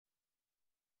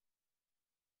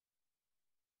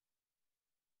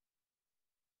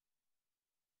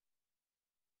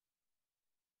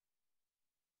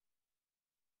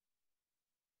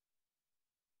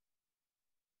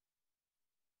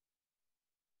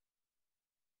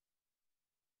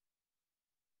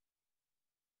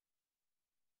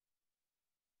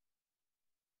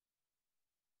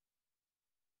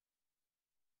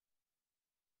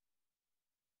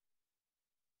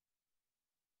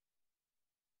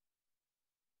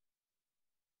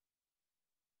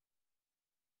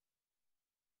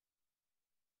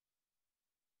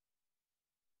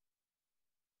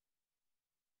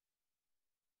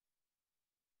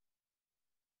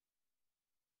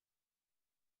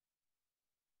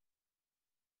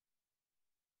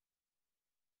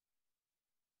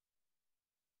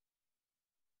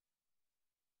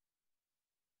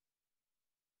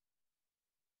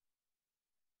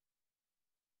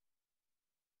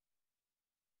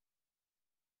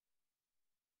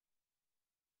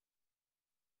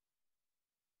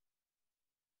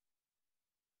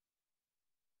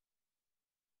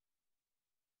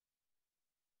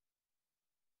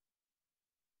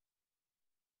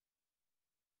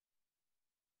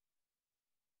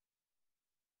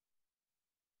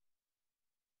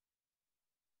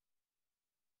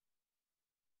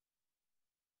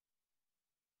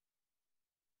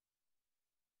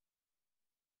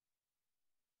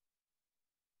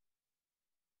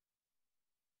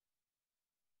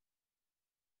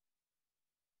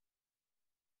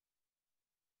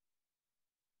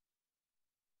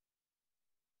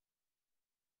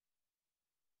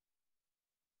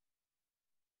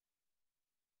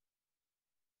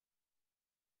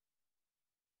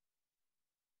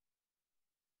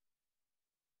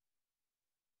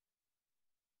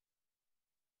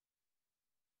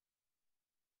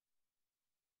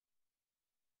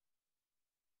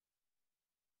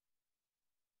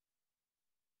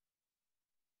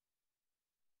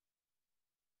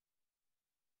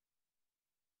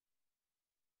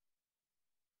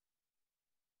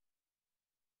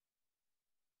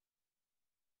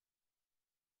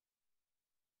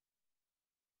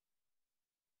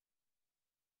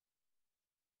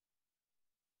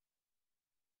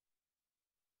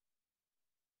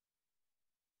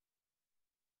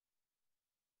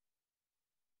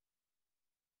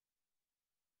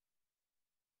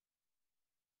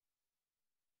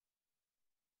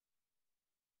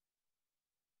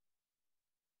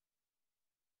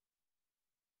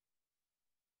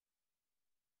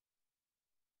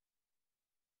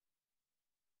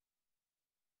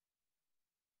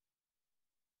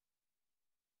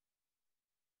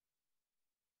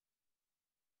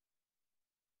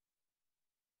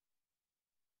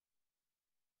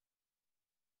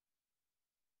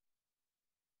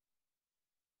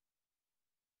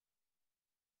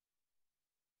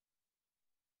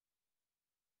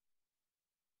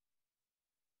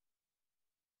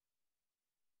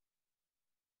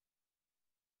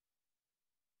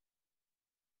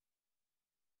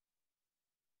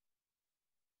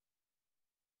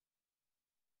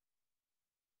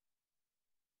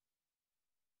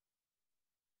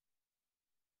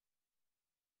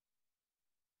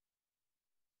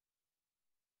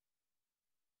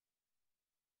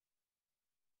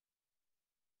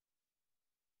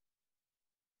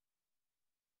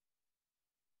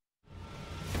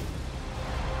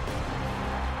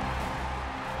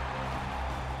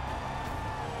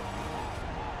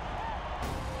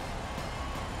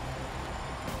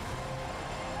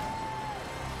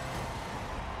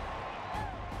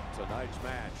Tonight's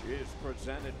match is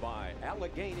presented by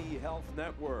Allegheny Health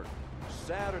Network.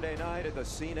 Saturday night at the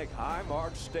scenic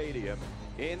Highmark Stadium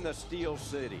in the Steel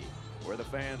City, where the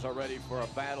fans are ready for a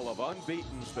battle of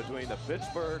unbeatens between the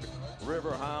Pittsburgh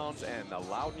Riverhounds and the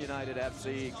Loundoun United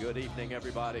FC. Good evening,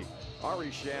 everybody. Ari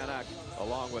Shanak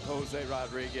along with Jose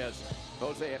Rodriguez.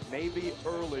 Jose, it may be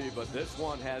early, but this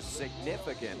one has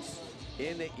significance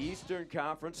in the Eastern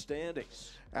Conference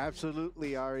standings.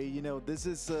 Absolutely, Ari. You know, this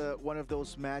is one of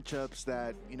those matchups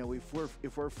that, you know,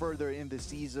 if we're further in the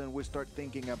season, we start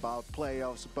thinking about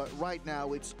playoffs. But right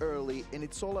now, it's early, and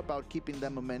it's all about keeping the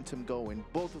momentum going.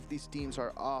 Both of these teams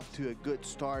are off to a good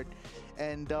start,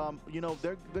 and you know,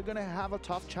 they're going to have a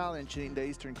tough challenge in the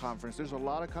Eastern Conference. There's a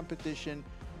lot of competition,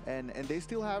 and they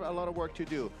still have a lot of work to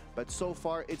do. But so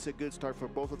far, it's a good start for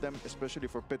both of them, especially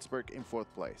for Pittsburgh in fourth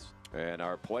place. And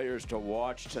our players to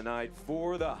watch tonight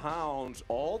for the Hounds,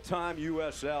 all-time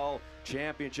USL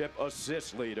Championship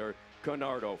assist leader,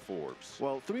 Canardo Forbes.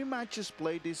 Well, 3 matches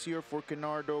played this year for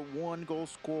Canardo, 1 goal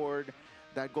scored.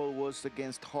 That goal was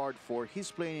against Hartford.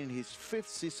 He's playing in his 5th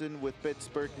season with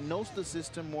Pittsburgh, knows the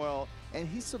system well, and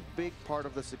he's a big part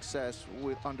of the success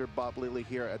under Bob Lilly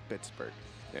here at Pittsburgh.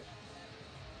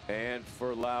 And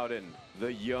for Loundoun,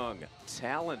 the young,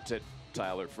 talented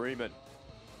Tyler Freeman.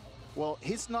 Well,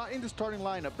 he's not in the starting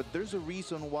lineup, but there's a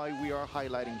reason why we are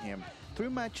highlighting him. 3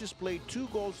 matches played, 2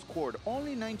 goals scored,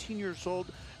 only 19 years old.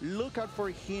 Look out for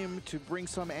him to bring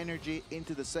some energy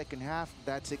into the second half.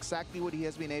 That's exactly what he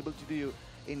has been able to do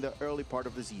in the early part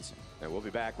of the season. And we'll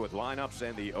be back with lineups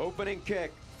and the opening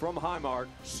kick from Highmark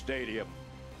Stadium.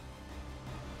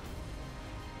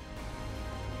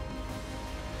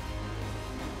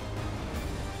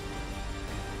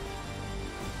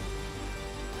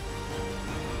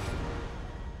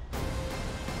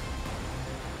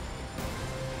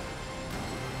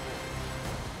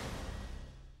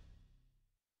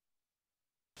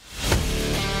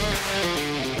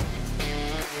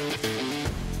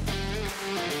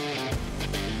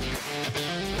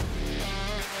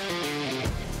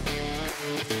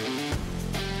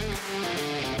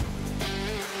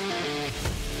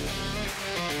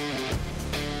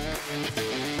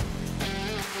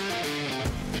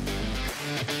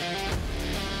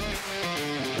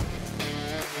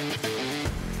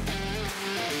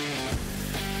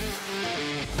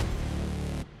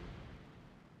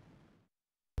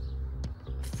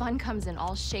 Fun comes in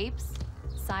all shapes,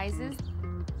 sizes,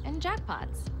 and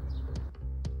jackpots.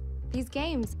 These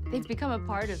games, they've become a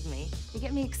part of me. They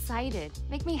get me excited,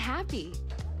 make me happy.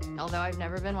 Although I've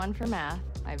never been one for math,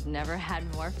 I've never had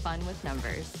more fun with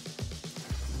numbers.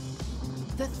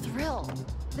 The thrill,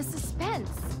 the suspense,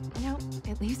 you know,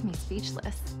 it leaves me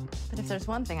speechless. But if there's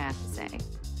one thing I have to say,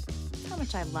 it's how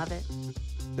much I love it.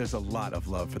 There's a lot of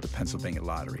love for the Pennsylvania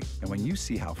Lottery, and when you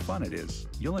see how fun it is,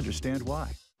 you'll understand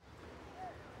why.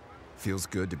 Feels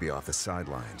good to be off the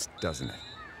sidelines, doesn't it?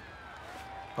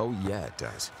 Oh yeah, it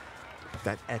does.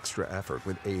 That extra effort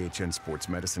with AHN Sports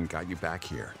Medicine got you back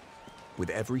here. With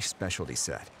every specialty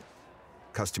set,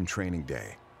 custom training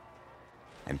day,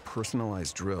 and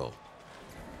personalized drill,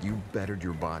 you bettered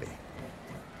your body.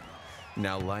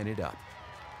 Now line it up.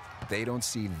 They don't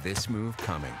see this move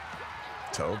coming.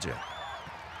 Told you.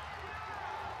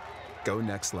 Go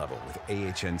next level with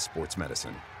AHN Sports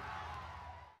Medicine.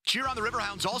 Cheer on the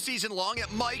Riverhounds all season long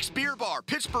at Mike's Beer Bar,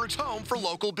 Pittsburgh's home for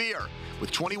local beer.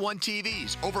 With 21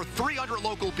 TVs, over 300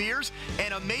 local beers,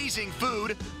 and amazing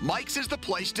food, Mike's is the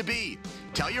place to be.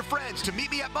 Tell your friends to meet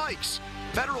me at Mike's,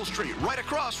 Federal Street, right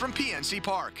across from PNC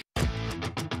Park.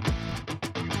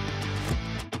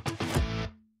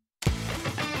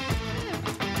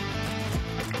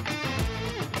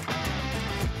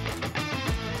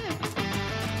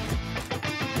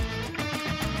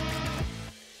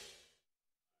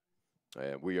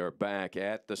 And we are back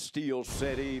at the Steel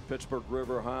City, Pittsburgh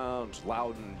Riverhounds,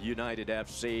 Loundoun United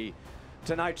FC.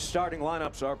 Tonight's starting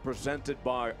lineups are presented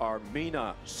by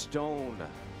Armina Stone.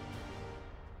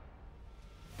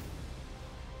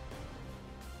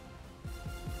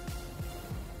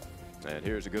 And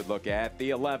here's a good look at the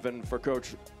 11 for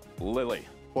Coach Lilly.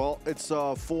 Well, it's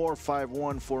a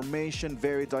 4-5-1 formation,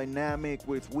 very dynamic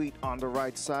with Wheat on the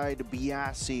right side,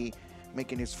 Biasi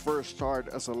making his first start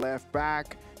as a left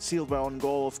back, Silva on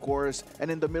goal, of course, and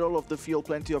in the middle of the field,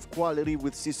 plenty of quality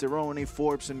with Cicerone,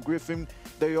 Forbes, and Griffin.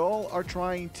 They all are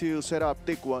trying to set up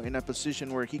Tikwa in a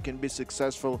position where he can be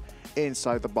successful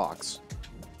inside the box.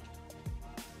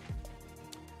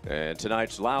 And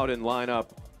tonight's Loundoun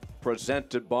lineup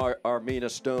presented by Armina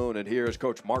Stone, and here's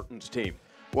Coach Martin's team.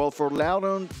 Well, for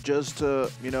Loundoun, just,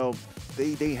 you know,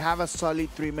 they have a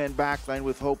solid 3-man backline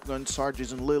with Hopegun,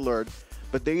 Sargis, and Lillard.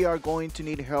 but they are going to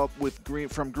need help with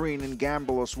Green and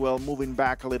Gamble as well, moving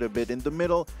back a little bit. In the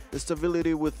middle, the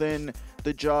stability within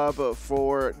the job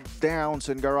for Downs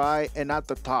and Garay, and at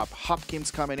the top,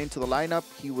 Hopkins coming into the lineup.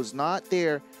 He was not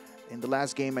there in the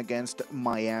last game against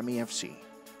Miami FC.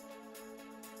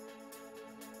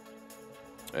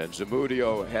 And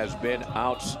Zamudio has been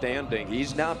outstanding.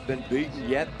 He's not been beaten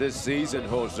yet this season,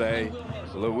 Jose.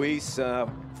 Luis,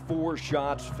 4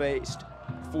 shots faced,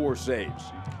 4 saves.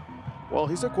 Well,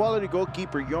 he's a quality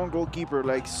goalkeeper, young goalkeeper,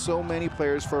 like so many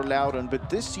players for Loundoun. But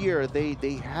this year,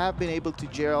 they have been able to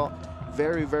gel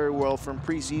very, very well from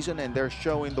preseason, and they're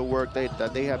showing the work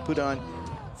that they have put on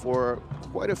for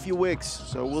quite a few weeks.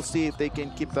 So we'll see if they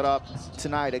can keep that up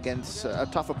tonight against a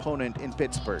tough opponent in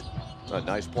Pittsburgh.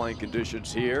 Nice playing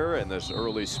conditions here in this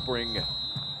early spring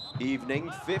evening.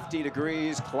 50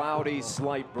 degrees, cloudy,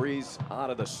 slight breeze out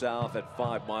of the south at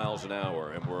 5 miles an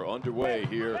hour. And we're underway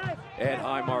here at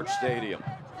Highmark Stadium.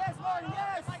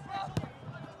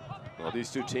 Well,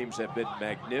 these two teams have been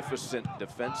magnificent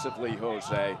defensively,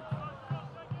 Jose.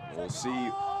 We'll see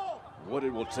what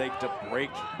it will take to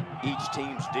break each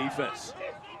team's defense.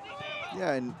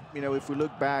 Yeah, and you know, if we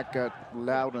look back at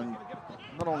Loundoun,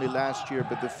 not only last year,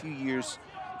 but the few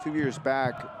years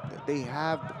back, they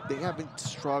have been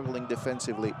struggling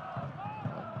defensively.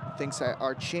 Things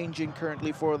are changing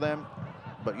currently for them,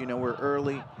 but you know, we're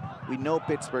early. We know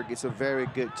Pittsburgh is a very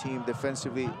good team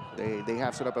defensively. They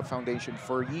have set up a foundation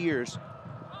for years,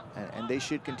 and they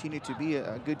should continue to be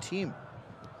a good team.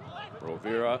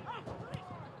 Rovira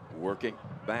working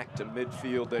back to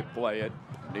midfield. They play it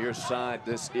near side.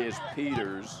 This is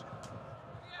Peters.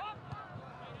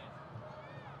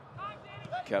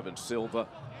 Kevin Silva,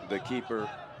 the keeper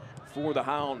for the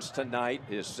Hounds tonight,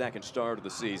 his 2nd start of the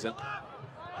season.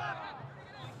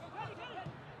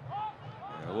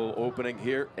 And a little opening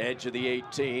here, edge of the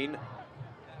 18.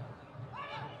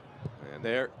 And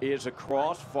there is a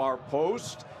cross, far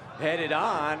post, headed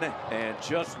on, and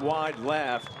just wide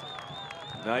left.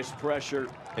 Nice pressure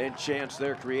and chance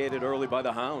there created early by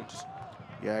the Hounds.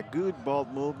 Yeah, good ball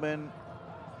movement.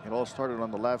 It all started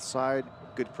on the left side.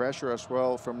 Good pressure as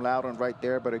well from Loundoun right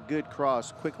there, but a good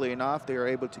cross. Quickly enough, they are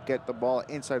able to get the ball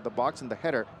inside the box, and the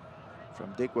header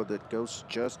from Digwood that goes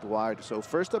just wide. So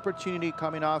first opportunity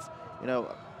coming off. You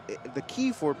know, the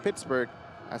key for Pittsburgh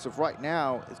as of right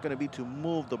now is going to be to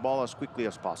move the ball as quickly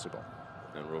as possible.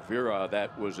 And Rovira,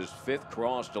 that was his 5th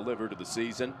cross delivered of the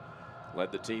season.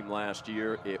 Led the team last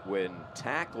year. It when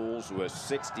tackles was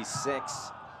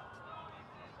 66.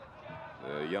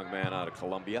 The young man out of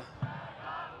Colombia.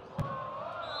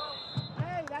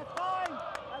 Hey, that's fine.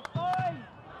 That's fine.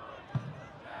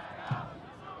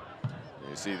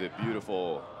 You see the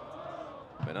beautiful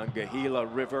Monongahela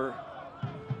River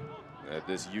at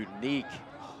this unique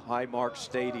Highmark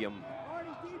Stadium.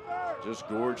 Just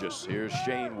gorgeous. Here's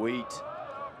Shane Wheat.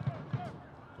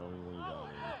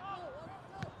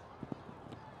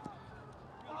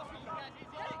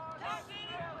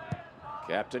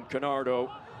 Captain Canardo,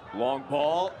 long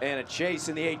ball and a chase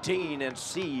in the 18 and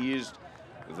seized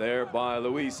there by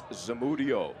Luis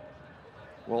Zamudio.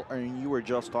 Well, and you were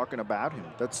just talking about him.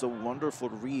 That's a wonderful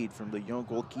read from the young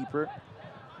goalkeeper.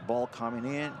 Ball coming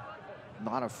in,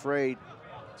 not afraid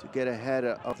to get ahead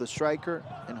of the striker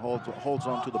and holds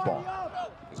on to the ball.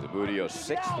 Zamudio,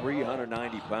 6'3",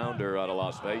 190-pounder out of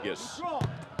Las Vegas.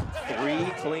 3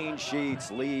 clean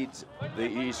sheets, leads the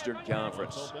Eastern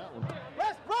Conference.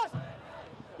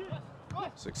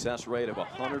 Success rate of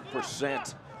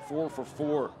 100%, 4 for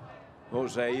 4.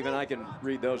 Jose, even I can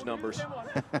read those numbers.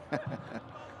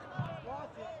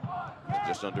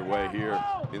 Just underway here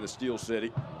in the Steel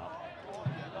City.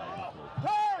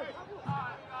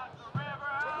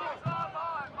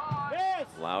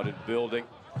 Loundoun building.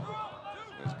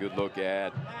 That's a good look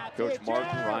at Coach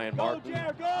Martin, Ryan Martin.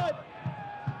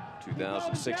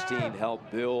 2016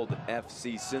 helped build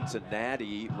FC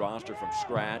Cincinnati roster from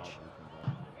scratch.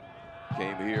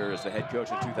 Came here as the head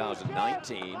coach in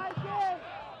 2019.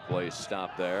 Play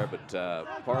stopped there, but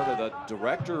part of the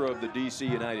director of the DC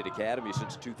United Academy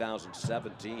since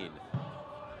 2017,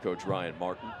 Coach Ryan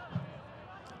Martin.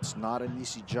 It's not an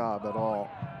easy job at all,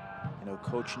 you know,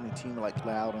 coaching a team like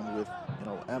Loundoun with, you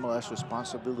know, MLS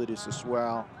responsibilities as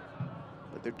well.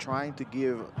 But they're trying to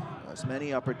give as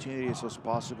many opportunities as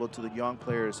possible to the young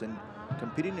players, and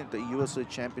competing at the USA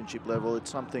Championship level,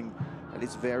 it's something that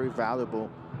is very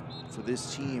valuable for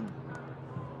this team.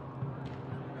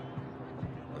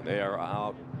 And they are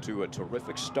out to a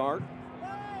terrific start,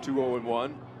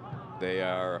 2-0-1. They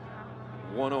are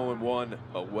 1-0-1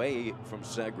 away from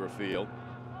Segra Field,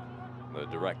 the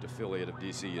direct affiliate of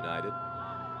DC United.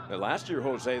 Now, last year,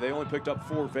 Jose, they only picked up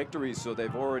 4 victories, so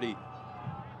they've already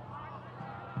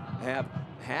have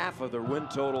half of their win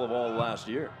total of all last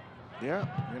year. Yeah,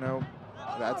 you know,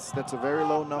 that's a very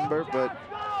low number, but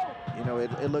you know,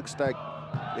 it looks like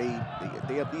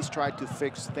they at least tried to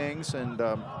fix things, and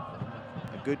a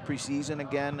good preseason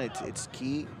again. It's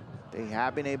key. They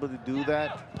have been able to do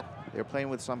that. They're playing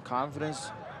with some confidence.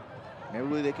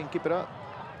 Maybe they can keep it up.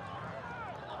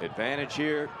 Advantage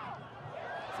here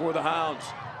for the Hounds.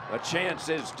 A chance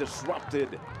is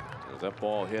disrupted as that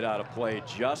ball hit out of play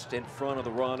just in front of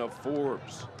the run of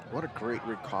Forbes. What a great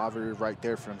recovery right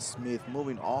there from Smith,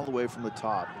 moving all the way from the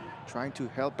top, trying to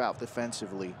help out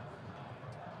defensively.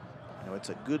 You know, it's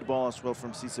a good ball as well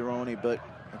from Cicerone, but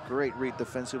a great read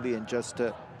defensively, and just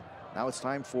now it's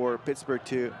time for Pittsburgh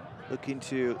to look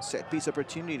into set-piece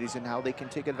opportunities and how they can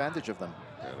take advantage of them.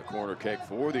 And the corner kick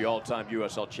for the all-time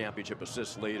USL Championship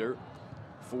assist leader.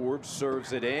 Forbes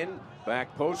serves it in.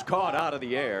 Back post caught out of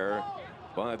the air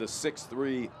by the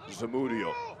 6'3"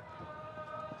 Zamudio.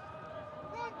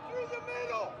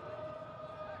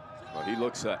 Well, he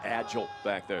looks agile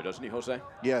back there, doesn't he, Jose?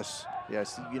 Yes,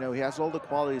 yes. You know, he has all the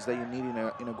qualities that you need in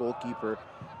a goalkeeper.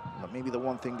 But maybe the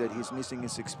one thing that he's missing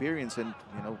is experience, and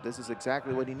you know, this is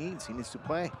exactly what he needs. He needs to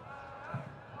play.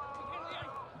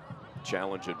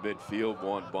 Challenge at midfield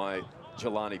won by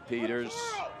Jelani Peters.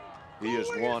 He has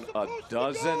won a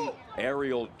dozen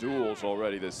aerial duels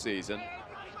already this season.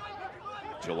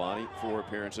 Jelani, 4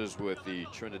 appearances with the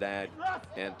Trinidad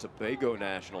and Tobago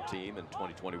national team in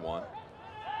 2021.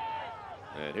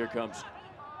 And here comes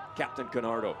Captain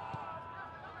Canardo.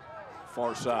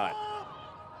 Far side.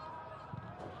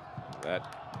 That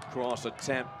cross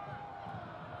attempt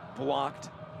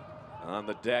blocked on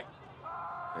the deck.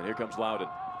 And here comes Loudon.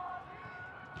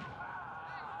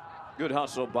 Good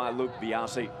hustle by Luke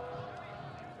Biasi.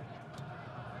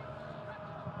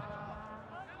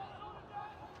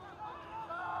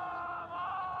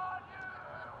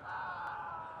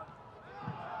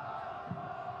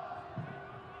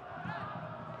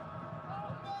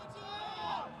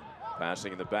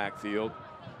 Passing in the backfield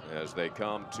as they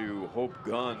come to Hope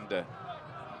Gund.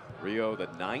 Rio, the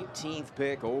 19th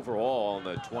pick overall in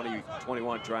the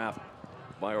 2021 draft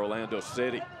by Orlando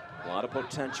City. A lot of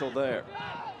potential there.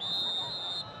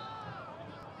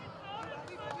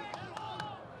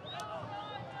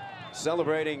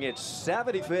 Celebrating its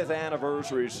 75th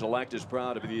anniversary, Select is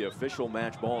proud to be the official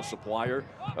match ball supplier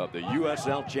of the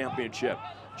USL Championship.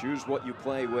 Choose what you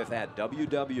play with at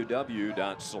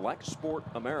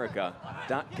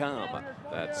www.selectsportamerica.com.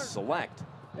 That's Select,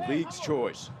 League's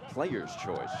choice, player's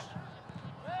choice.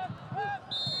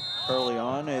 Early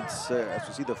on, it's as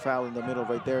you see the foul in the middle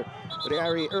right there. But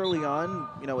Ari, early on,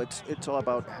 you know, it's all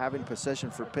about having possession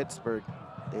for Pittsburgh.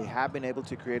 They have been able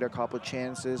to create a couple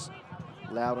chances.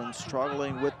 Loudon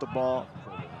struggling with the ball.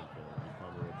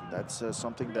 That's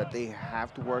something that they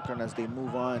have to work on as they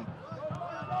move on.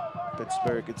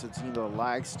 Pittsburgh, it's a team that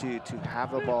likes to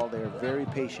have the ball. They're very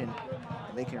patient,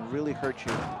 and they can really hurt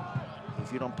you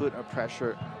if you don't put a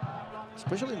pressure,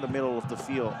 especially in the middle of the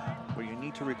field, where you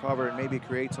need to recover and maybe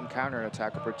create some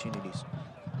counter-attack opportunities.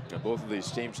 Now, both of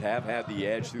these teams have had the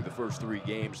edge through the first 3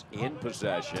 games in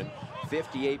possession.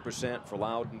 58% for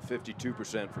Loudon,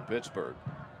 52% for Pittsburgh.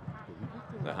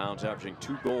 The Hounds averaging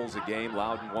 2 goals a game,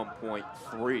 Loudon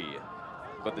 1.3.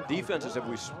 But the defenses that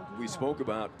we spoke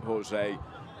about, Jose,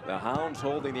 the Hounds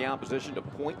holding the opposition to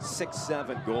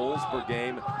 0.67 goals per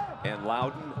game, and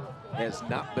Loudon has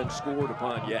not been scored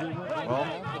upon yet. Well,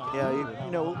 yeah,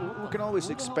 you know, we can always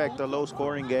expect a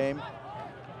low-scoring game,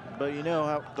 but you know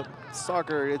how the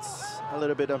soccer, it's a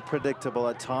little bit unpredictable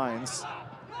at times.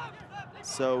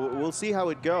 So we'll see how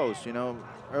it goes. You know,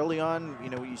 early on,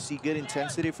 you know, you see good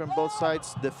intensity from both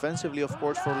sides. Defensively, of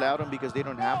course, for Loudon because they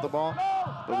don't have the ball.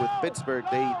 But with Pittsburgh,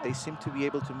 they seem to be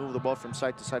able to move the ball from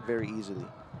side to side very easily.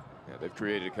 Yeah, they've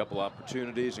created a couple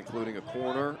opportunities, including a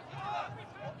corner.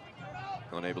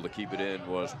 Unable to keep it in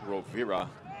was Rovira.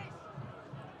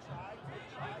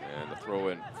 And the throw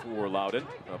in for Loudon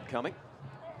upcoming.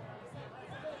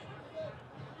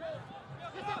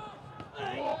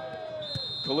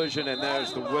 Collision, and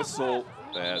there's the whistle.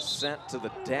 As sent to the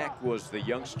deck was the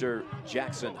youngster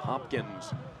Jackson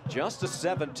Hopkins. Just a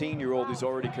 17-year-old he's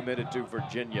already committed to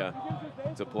Virginia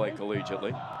to play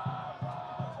collegiately.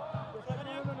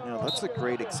 You know, that's a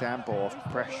great example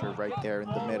of pressure right there in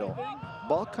the middle.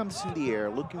 Ball comes in the air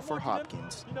looking for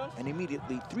Hopkins, and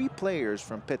immediately 3 players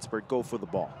from Pittsburgh go for the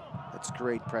ball. That's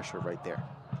great pressure right there.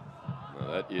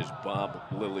 Well, that is Bob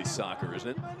Lilly soccer,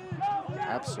 isn't it?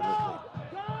 Absolutely.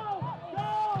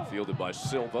 Fielded by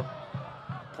Silva.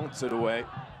 Punts it away.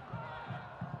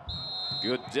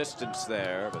 Good distance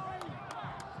there, but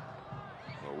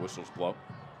no whistles blow.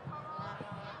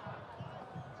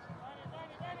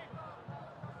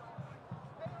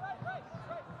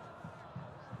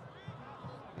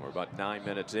 We're about 9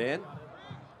 minutes in.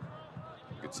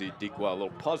 You can see Dequa a little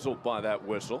puzzled by that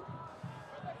whistle.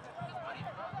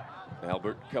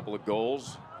 Albert, a couple of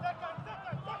goals.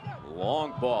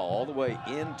 Long ball all the way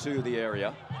into the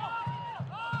area.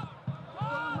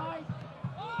 A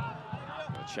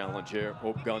challenge here.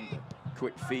 Hope Gunn,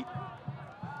 quick feet.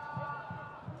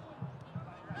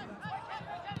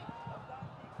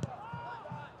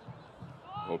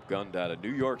 Hope Gunn out of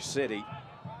New York City.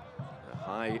 A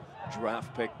high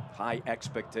draft pick, high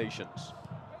expectations.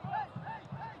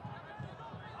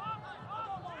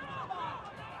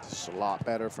 It's a lot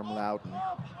better from Loudon.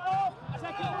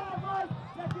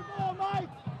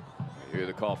 You hear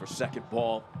the call for second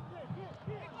ball.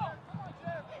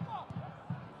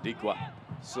 Dequa,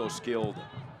 so skilled.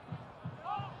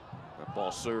 That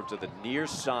ball served to the near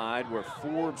side where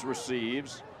Forbes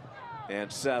receives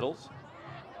and settles.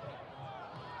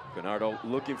 Bernardo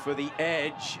looking for the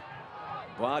edge.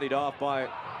 Bodied off by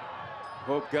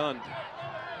Hope Gunn.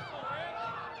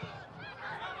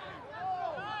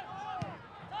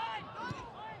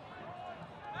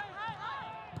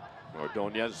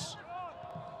 Ordonez.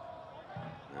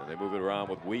 And they move it around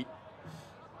with Wheat.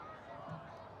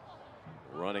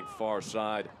 Running far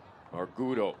side,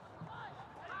 Argudo.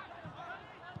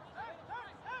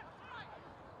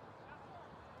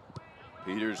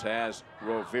 Peters has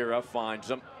Rovira, finds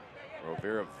him.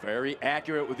 Rovira very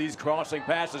accurate with these crossing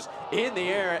passes in the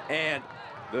air, and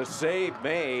the save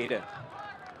made.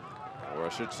 Or I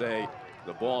should say,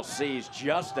 the ball seized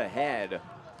just ahead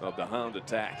of the Hound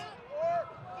attack.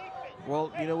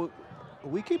 Well, you know,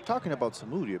 we keep talking about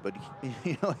Zamudio, but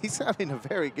you know, he's having a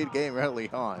very good game early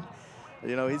on.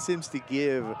 You know, he seems to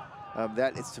give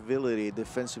that stability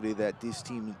defensively that this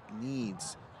team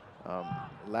needs.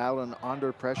 Loudon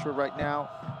under pressure right now,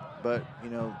 but you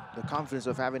know, the confidence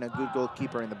of having a good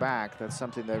goalkeeper in the back, that's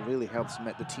something that really helps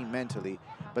the team mentally.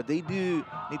 But they do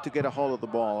need to get a hold of the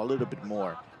ball a little bit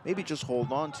more. Maybe just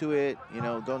hold on to it, you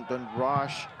know, don't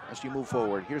rush as you move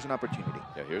forward. Here's an opportunity.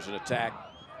 Yeah, here's an attack.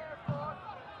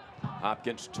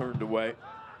 Hopkins turned away.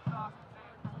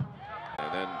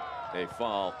 And then a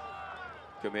foul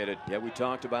committed. Yeah, we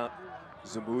talked about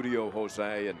Zamudio,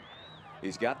 Jose, and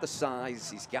he's got the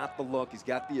size, he's got the look, he's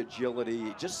got the agility.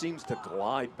 He just seems to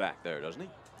glide back there, doesn't he?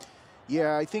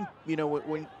 Yeah, I think, you know,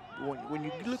 when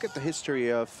you look at the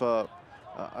history of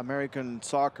American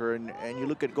soccer and you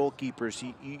look at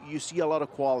goalkeepers, you see a lot of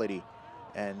quality.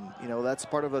 And, you know, that's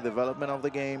part of the development of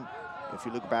the game. If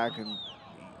you look back and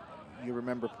you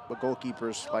remember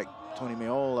goalkeepers like Tony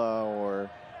Meola or,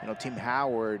 you know, Tim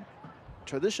Howard,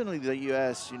 traditionally the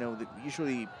U.S., you know,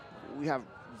 usually we have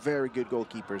very good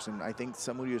goalkeepers, and I think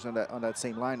Zamudio's on that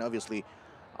same line. Obviously,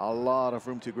 a lot of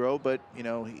room to grow, but you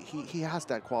know, he has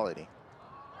that quality.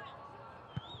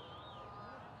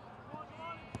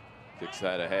 Kicks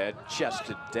that ahead,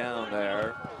 chested down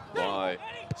there by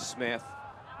Smith.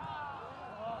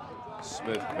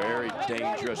 Smith, very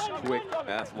dangerous, quick,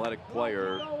 athletic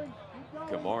player.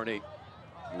 Camarney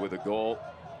with a goal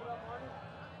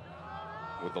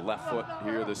with the left foot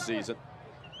here this season.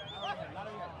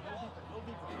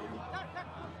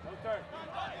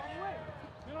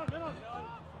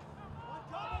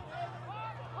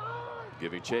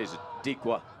 Giving chase at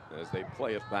Dequa as they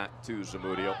play it back to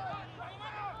Zamudio.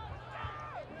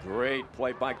 Great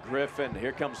play by Griffin.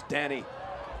 Here comes Denny.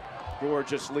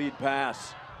 Gorgeous lead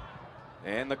pass.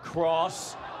 And the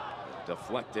cross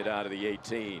deflected out of the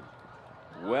 18.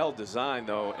 Well designed,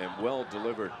 though, and well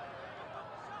delivered.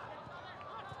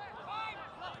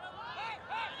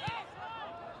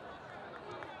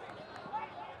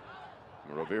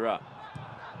 Rovira.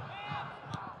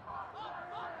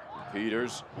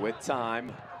 Peters with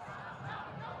time.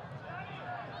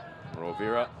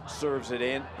 Rovira serves it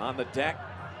in on the deck.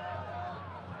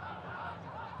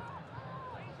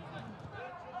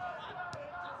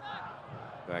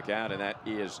 Back out, and that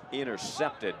is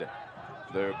intercepted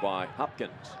there by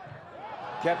Hopkins.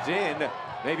 Kept in,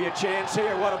 maybe a chance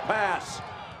here, what a pass.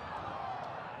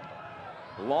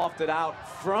 Lofted out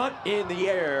front in the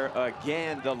air.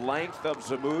 Again, the length of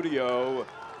Zamudio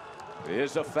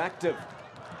is effective.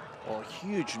 Well,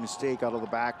 huge mistake out of the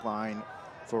back line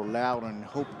for Loudon.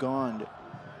 Hope Gunn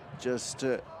just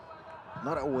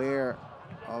not aware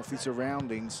of his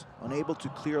surroundings, unable to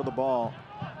clear the ball,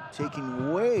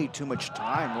 taking way too much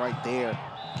time right there,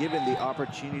 given the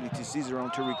opportunity to seize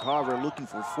around to recover, looking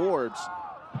for Forbes.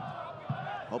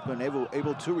 Hope Gunn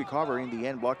able to recover in the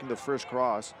end, blocking the first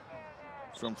cross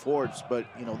from Forbes. But,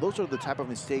 you know, those are the type of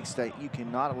mistakes that you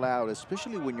cannot allow,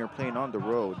 especially when you're playing on the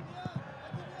road.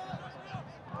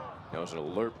 That was an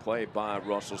alert play by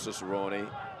Russell Cicerone,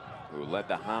 who led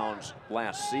the Hounds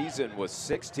last season with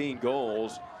 16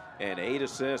 goals and 8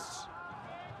 assists.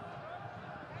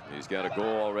 He's got a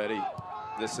goal already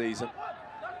this season.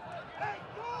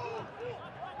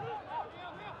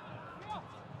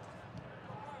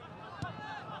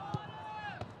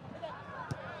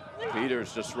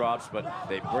 Peters disrupts, but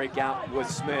they break out with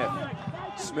Smith.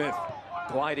 Smith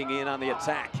gliding in on the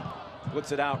attack.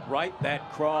 Puts it out right. That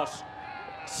cross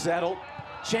settled.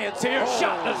 Chance here. Oh.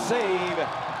 Shot and a save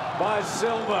by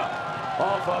Silva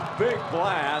off a big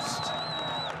blast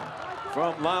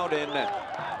from Loudon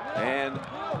and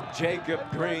Jacob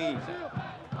Green.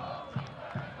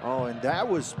 Oh, and that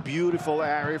was beautiful,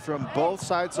 Ari, from both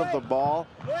sides of the ball.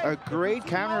 A great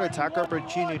counterattack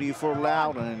opportunity for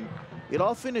Loudon. It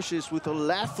all finishes with a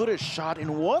left-footed shot,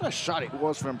 and what a shot it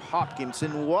was from Hopkins,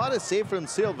 and what a save from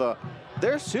Silva.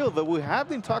 There's Silva. We have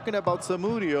been talking about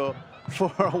Zamudio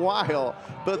for a while,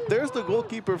 but there's the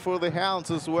goalkeeper for the Hounds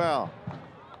as well.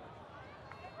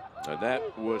 And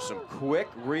that was some quick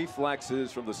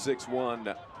reflexes from the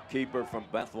 6'1" keeper from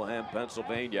Bethlehem,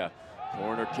 Pennsylvania.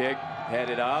 Corner kick,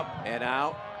 headed up and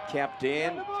out, kept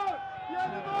in.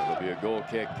 There'll be a goal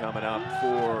kick coming up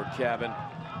for Kevin.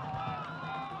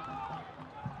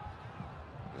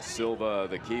 Silva,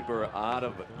 the keeper out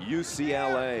of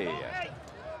UCLA.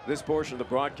 This portion of the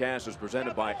broadcast is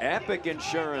presented by Epic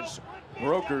Insurance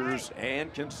Brokers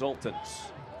and Consultants.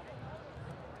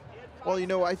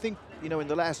 Well, I think, in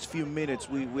the last few minutes,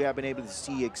 we have been able to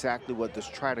see exactly what the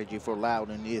strategy for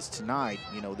Loudon is tonight.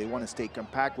 They want to stay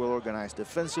compact, well organized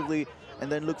defensively,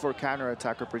 and then look for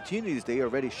counterattack opportunities. They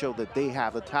already showed that they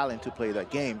have the talent to play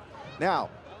that game. Now,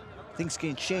 things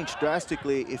can change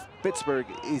drastically if Pittsburgh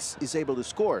is able to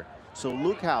score. So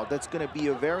look out, that's going to be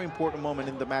a very important moment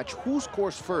in the match. Who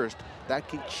scores first, that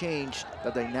can change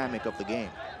the dynamic of the game.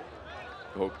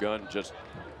 Hope Gunn just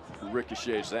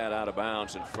ricochets that out of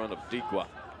bounds in front of Dikwa.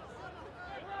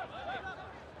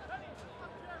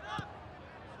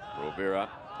 Rovira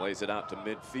plays it out to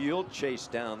midfield,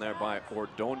 chased down there by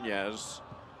Ordonez,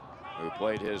 who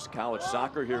played his college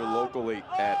soccer here locally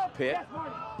at Pitt.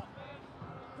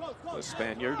 The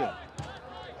Spaniard.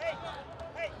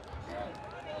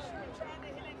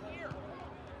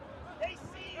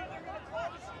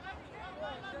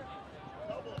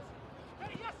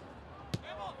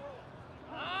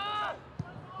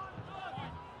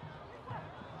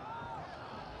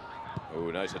 Oh,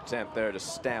 nice attempt there to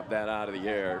stamp that out of the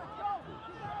air.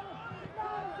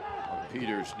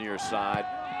 Peters near side.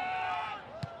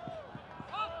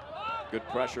 Good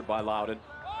pressure by Loudon.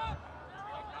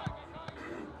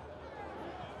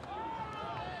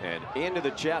 And into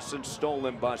the chest and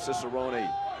stolen by Cicerone.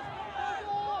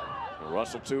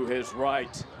 Russell to his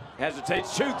right.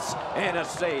 Hesitates, shoots, and a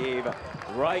save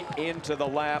right into the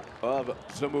lap of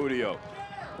Zamudio.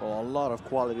 Well, a lot of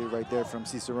quality right there from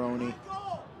Cicerone.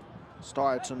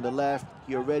 Starts on the left.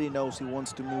 He already knows he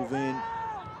wants to move in.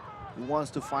 He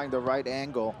wants to find the right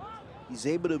angle. He's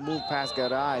able to move past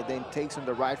Garay, then takes on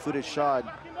the right-footed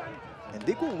shot. And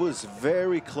Dikwa was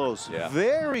very close,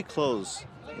 very close.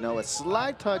 A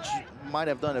slight touch might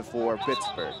have done it for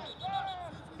Pittsburgh.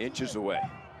 Inches away.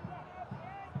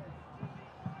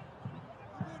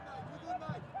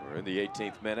 We're in the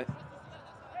 18th minute.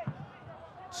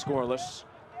 Scoreless.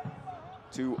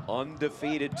 Two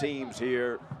undefeated teams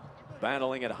here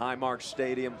battling at Highmark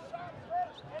Stadium.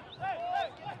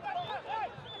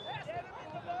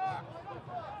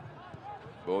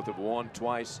 Both have won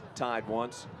twice, tied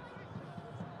once.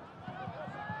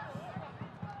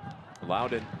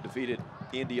 Loudon defeated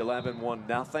Indy 11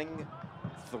 1-0.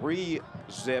 3-0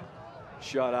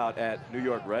 shutout at New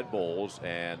York Red Bulls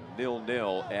and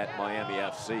 0-0 at Miami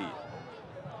FC.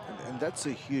 And that's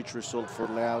a huge result for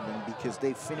Loudon because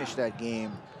they finished that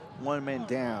game one man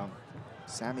down.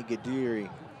 Sami Gadiri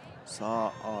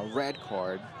saw a red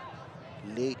card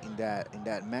late in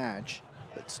that match,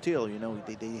 but still,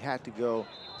 they had to go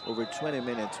over 20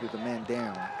 minutes with a man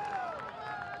down.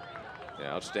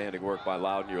 Yeah, outstanding work by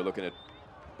Loudon. You're looking at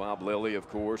Bob Lilly, of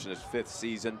course, in his 5th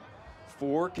season.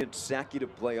 4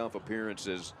 consecutive playoff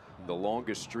appearances, the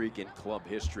longest streak in club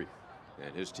history.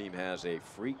 And his team has a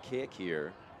free kick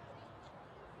here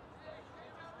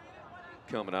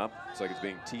coming up. Looks like it's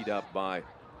being teed up by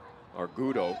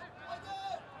Argudo.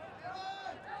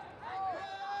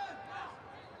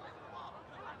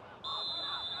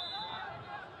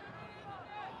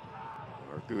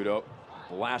 Argudo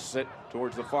blasts it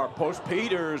towards the far post.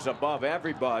 Peters above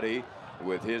everybody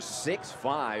with his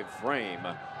 6'5" frame,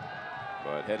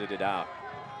 but headed it out.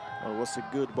 Well, it was a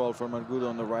good ball from Argudo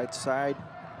on the right side.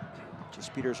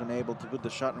 Just Peters unable to put the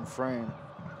shot in frame.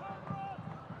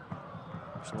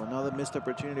 So another missed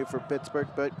opportunity for Pittsburgh,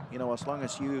 but as long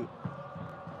as you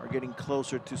are getting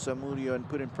closer to Zamudio and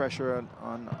putting pressure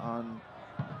on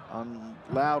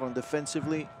Loundoun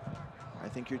defensively. I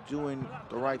think you're doing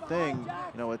the right thing.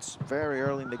 You know, it's very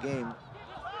early in the game.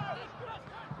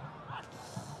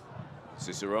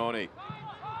 Cicerone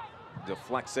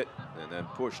deflects it and then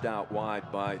pushed out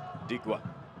wide by Digua.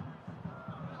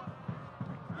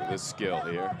 With his skill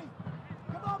here.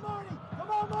 Come on, Marty!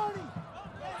 Come on, Marty!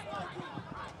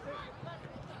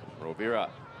 Rovira.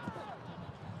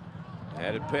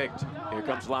 Had it picked. Here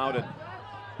comes Loundoun.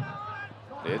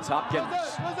 It's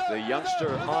Hopkins, the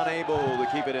youngster, unable to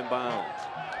keep it in bounds.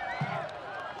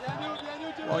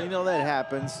 Well, you know that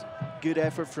happens. Good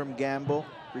effort from Gamble,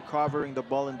 recovering the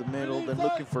ball in the middle, then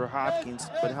looking for Hopkins,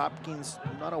 but Hopkins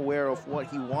not aware of what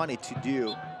he wanted to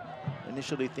do.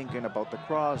 Initially thinking about the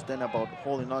cross, then about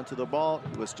holding on to the ball.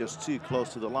 He was just too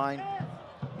close to the line.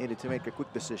 Needed to make a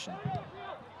quick decision.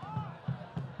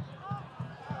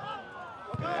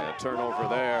 And a turnover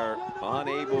there,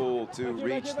 unable to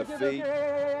reach the feet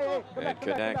and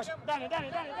connect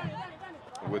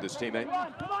with his teammate.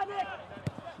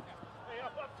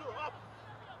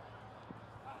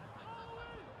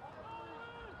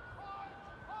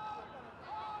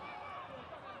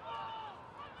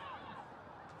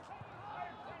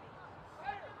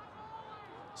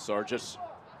 Sargis,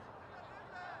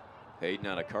 Hayden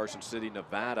out of Carson City,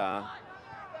 Nevada.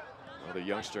 Another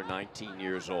youngster, 19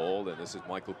 years old, and this is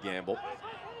Michael Gamble.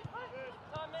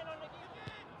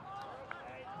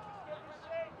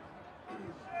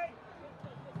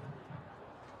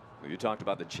 You talked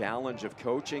about the challenge of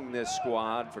coaching this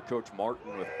squad for Coach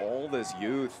Martin with all this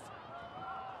youth.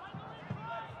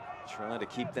 Trying to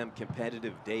keep them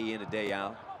competitive day in and day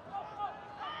out.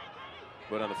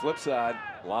 But on the flip side,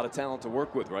 a lot of talent to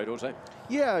work with, right, Jose?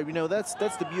 Yeah, you know, that's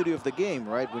the beauty of the game,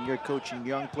 right? When you're coaching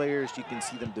young players, you can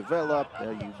see them develop.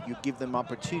 You give them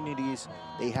opportunities.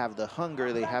 They have the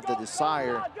hunger, they have the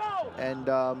desire, and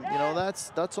you know,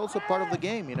 that's also part of the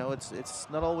game. You know, it's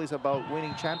not always about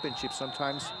winning championships.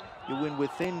 Sometimes you win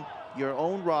within your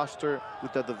own roster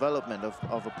with the development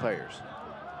of the players.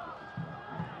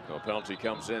 No penalty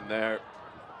comes in there.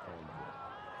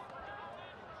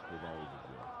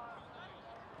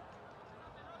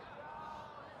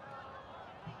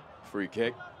 Free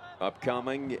kick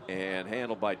upcoming and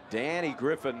handled by Danny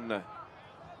Griffin.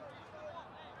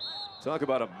 Talk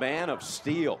about a man of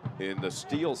steel in the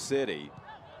Steel City.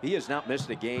 He has not missed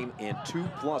a game in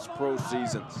 2+ pro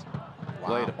seasons. Wow.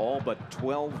 Played all but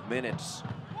 12 minutes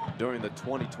during the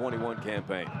 2021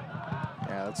 campaign.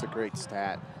 Yeah, that's a great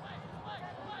stat.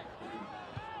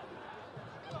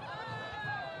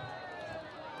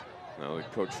 Now,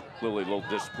 Coach Lilly a little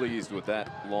displeased with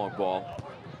that long ball.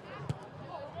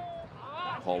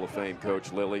 Hall of Fame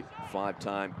coach Lilly,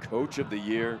 5-time Coach of the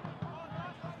Year.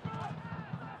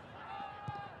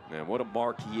 And what a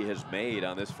mark he has made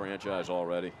on this franchise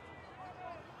already.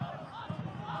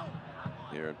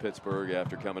 Here in Pittsburgh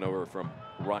after coming over from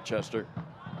Rochester.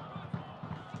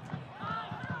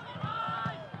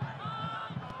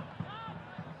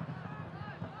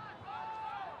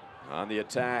 On the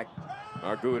attack,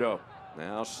 Argudo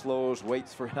now slows,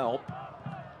 waits for help.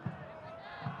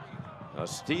 A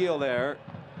steal there.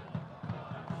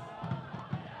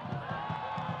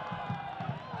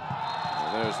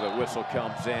 And there's the whistle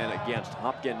comes in against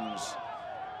Hopkins,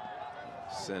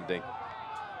 sending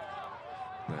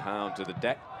the Hound to the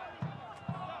deck.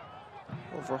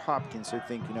 Well, for Hopkins, I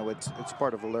think, you know, it's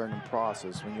part of a learning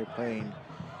process when you're playing,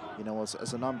 you know,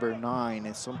 as a number 9,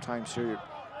 and sometimes you're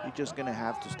just gonna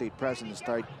have to stay present and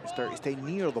stay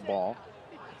near the ball,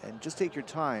 and just take your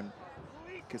time.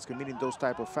 Because committing those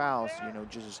type of fouls, you know,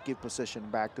 just give possession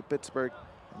back to Pittsburgh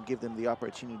and give them the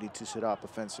opportunity to set up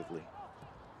offensively.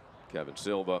 Kevin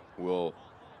Silva will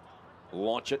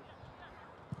launch it.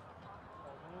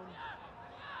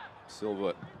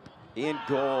 Silva in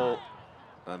goal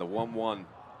on the 1-1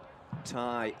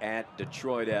 tie at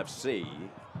Detroit FC.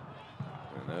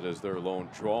 And that is their lone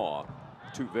draw.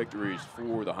 2 victories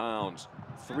for the Hounds,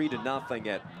 3-0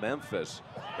 at Memphis,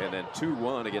 and then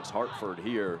 2-1 against Hartford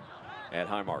here at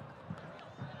Highmark.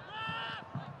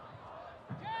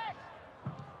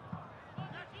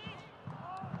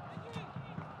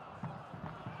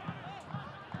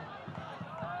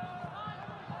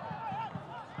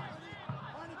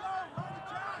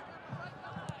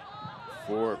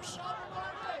 Forbes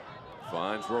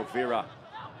finds Rovira.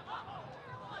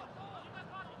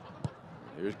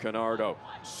 Here's Canardo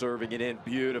serving it in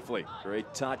beautifully.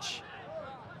 Great touch,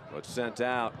 but sent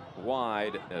out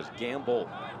wide as Gamble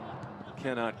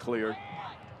cannot clear.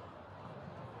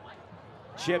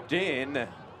 Chipped in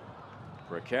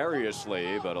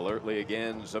precariously, but alertly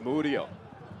again, Zamudio.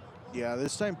 Yeah,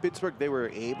 this time Pittsburgh, they were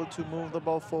able to move the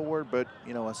ball forward, but,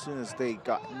 you know, as soon as they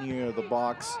got near the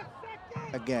box,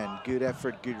 again, good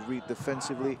effort, good read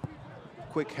defensively,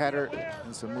 quick header,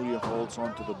 and Zamudio holds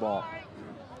onto the ball.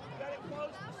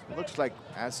 It looks like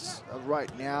as of right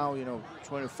now, you know,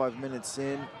 25 minutes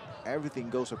in, everything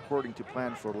goes according to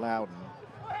plan for Loudon.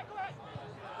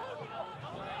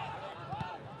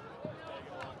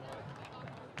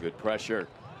 Good pressure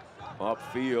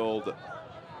upfield.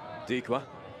 Dikwa,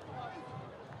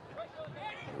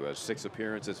 who has 6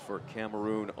 appearances for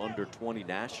Cameroon under-20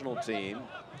 national team.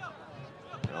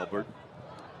 Albert,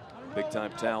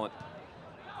 big-time talent.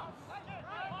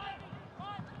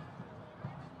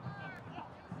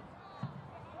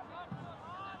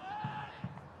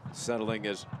 Settling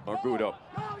is Argudo.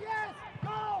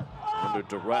 Under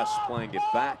duress, playing it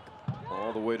back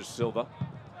all the way to Silva.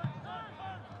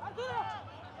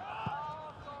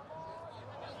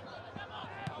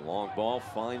 Long ball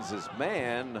finds his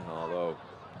man, although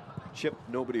chip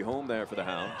nobody home there for the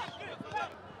Hounds.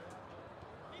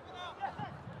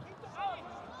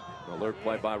 Alert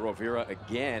play by Rovira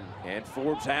again, and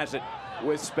Forbes has it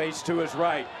with space to his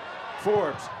right.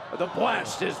 Forbes, the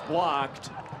blast is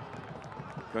blocked.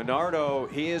 Canardo,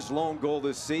 his lone goal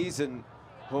this season,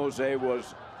 Jose,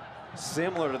 was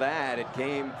similar to that. It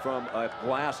came from a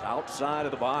blast outside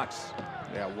of the box.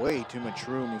 Yeah, way too much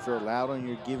room. If you're Loudon,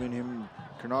 you're giving him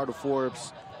Canardo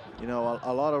Forbes, you know,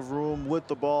 a lot of room with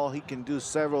the ball. He can do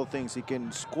several things. He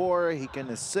can score, he can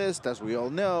assist, as we all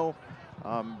know.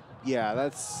 Yeah,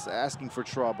 that's asking for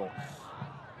trouble.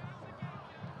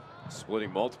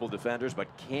 Splitting multiple defenders,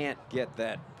 but can't get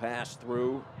that pass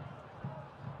through.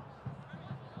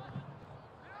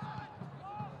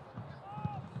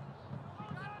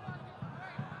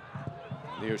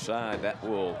 Near side, that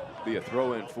will be a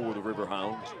throw-in for the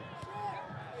Riverhounds.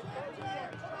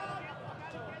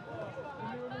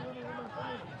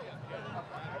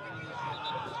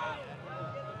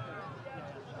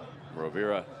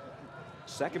 Rovira,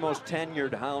 second most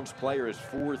tenured Hounds player, his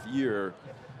 4th year,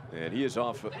 and he is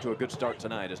off to a good start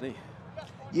tonight, isn't he?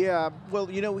 Yeah, well,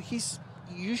 you know, he's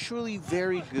usually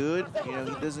very good. You know,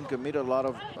 he doesn't commit a lot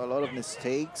of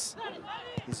mistakes.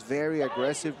 He's very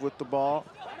aggressive with the ball.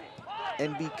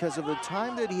 And because of the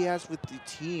time that he has with the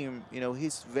team, you know,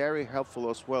 he's very helpful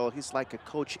as well. He's like a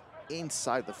coach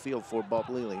inside the field for Bob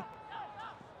Lilly.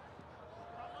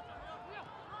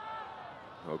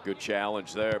 Oh, good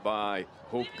challenge there by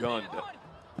Hope Gund.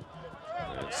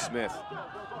 And Smith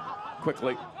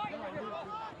quickly.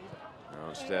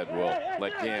 Instead, we'll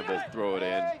let Gamble throw it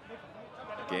in.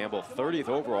 Gamble, 30th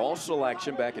overall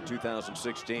selection back in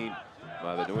 2016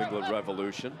 by the New England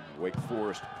Revolution, Wake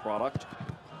Forest product.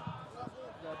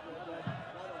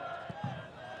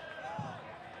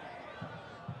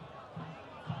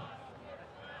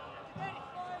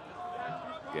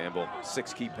 Gamble,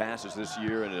 6 key passes this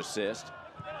year and an assist.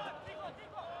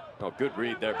 Oh, good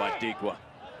read there by Dikwa.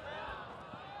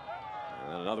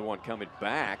 And another one coming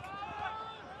back.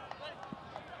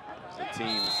 As the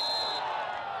teams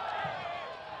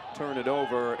turn it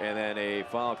over, and then a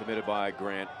foul committed by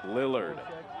Grant Lillard.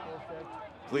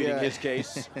 Pleading his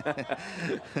case.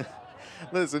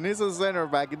 Listen, he's a center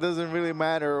back. It doesn't really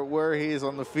matter where he is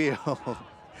on the field.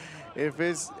 If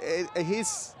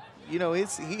he's you know,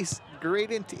 he's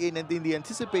great in the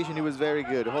anticipation. He was very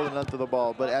good holding on to the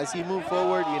ball. But as he moved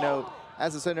forward, you know,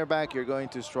 as a center back, you're going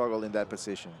to struggle in that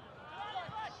position.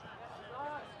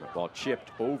 The ball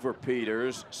chipped over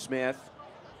Peters. Smith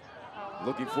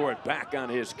looking for it back on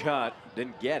his cut.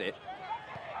 Didn't get it.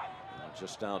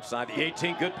 Just outside the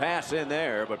 18. Good pass in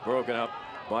there, but broken up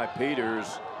by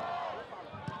Peters.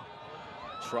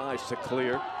 Tries to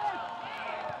clear.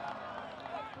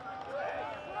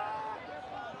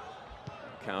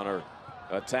 Counter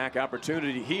attack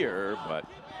opportunity here, but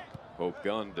Hope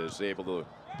Gund is able to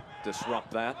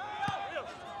disrupt that.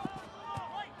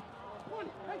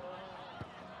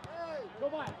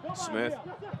 Smith.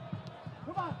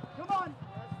 Come on.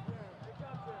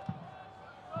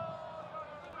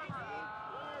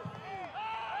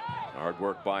 Hard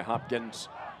work by Hopkins.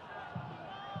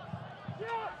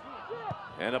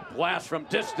 And a blast from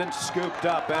distance, scooped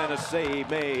up, and a save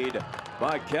made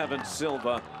by Kevin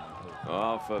Silva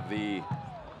off of the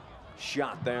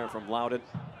shot there from Loudon.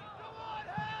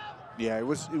 Yeah, it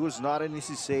was not an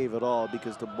easy save at all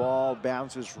because the ball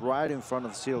bounces right in front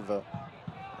of Silva.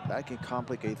 That can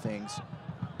complicate things.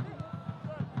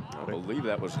 I believe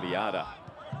that was Viada.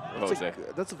 Jose.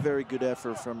 That's a very good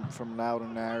effort from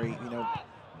Loudon, Ari. You know,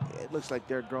 it looks like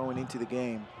they're growing into the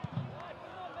game.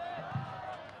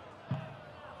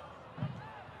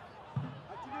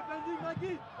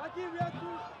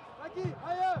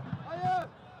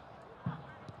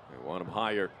 They want him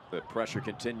higher. The pressure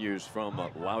continues from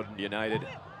Loudon United.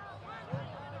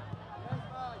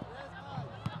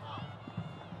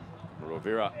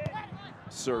 Rovira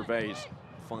surveys,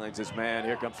 finds his man.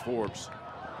 Here comes Forbes.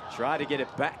 Try to get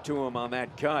it back to him on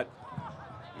that cut.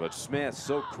 But Smith,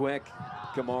 so quick,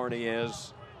 Camarney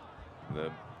is.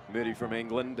 The midi from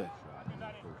England.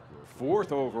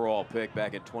 4th overall pick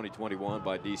back in 2021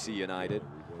 by DC United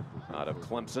out of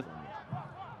Clemson.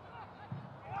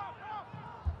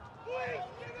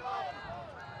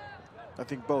 I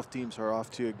think both teams are off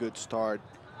to a good start.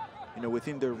 You know,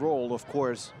 within their role, of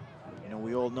course, you know,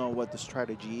 we all know what the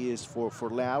strategy is for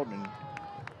Loudon.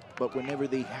 But whenever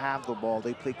they have the ball,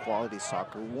 they play quality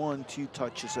soccer. 1-2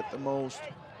 touches at the most.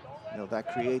 You know,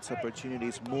 that creates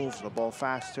opportunities, moves the ball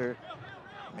faster,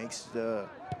 makes the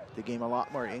game a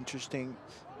lot more interesting.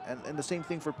 And the same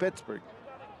thing for Pittsburgh.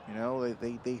 You know,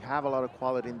 they have a lot of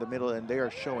quality in the middle, and they are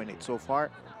showing it so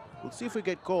far. We'll see if we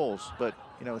get goals, but,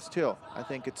 you know, still, I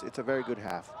think it's a very good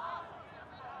half.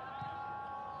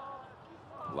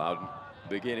 Loudon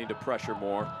beginning to pressure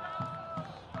more.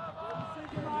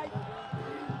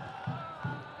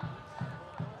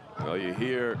 Well, you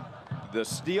hear the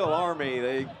Steel Army,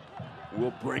 they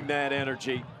will bring that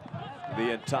energy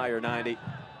the entire 90.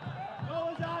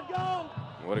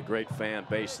 What a great fan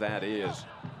base that is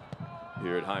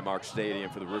here at Highmark Stadium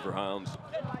for the Riverhounds.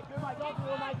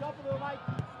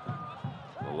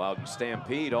 The Loudon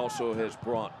Stampede also has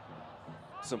brought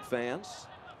some fans,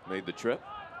 made the trip.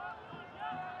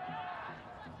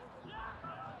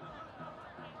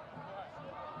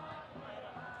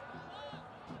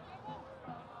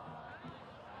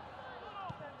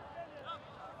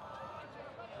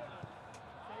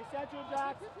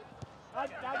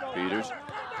 Peters,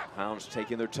 Hounds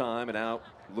taking their time and out,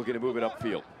 looking to move it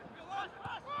upfield.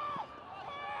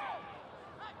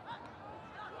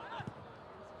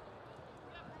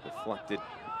 Deflected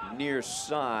near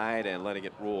side and letting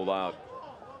it roll out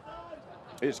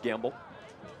is Gamble.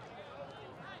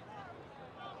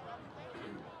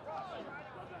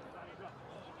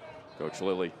 Coach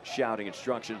Lilly shouting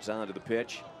instructions onto the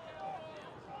pitch.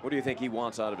 What do you think he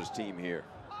wants out of his team here?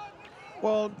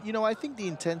 Well, you know, I think the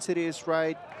intensity is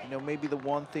right. You know, maybe the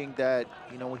one thing that,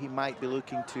 you know, he might be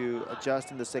looking to adjust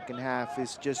in the second half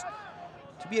is just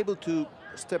to be able to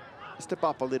step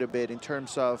up a little bit in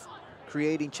terms of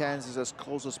creating chances as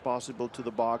close as possible to the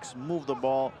box, move the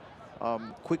ball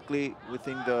quickly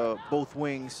within the both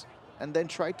wings, and then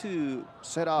try to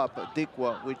set up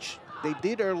Dikwa, which they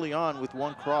did early on with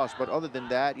one cross. But other than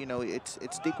that, you know, it's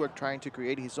Dikwa trying to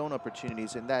create his own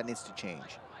opportunities, and that needs to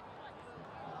change.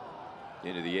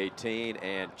 Into the 18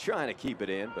 and trying to keep it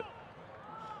in, but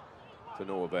to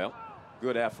no avail.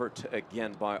 Good effort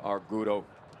again by Argudo,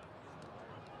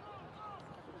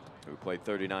 who played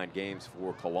 39 games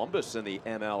for Columbus in the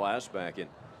MLS back in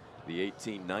the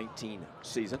 18-19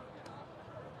 season.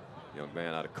 Young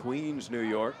man out of Queens, New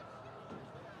York.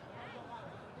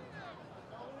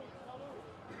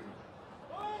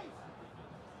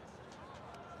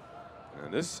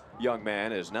 And this young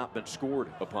man has not been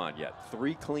scored upon yet.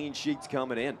 3 clean sheets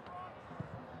coming in.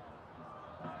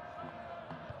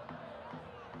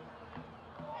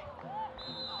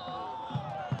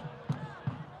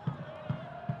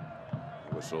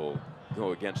 Whistle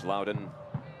go against Loudon.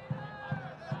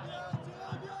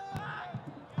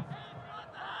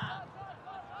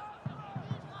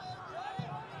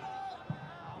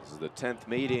 This is the 10th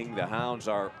meeting. The Hounds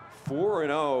are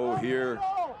 4-0 here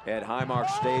at Highmark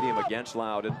Stadium against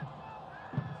Loudon.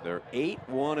 They're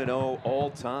 8-1-0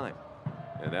 all time.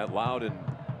 And that Loudon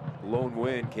lone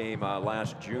win came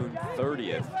last June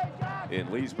 30th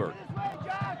in Leesburg.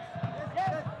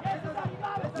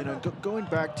 You know, going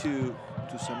back to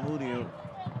Zamudio,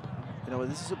 you know,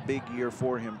 this is a big year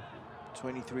for him.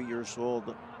 23 years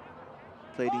old,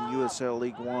 played in USL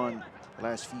League One the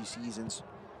last few seasons.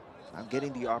 I'm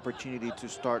getting the opportunity to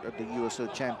start at the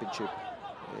USL Championship.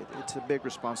 It's a big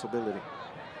responsibility.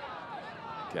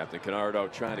 Captain Canardo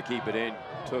trying to keep it in,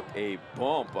 took a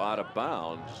bump out of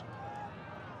bounds.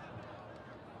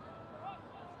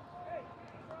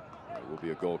 It will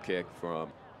be a goal kick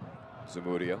from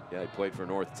Zamudio. Yeah, he played for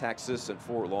North Texas and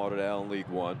Fort Lauderdale in League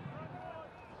One.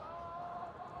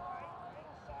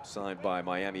 Signed by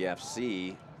Miami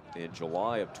FC in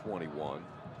July of 21.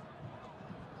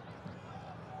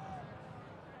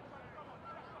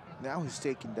 Now he's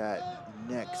taking that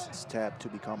next step to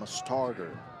become a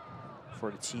starter for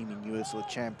the team in USL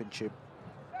Championship.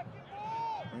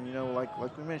 And, you know,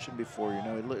 like we mentioned before, you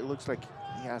know, it looks like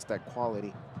he has that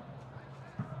quality.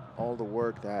 All the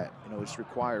work that, you know, is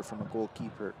required from a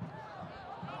goalkeeper.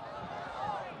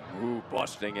 Ooh,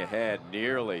 busting ahead,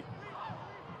 nearly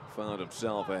found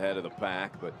himself ahead of the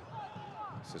pack, but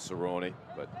Cicerone,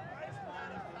 but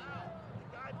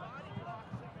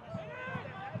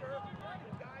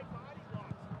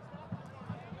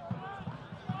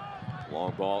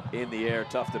long ball in the air,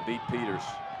 tough to beat Peters.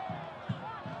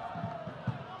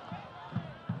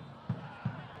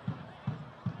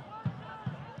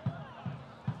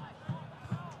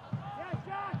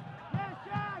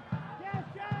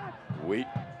 Wheat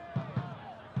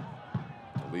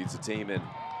leads the team in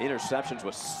interceptions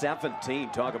with 17.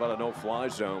 Talk about a no-fly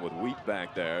zone with Wheat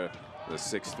back there, the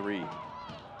 6'3"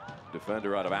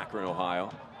 defender out of Akron,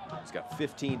 Ohio. He's got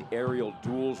 15 aerial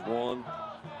duels won,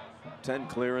 10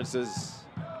 clearances.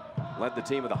 Led the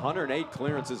team with 108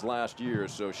 clearances last year,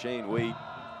 so Shane Wheat,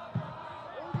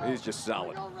 he's just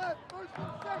solid.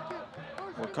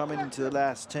 We're coming into the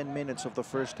last 10 minutes of the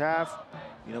first half.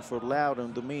 You know, for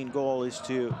Loundoun, the main goal is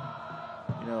to,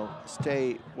 you know,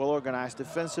 stay well organized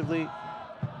defensively,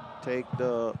 take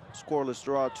the scoreless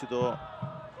draw to the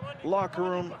locker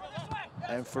room.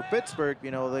 And for Pittsburgh,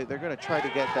 you know, they're going to try to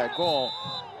get that goal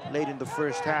late in the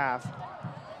first half.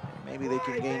 Maybe they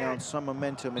can gain on some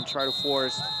momentum and try to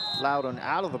force Loundoun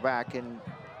out of the back. And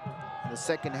in the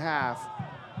second half,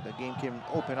 the game can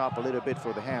open up a little bit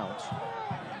for the Hounds.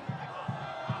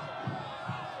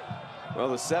 Well,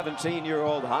 the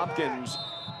 17-year-old Hopkins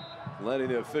letting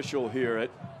the official hear it.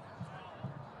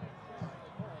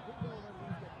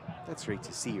 That's great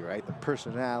to see, right? The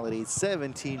personality,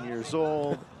 17 years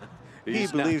old. He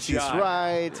He's believes he's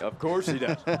right. Of course he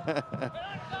does.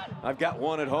 I've got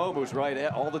one at home who's right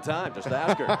all the time. Just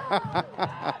ask her.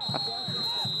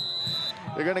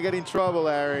 You're going to get in trouble,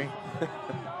 Larry.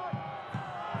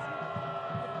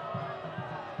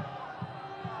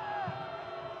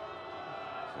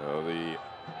 So the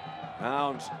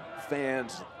Hounds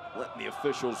fans letting the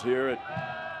officials hear it.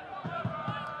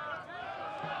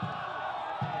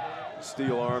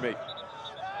 Steel Army.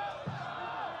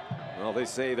 Well, they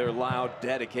say they're loud,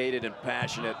 dedicated, and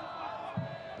passionate.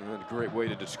 And a great way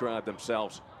to describe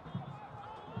themselves.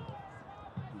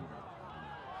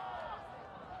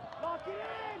 Lock it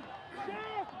in!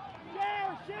 Shift!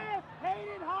 There! Shift!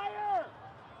 Hayden, higher!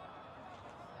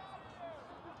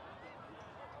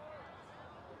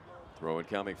 Throw in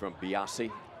coming from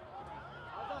Biasi.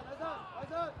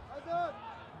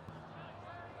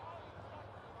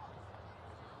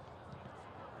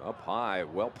 Up high,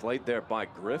 well played there by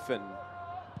Griffin.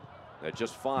 At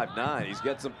just 5'9", he's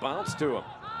got some bounce to him.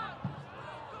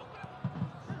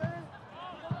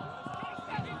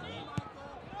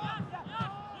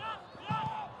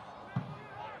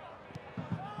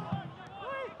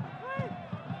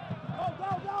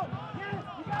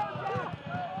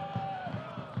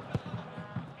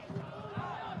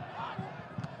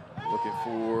 Looking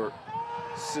for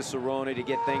Cicerone to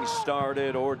get things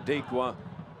started, or Dequa.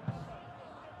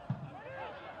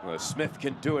 Well, Smith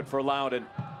can do it for Loundoun.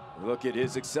 Look at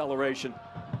his acceleration.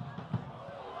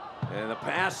 And the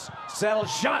pass, settled,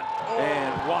 shot,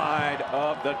 and wide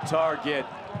of the target.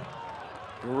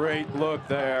 Great look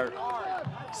there.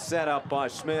 Set up by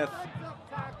Smith.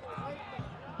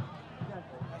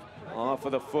 Off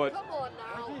of the foot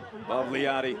of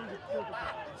Liati.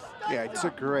 Yeah, it's a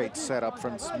great setup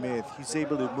from Smith. He's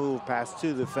able to move past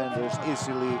two defenders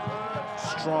easily,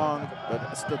 strong, but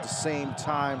at the same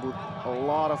time with a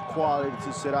lot of quality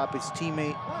to set up his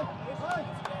teammate.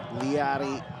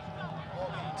 Liati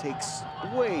takes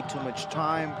way too much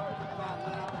time.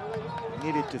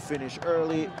 Needed to finish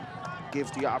early,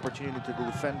 gives the opportunity to the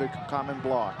defender to come and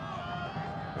block.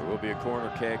 There will be a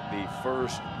corner kick, the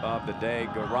first of the day.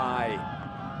 Garay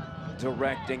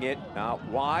directing it out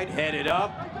wide, headed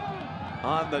up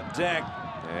on the deck,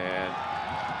 and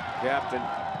Captain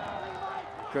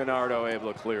Canardo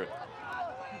able to clear it.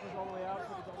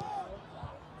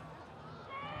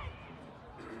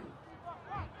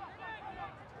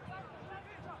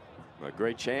 A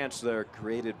great chance there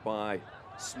created by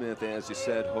Smith, as you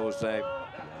said, Jose.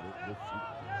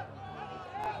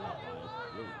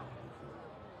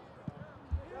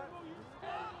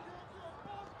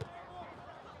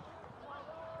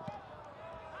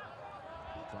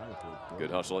 Good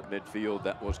hustle at midfield.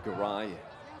 That was Garay.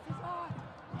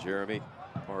 Jeremy,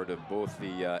 part of both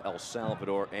the El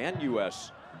Salvador and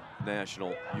U.S.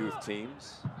 national youth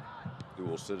teams.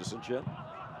 Dual citizenship.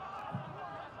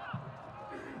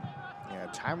 Yeah,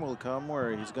 time will come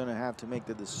where he's going to have to make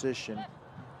the decision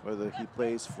whether he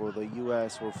plays for the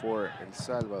U.S. or for El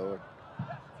Salvador.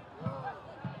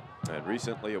 And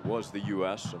recently it was the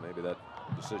U.S., so maybe that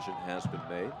decision has been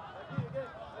made.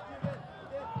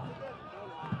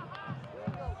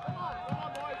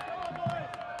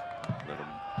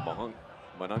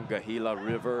 Monongahela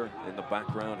River in the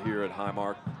background here at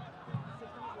Highmark.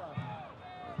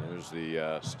 There's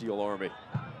the Steel Army.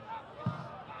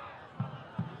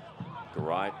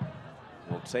 Garay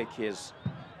will take his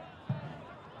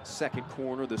second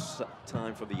corner, this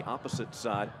time from the opposite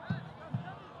side.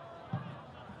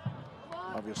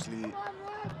 Obviously,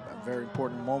 a very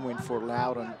important moment for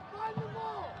Loundoun.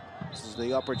 This is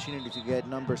the opportunity to get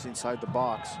numbers inside the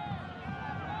box.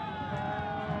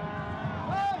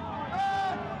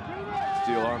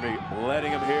 Steel Army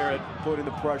letting him hear it, putting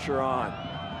the pressure on.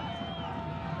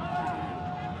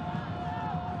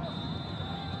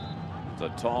 It's a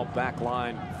tall back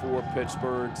line for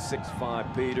Pittsburgh.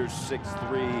 6'5" Peters,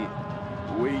 6'3"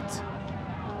 Wheat.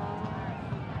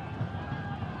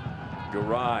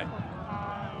 Garay,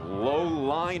 low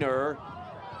liner,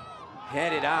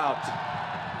 headed out.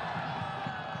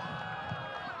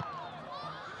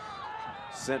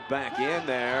 Sent back in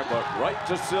there, but right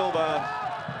to Silva.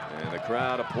 And the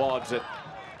crowd applauds it.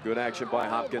 Good action by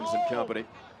Hopkins and company.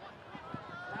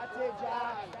 That's it,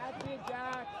 Jack. That's it,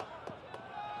 Jack.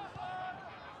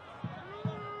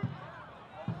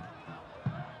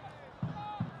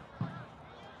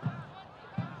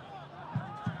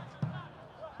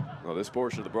 Well, this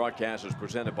portion of the broadcast is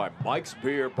presented by Mike's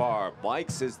Beer Bar.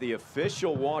 Mike's is the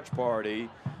official watch party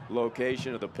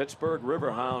location of the Pittsburgh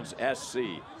Riverhounds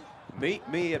SC. Meet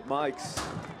me at Mike's.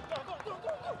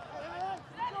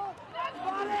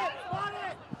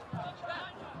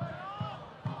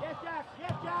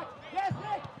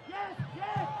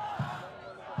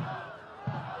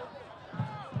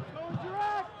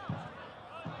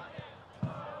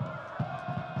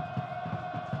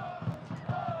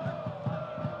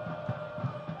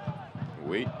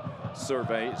 Wheat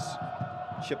surveys,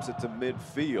 chips it to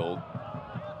midfield.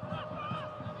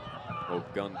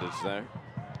 Ogunda's there.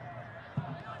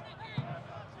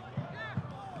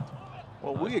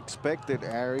 Well, we expected,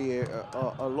 Ari,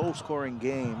 a low-scoring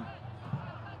game,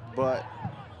 but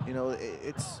you know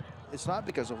it's not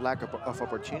because of lack of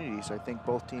opportunities. I think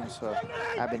both teams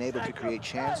have been able to create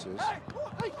chances.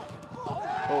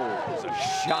 Oh, it's a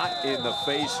shot in the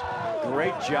face.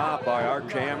 Great job by our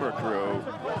camera crew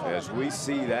as we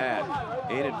see that.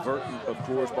 Inadvertent, of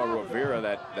course, by Rivera.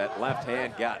 That left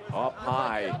hand got up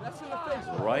high,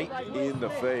 right in the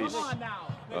face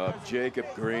of Jacob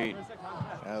Green.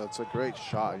 Yeah, that's a great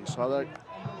shot. You saw that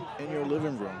in your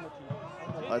living room.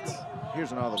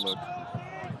 Here's another look.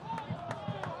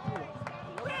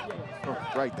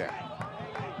 Oh, right there.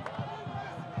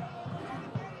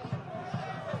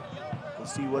 We'll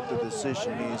see what the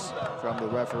decision is from the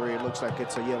referee. It looks like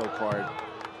it's a yellow card.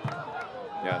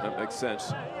 Yeah, that makes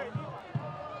sense.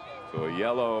 So a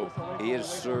yellow is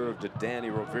served to Danny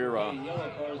Rivera.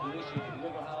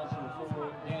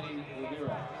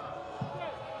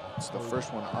 It's the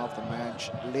first one off the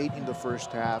match, late in the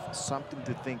first half. Something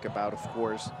to think about, of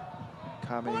course,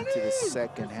 coming into the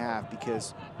second half,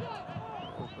 because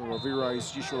Rivera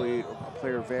is usually a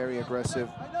player very aggressive.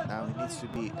 Now he needs to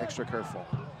be extra careful.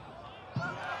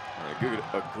 A good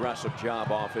aggressive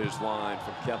job off his line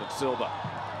from Kevin Silva.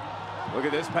 Look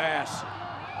at this pass.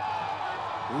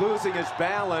 Losing his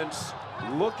balance,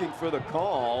 looking for the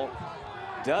call,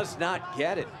 does not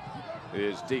get it,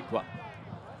 is Dequa.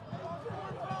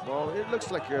 Well, it looks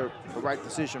like the right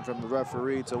decision from the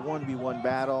referee. It's a 1v1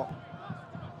 battle.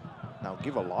 Now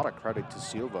give a lot of credit to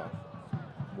Silva.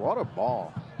 What a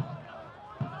ball.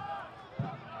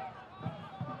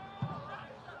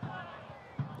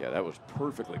 Yeah, that was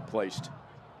perfectly placed.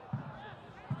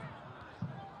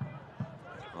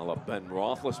 A la Ben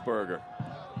Roethlisberger.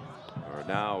 Or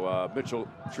now Mitchell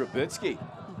Trubisky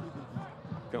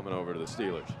coming over to the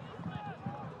Steelers.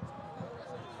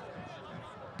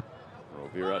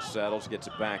 Rivera settles, gets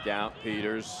it back out.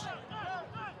 Peters.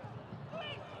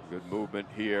 Good movement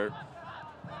here.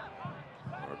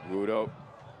 Argudo.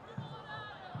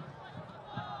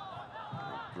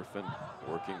 Griffin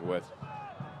working with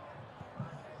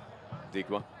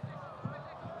Dequa.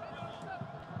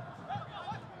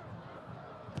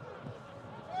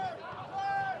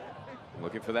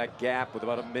 Looking for that gap with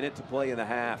about a minute to play in the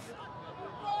half.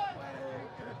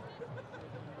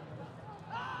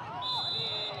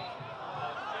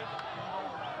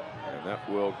 And that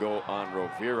will go on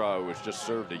Rivera, who has just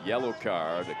served a yellow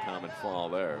card, a common foul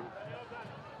there.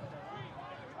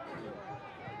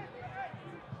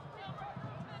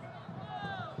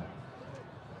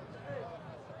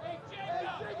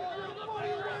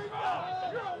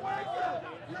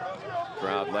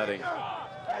 Crowd letting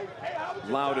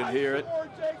Loundoun hear it.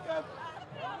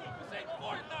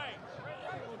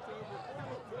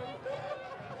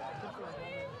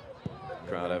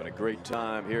 Crowd having a a great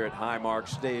time here at Highmark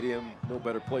Stadium. No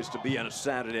better place to be on a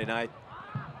Saturday night.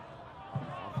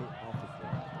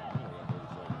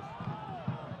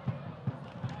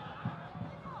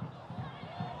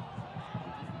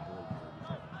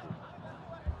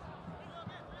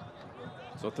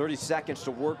 So 30 seconds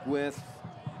to work with.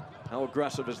 How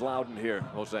aggressive is Loundoun here,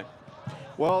 Jose?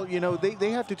 Well, you know,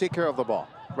 they have to take care of the ball,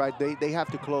 right? They have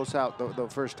to close out the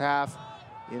first half.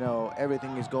 You know,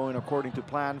 everything is going according to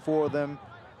plan for them.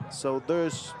 So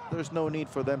there's no need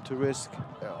for them to risk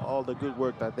all the good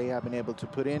work that they have been able to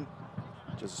put in.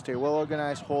 Just stay well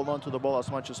organized, hold on to the ball as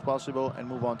much as possible, and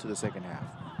move on to the second half.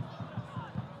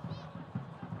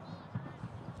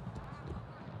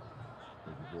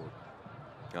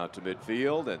 Out to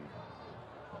midfield, and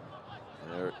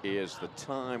there is the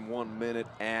time, 1 minute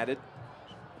added.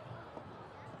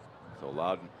 So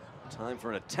Loundoun, time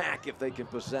for an attack if they can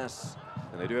possess.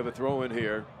 And they do have a throw in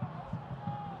here.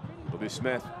 It'll be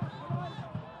Smith.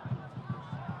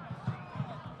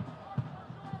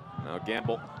 Now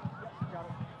Gamble.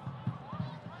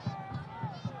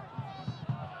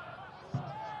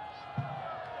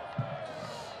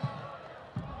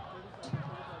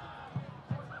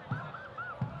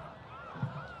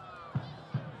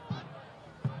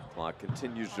 Clock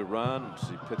continues to run.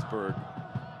 See Pittsburgh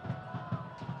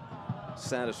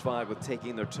satisfied with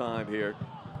taking their time here.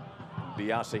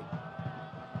 Biasi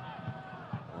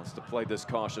wants to play this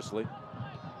cautiously.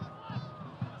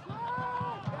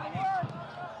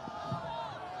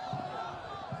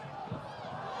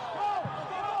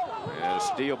 And a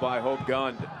steal by Hope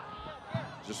Gund.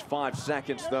 Just 5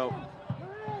 seconds though.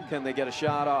 Can they get a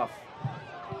shot off?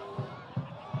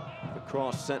 The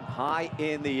cross sent high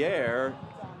in the air.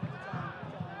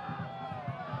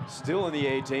 Still in the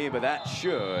 18, but that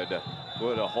should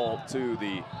put a halt to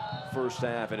the first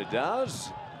half, and it does.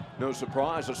 No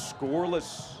surprise, a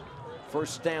scoreless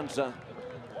first stanza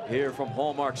here from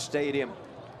Highmark Stadium.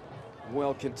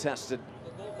 Well contested,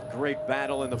 great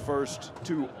battle in the first.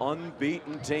 Two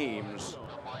unbeaten teams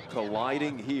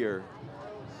colliding here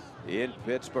in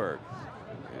Pittsburgh.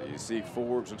 And you see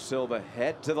Forbes and Silva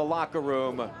head to the locker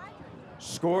room.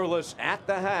 Scoreless at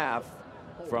the half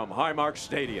from Highmark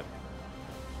Stadium.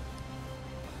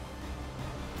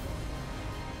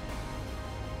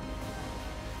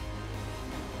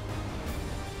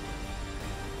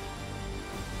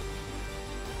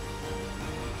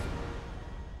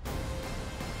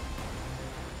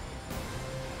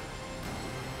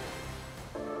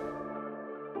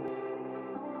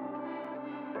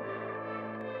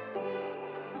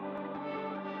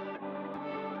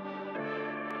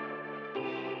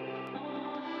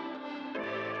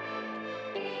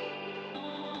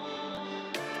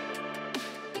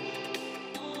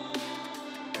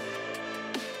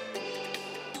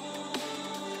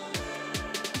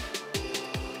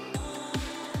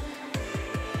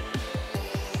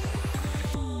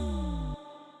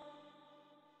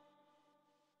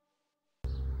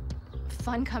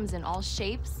 Fun comes in all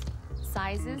shapes,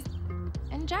 sizes,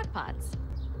 and jackpots.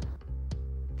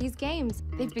 These games,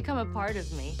 they've become a part of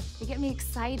me. They get me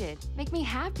excited, make me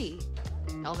happy.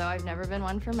 Although I've never been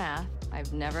one for math,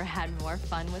 I've never had more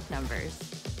fun with numbers.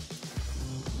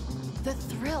 The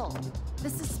thrill, the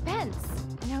suspense,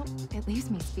 you know, it leaves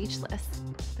me speechless.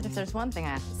 But if there's one thing I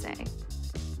have to say,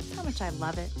 it's how much I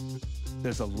love it.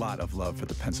 There's a lot of love for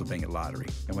the Pennsylvania Lottery,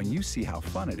 and when you see how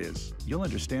fun it is, you'll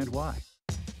understand why.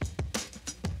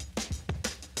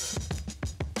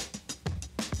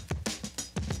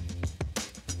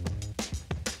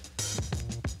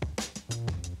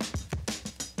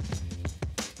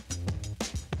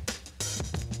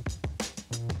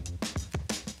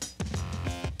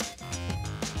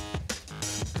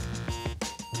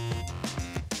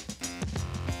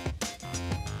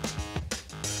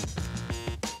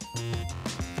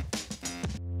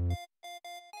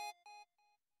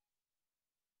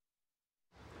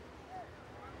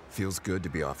 Feels good to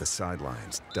be off the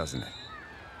sidelines, doesn't it?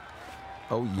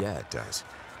 Oh yeah, it does.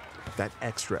 That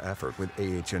extra effort with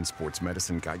AHN Sports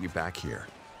Medicine got you back here.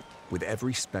 With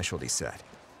every specialty set,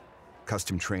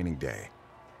 custom training day,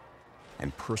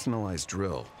 and personalized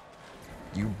drill,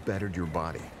 you bettered your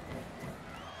body.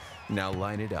 Now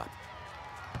line it up.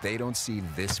 They don't see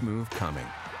this move coming.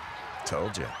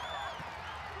 Told you.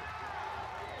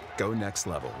 Go next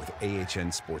level with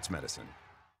AHN Sports Medicine.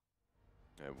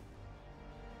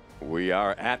 We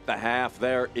are at the half.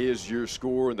 There is your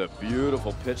score in the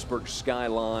beautiful Pittsburgh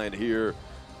skyline here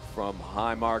from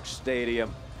Highmark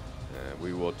Stadium. And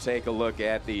we will take a look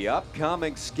at the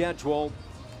upcoming schedule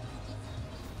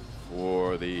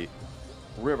for the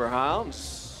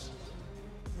Riverhounds.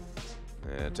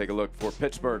 And take a look for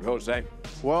Pittsburgh, Jose.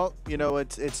 Well, you know,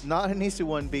 it's not an easy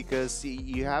one because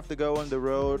you have to go on the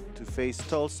road to face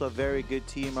Tulsa, a very good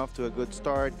team, off to a good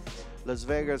start. Las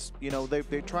Vegas, you know,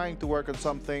 they're trying to work on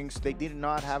some things. They did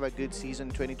not have a good season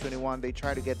in 2021. They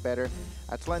try to get better.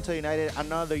 Atlanta United,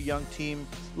 another young team.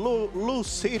 Lou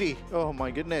City, oh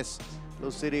my goodness. Lou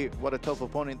City, what a tough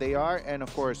opponent they are. And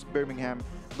of course, Birmingham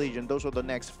Legion. Those are the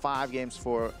next 5 games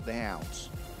for the Hounds.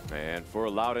 And for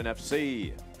Loudon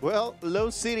FC. Well,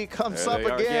 Low City comes up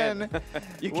again.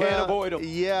 You can't avoid them.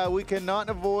 Yeah, we cannot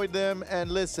avoid them.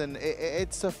 And listen,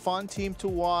 it's a fun team to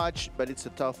watch, but it's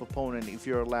a tough opponent if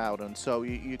you're Loudon. So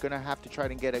you're going to have to try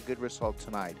to get a good result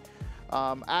tonight.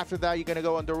 After that, you're going to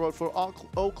go on the road for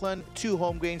Oakland. 2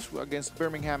 home games against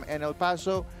Birmingham and El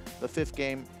Paso. The 5th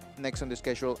game next on the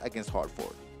schedule against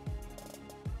Hartford.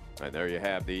 And there you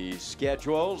have the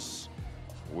schedules.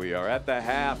 We are at the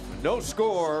half. No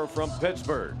score from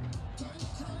Pittsburgh.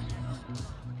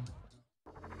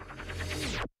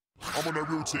 I'm on that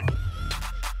routine.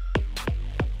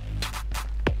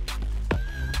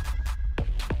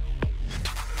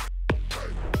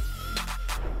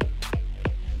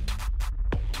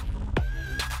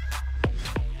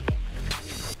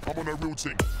 I'm on that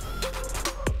routine.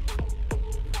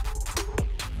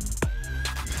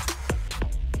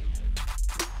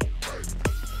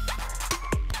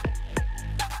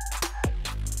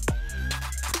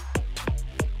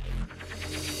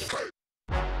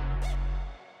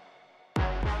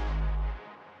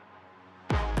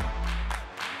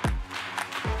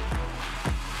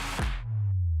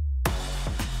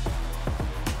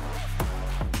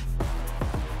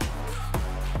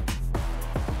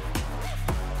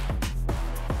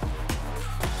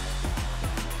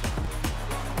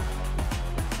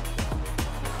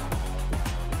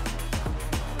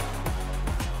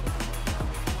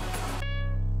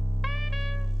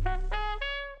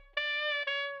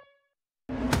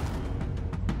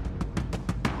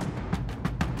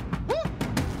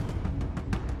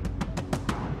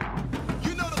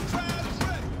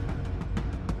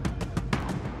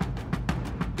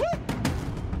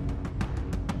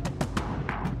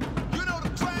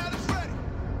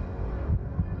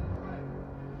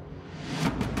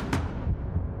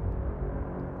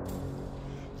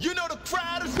 You know the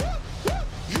crowd is ready.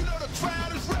 You know the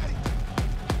crowd is ready.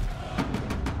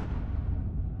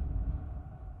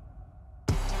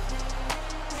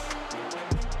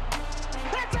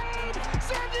 That's it!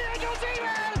 San Diego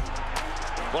Demons!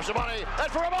 What's the money?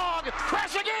 And for a bong,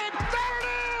 crashing in. There it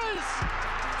is!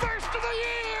 First of the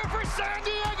year for San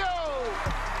Diego!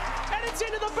 And it's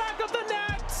into the back of the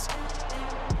net!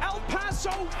 El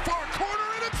Paso For a corner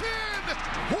and a 10.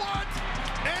 What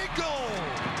a goal!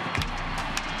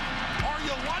 Are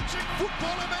you watching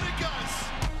Football Americas?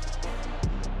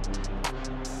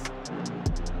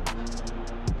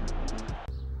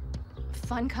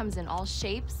 Fun comes in all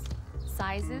shapes,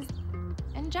 sizes,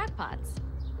 and jackpots.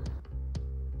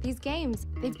 These games,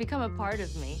 they've become a part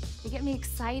of me. They get me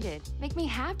excited, make me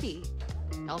happy.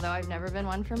 Although I've never been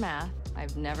one for math,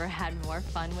 I've never had more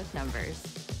fun with numbers.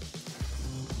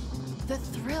 The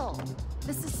thrill,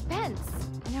 the suspense,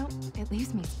 you know, it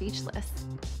leaves me speechless.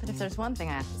 But if there's one thing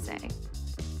I have to say,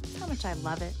 it's how much I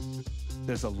love it.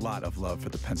 There's a lot of love for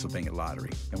the Pennsylvania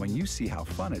Lottery, and when you see how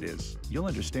fun it is, you'll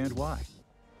understand why.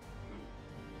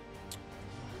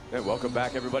 And welcome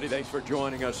back, everybody. Thanks for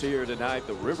joining us here tonight.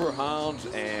 The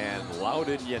Riverhounds and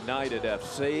Loudon United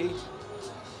FC.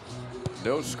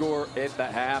 No score at the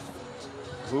half.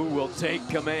 Who will take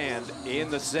command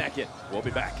in the second? We'll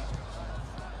be back.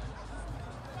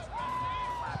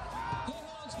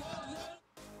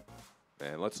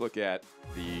 And let's look at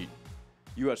the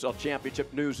USL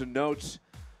Championship news and notes.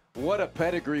 What a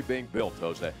pedigree being built,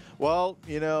 Jose. Well,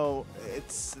 you know,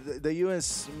 it's the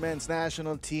U.S. men's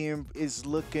national team is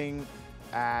looking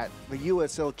at the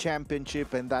USL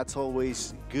Championship, and that's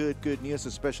always good news,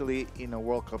 especially in a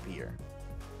World Cup year.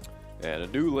 And a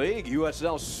new league,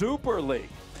 USL Super League.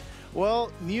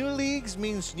 Well, new leagues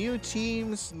means new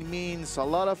teams, means a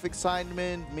lot of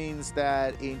excitement, means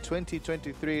that in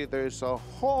 2023 there's a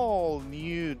whole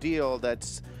new deal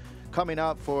that's coming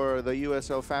up for the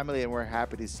USL family, and we're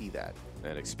happy to see that.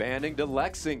 And expanding to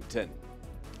Lexington.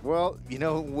 Well, you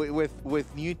know,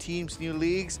 with new teams, new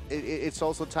leagues, it's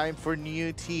also time for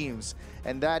new teams.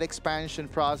 And that expansion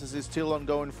process is still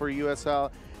ongoing for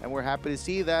USL, and we're happy to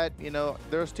see that. You know,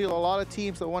 there's still a lot of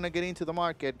teams that want to get into the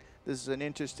market. This is an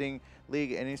interesting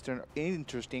league and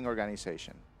interesting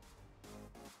organization.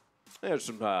 There's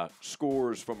some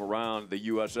scores from around the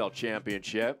USL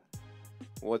Championship.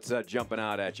 What's jumping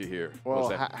out at you here? Well,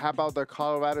 how about the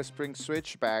Colorado Springs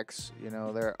Switchbacks? You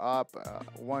know, they're up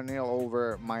 1-0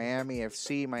 over Miami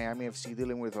FC. Miami FC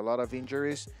dealing with a lot of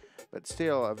injuries, but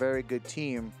still a very good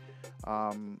team.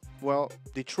 Well,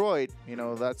 Detroit, you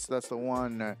know, that's the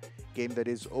one game that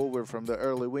is over from the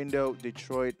early window.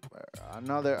 Detroit,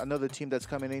 another team that's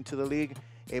coming into the league,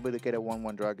 able to get a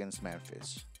 1-1 draw against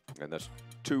Memphis. And that's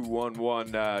 2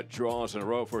 1-1 draws in a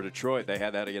row for Detroit. They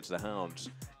had that against the Hounds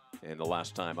in the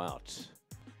last time out.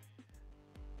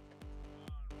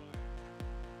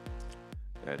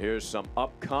 And here's some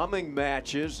upcoming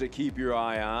matches to keep your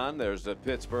eye on. There's the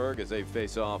Pittsburgh as they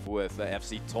face off with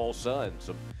FC Tulsa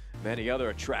and many other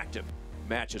attractive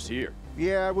matches here.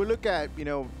 Yeah, we look at, you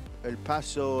know, El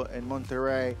Paso and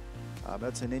Monterrey.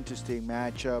 That's an interesting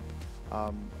matchup.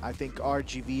 I think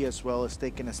RGV as well is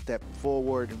taking a step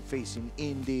forward and facing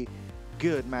Indy.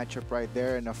 Good matchup right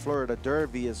there. And a Florida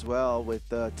Derby as well with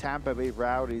the Tampa Bay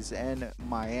Rowdies and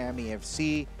Miami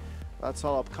FC. That's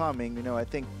all upcoming. You know, I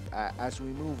think as we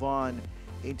move on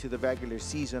into the regular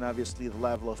season, obviously the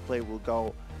level of play will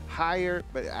go higher.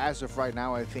 But as of right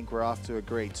now, I think we're off to a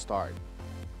great start.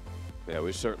 Yeah,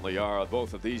 we certainly are.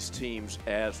 Both of these teams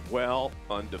as well,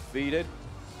 undefeated.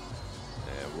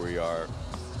 And we are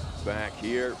back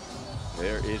here.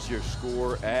 There is your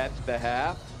score at the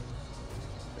half.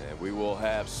 And we will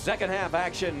have second half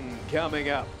action coming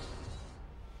up.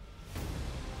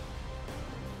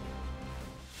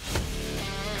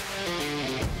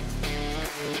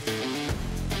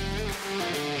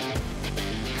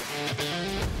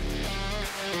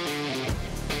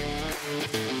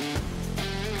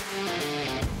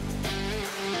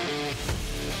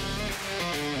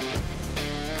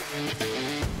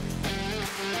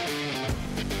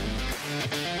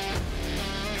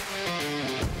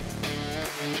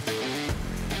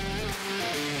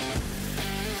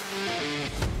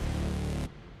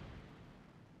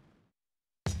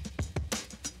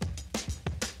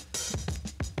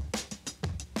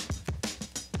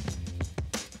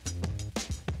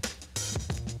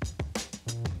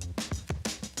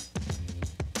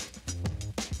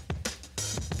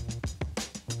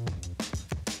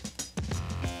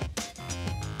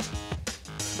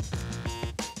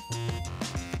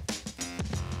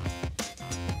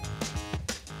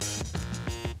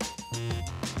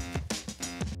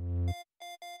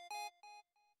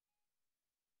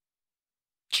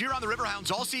 Cheer on the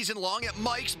Riverhounds all season long at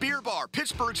Mike's Beer Bar,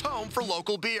 Pittsburgh's home for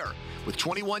local beer. With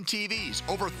 21 TVs,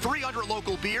 over 300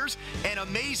 local beers, and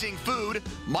amazing food,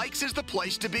 Mike's is the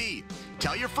place to be.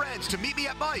 Tell your friends to meet me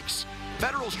at Mike's,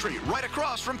 Federal Street, right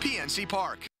across from PNC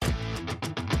Park.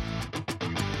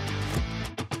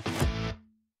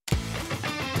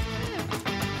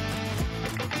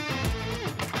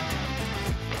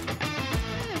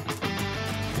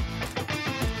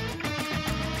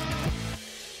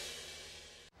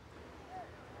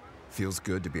 Feels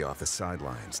good to be off the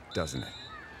sidelines, doesn't it?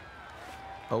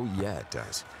 Oh yeah, it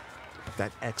does.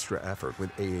 That extra effort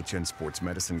with AHN Sports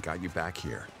Medicine got you back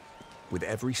here. With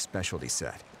every specialty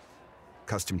set,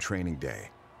 custom training day,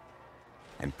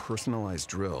 and personalized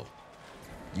drill,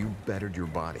 you bettered your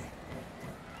body.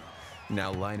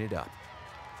 Now line it up.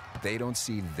 They don't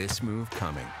see this move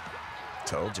coming.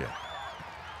 Told you.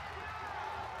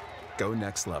 Go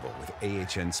next level with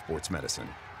AHN Sports Medicine.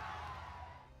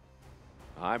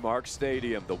 Highmark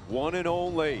Stadium, the one and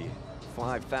only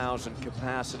 5,000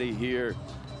 capacity here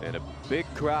and a big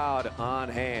crowd on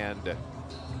hand.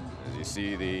 As you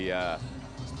see the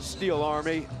Steel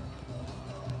Army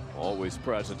always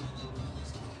present.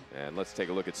 And let's take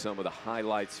a look at some of the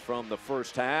highlights from the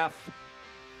first half.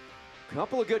 A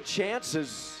couple of good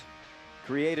chances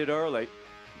created early.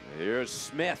 Here's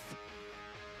Smith.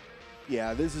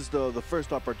 Yeah, this is the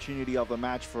first opportunity of the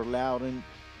match for Loundoun.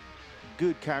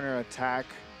 Good counter-attack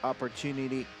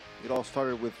opportunity. It all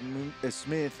started with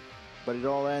Smith, but it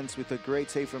all ends with a great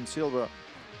save from Silva.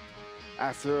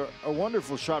 After a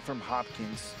wonderful shot from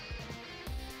Hopkins,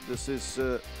 this is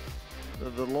the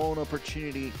lone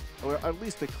opportunity, or at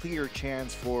least a clear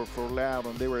chance for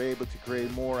Loundoun. They were able to create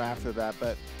more after that,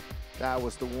 but that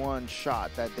was the one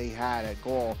shot that they had at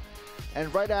goal.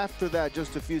 And right after that,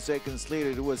 just a few seconds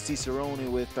later, it was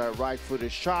Cicerone with a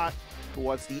right-footed shot.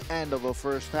 Towards the end of the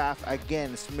first half,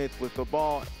 again Smith with the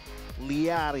ball.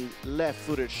 Liari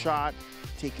left-footed shot,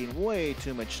 taking way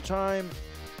too much time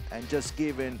and just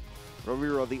giving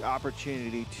Roviro the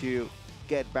opportunity to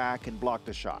get back and block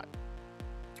the shot.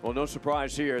 Well, no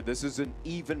surprise here. This is an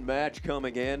even match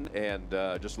coming in, and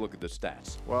just look at the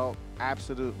stats. Well,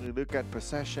 absolutely. Look at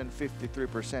possession,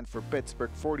 53% for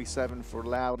Pittsburgh, 47% for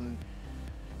Loundoun.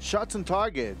 Shots on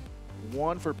target,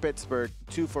 1 for Pittsburgh,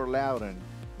 2 for Loundoun.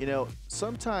 You know,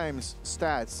 sometimes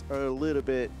stats are a little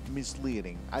bit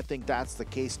misleading. I think that's the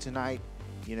case tonight.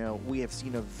 You know, we have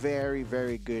seen a very,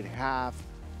 very good half.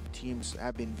 Teams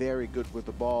have been very good with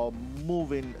the ball,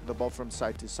 moving the ball from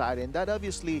side to side, and that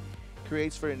obviously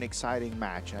creates for an exciting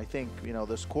match. I think, you know,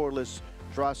 the scoreless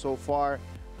draw so far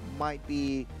might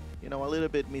be, you know, a little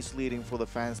bit misleading for the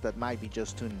fans that might be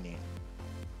just tuning in.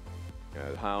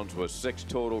 The Hounds with 6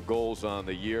 total goals on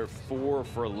the year, 4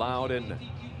 for Loundoun.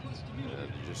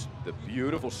 Just the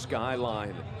beautiful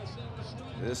skyline.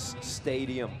 This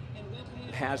stadium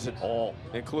has it all,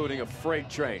 including a freight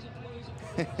train.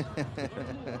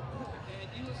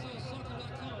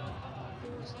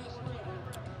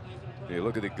 You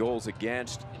look at the goals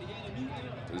against.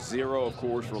 0, of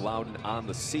course, for Loundoun on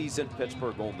the season.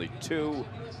 Pittsburgh only 2.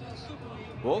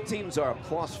 Both teams are a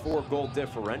 +4 goal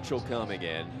differential coming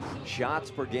in.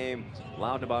 Shots per game,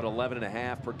 Loundoun about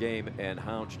 11.5 per game, and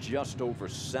Hounds just over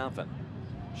 7.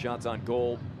 Shots on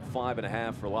goal,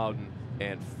 5.5 for Loundoun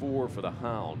and 4 for the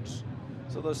Hounds.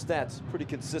 So those stats pretty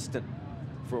consistent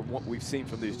from what we've seen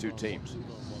from these two teams.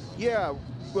 Yeah,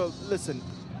 well, listen,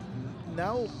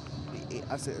 now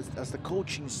as the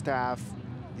coaching staff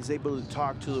is able to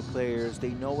talk to the players, they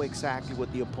know exactly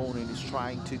what the opponent is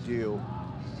trying to do.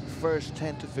 First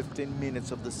 10 to 15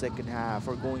 minutes of the second half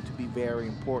are going to be very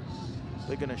important.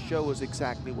 They're going to show us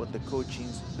exactly what the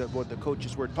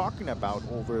coaches were talking about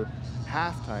over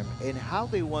halftime and how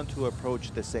they want to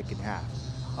approach the second half.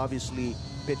 Obviously,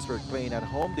 Pittsburgh playing at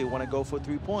home, they want to go for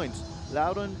 3 points.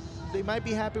 Loundoun, they might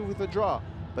be happy with a draw,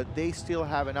 but they still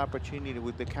have an opportunity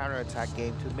with the counterattack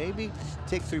game to maybe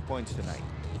take 3 points tonight.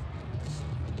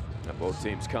 Now both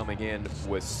teams coming in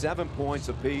with 7 points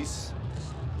apiece.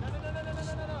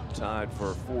 Tied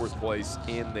for 4th place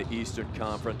in the Eastern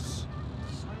Conference.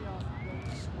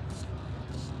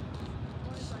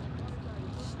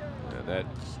 And that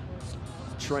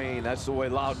train, that's the way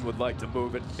Loundoun would like to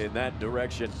move it, in that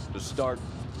direction to start.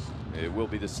 It will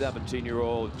be the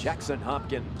 17-year-old Jackson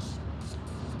Hopkins.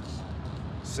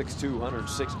 6'2",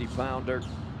 160-pounder.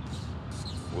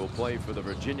 Will play for the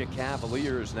Virginia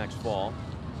Cavaliers next fall.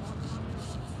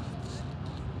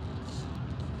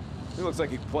 He looks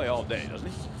like he can play all day, doesn't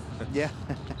he? Yeah.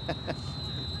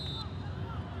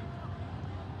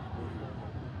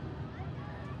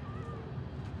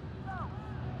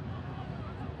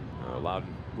 Loundoun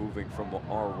moving from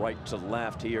our right to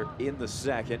left here in the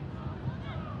second.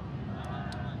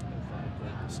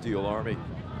 Steel Army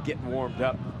getting warmed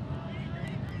up.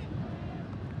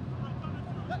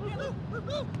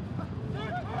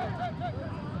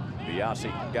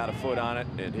 Biasi got a foot on it,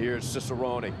 and here's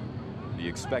Cicerone. Do you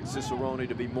expect Cicerone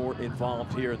to be more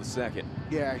involved here in the second?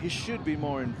 Yeah, he should be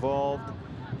more involved.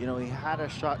 You know, he had a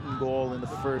shot and goal in the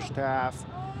first half,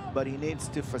 but he needs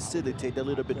to facilitate a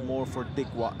little bit more for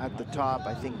Dikwa at the top.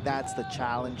 I think that's the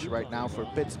challenge right now for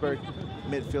Pittsburgh.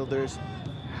 Midfielders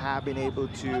have been able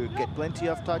to get plenty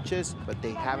of touches, but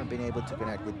they haven't been able to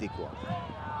connect with Dikwa.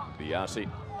 Biasi.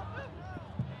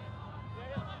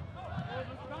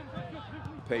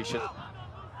 Patient.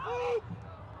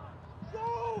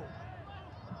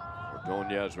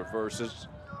 Ordonez reverses.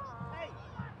 Hey,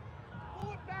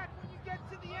 pull it back when you get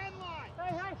to the end line.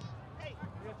 Hey.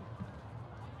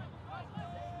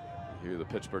 You hear the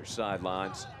Pittsburgh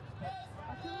sidelines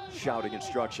shouting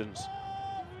instructions.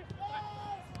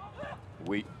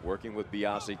 Wheat working with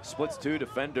Biasi. Splits 2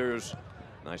 defenders.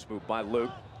 Nice move by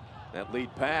Luke. That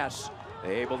lead pass.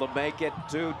 Able to make it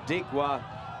to Dikwa.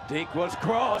 Dikwa's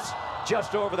cross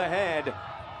just over the head.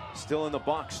 Still in the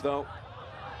box though.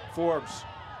 Forbes.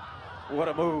 What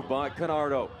a move by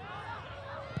Canardo.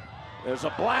 There's a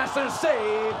blast and a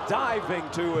save. Diving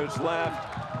to his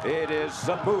left. It is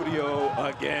Zamudio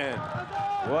again.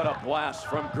 What a blast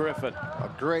from Griffin. A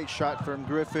great shot from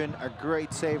Griffin. A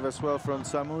great save as well from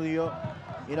Zamudio.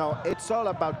 You know, it's all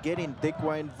about getting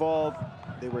Dikwa involved.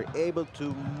 They were able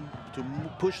to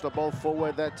push the ball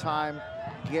forward that time,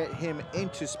 get him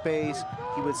into space.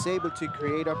 He was able to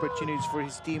create opportunities for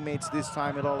his teammates. This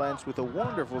time it all ends with a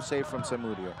wonderful save from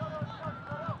Zamudio.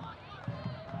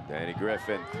 Danny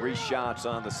Griffin, 3 shots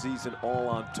on the season, all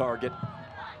on target.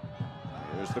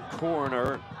 There's the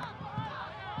corner.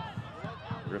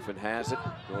 Griffin has it,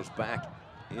 goes back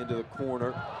into the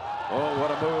corner. Oh, what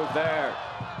a move there.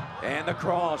 And the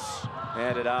cross,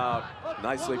 handed out.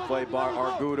 Nicely played by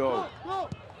Argudo.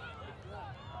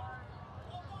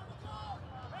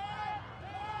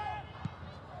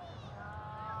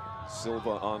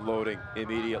 Silva unloading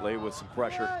immediately with some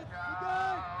pressure.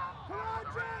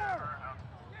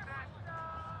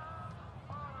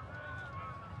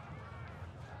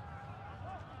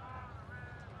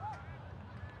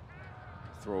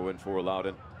 Throw in for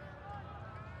Loundoun.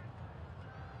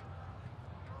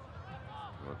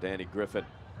 Danny Griffin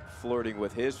flirting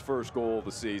with his first goal of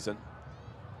the season.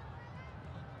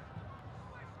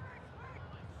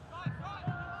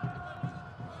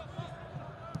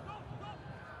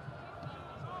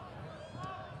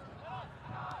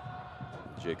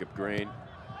 Jacob Green,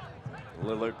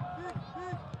 Lillard,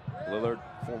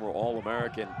 former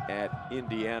All-American at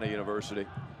Indiana University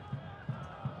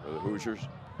for the Hoosiers.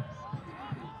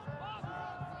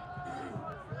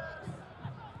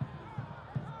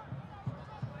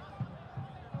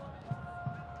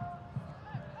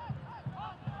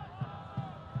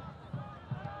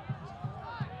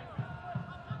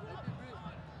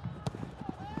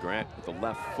 Grant with the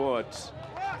left foot.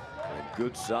 And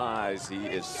good size. He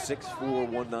is 6'4",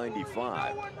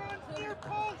 195.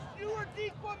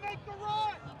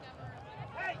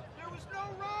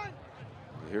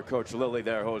 Here, Coach Lilly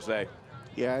there, Jose.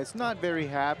 Yeah, it's not very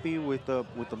happy with the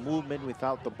movement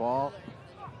without the ball.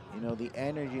 You know, the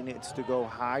energy needs to go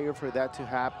higher for that to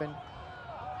happen.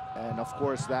 And of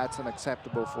course, that's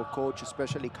unacceptable for coach,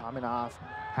 especially coming off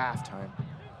halftime.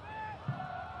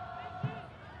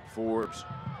 Forbes,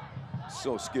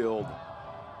 so skilled.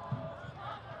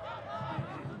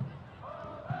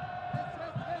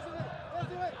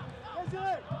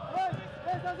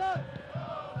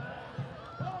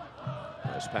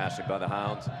 Nice passing by the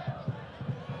Hounds.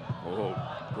 Oh,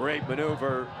 great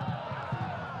maneuver.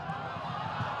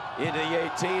 Into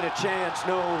the 18, a chance,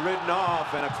 no, ridden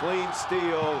off, and a clean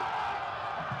steal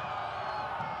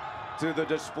to the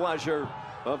displeasure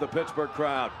of the Pittsburgh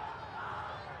crowd.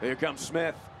 Here comes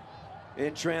Smith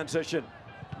in transition.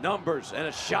 Numbers, and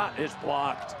a shot is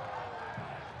blocked.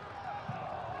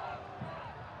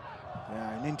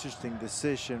 Yeah, an interesting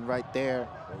decision right there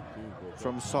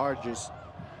from Sargis.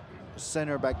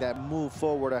 Center back that moved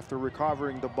forward after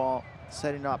recovering the ball,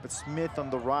 setting up Smith on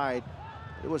the right.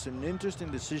 It was an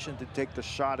interesting decision to take the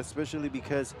shot, especially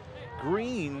because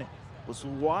Green was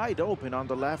wide open on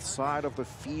the left side of the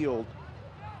field,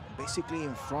 basically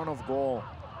in front of goal.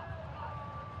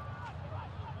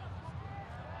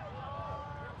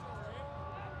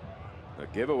 A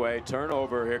giveaway,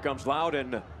 turnover. Here comes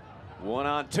Loundoun.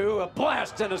 1-on-2, a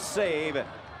blast and a save. They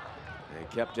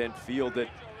kept in, fielded,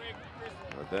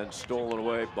 but then stolen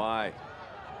away by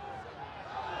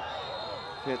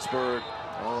Pittsburgh.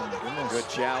 Oh my goodness. Good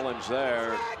challenge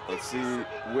there. Let's see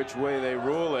which way they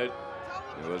rule it.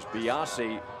 It was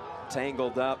Biasi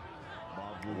tangled up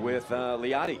with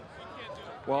Liati.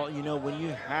 Well, you know, when you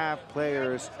have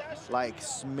players like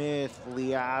Smith,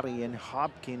 Liati, and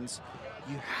Hopkins,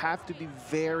 you have to be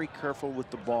very careful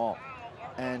with the ball.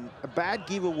 And a bad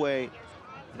giveaway,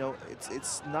 you know,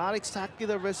 it's not exactly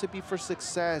the recipe for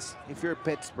success if you're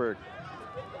Pittsburgh.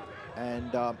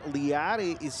 And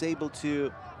Liati is able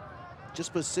to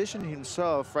just position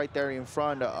himself right there in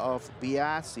front of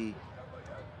Biasi,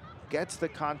 gets the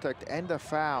contact and the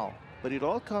foul, but it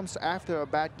all comes after a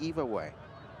bad giveaway.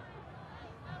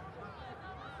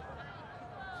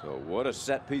 So what a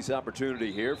set piece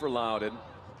opportunity here for Loundoun.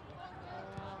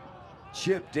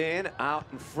 Chipped in, out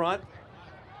in front,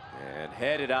 and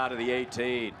headed out of the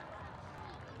 18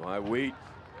 by Wheat.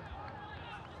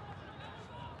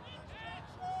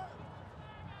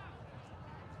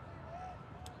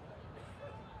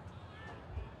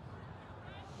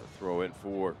 The throw in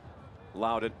for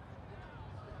Loundoun.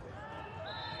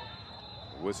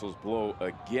 Whistles blow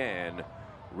again.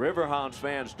 Riverhounds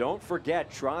fans, don't forget,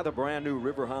 try the brand new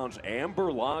Riverhounds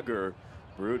Amber Lager,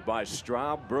 brewed by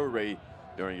Straub Brewery,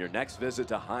 during your next visit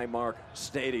to Highmark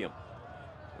Stadium.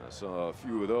 I saw a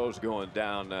few of those going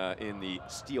down in the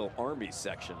Steel Army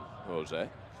section, Jose.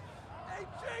 Hey,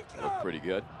 Jacob! Look pretty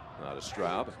good out of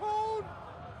Straub.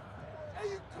 Hey,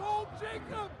 you cold,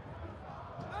 Jacob!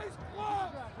 Nice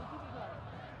block!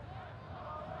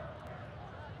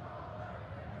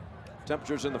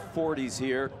 Temperatures in the 40s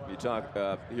here. You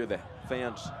hear the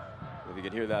fans, if you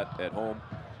can hear that at home,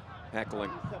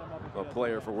 heckling a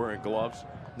player for wearing gloves.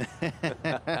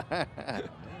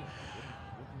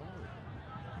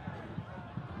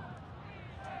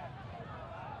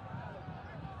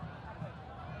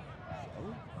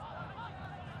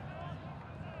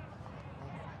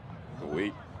 The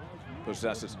Wheat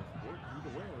possesses.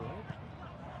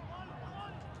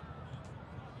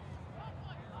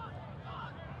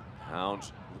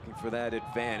 Hounds looking for that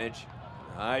advantage.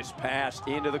 Nice pass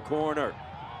into the corner.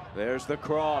 There's the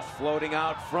cross floating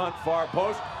out front, far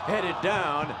post, headed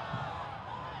down.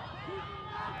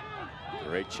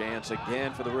 Great chance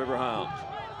again for the Riverhounds.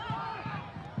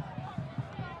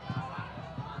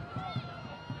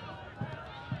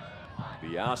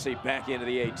 Biasi back into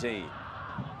the 18.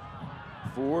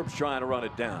 Forbes trying to run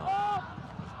it down.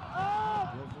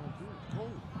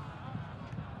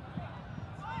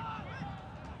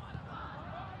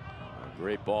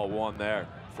 Great ball one there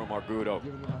from Argudo.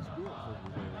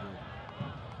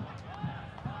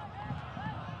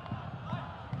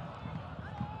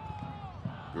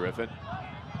 Griffin.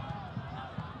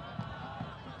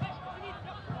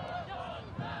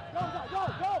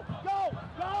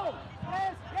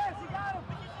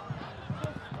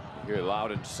 You hear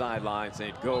Loundoun sideline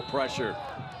saying, go pressure.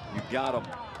 You got him.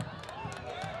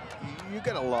 You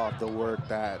gotta love the work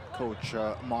that Coach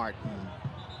Martin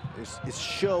is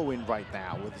showing right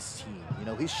now with his team. You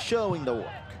know, he's showing the work,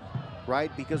 right?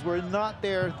 Because we're not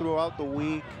there throughout the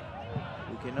week.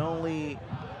 We can only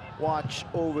watch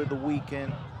over the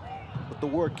weekend, but the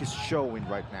work is showing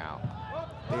right now.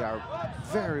 They are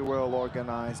very well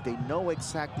organized. They know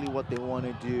exactly what they want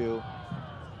to do.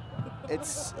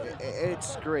 It's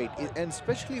great, and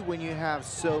especially when you have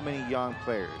so many young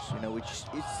players, you know, which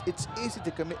it's easy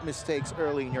to commit mistakes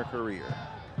early in your career.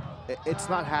 It's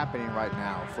not happening right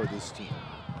now for this team.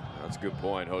 That's a good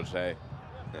point, Jose.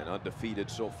 And undefeated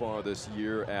so far this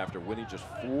year after winning just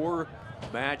 4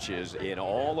 matches in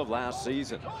all of last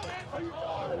season.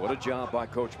 What a job by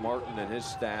Coach Martin and his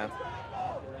staff.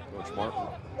 Coach Martin,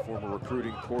 former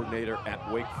recruiting coordinator at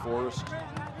Wake Forest.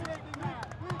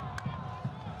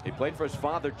 He played for his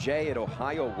father, Jay, at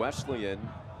Ohio Wesleyan,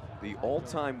 the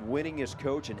all-time winningest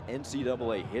coach in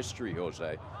NCAA history,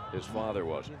 Jose. His father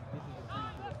was.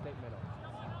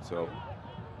 So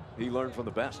he learned from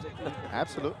the best.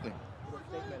 Absolutely.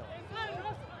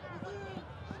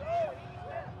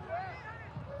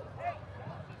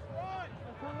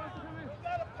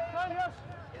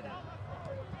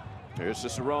 Here's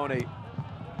Cicerone.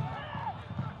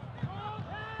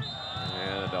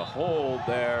 And a hold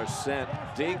there sent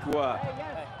Dinkwa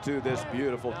to this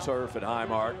beautiful turf at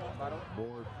Highmark.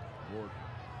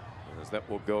 As that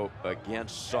will go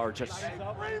against Sargis.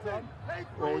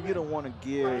 Well, you don't want to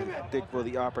give Dinkwa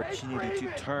the opportunity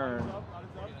to turn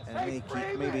and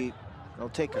maybe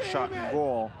take a shot and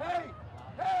roll.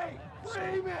 So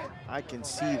I can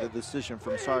see the decision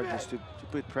from Sargis to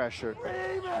put pressure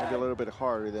maybe a little bit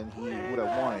harder than he would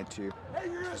have wanted to.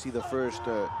 See the first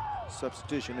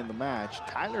substitution in the match.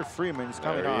 Tyler Freeman is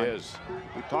coming on. There he is.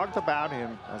 We talked about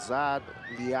him. Azad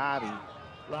Liadi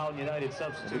United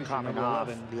substitution coming off.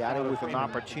 Liadi with an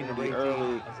opportunity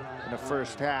early in the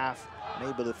first half,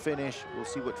 able to finish. We'll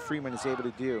see what Freeman is able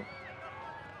to do.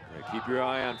 Yeah, keep your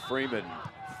eye on Freeman.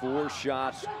 4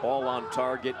 shots, all on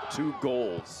target, 2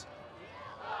 goals.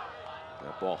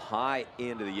 That ball high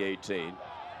into the 18.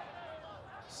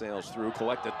 Sails through,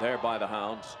 collected there by the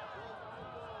Hounds.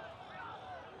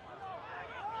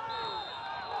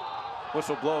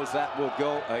 Whistle blows, that will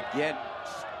go against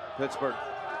Pittsburgh.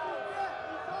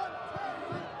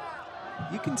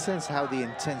 You can sense how the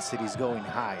intensity is going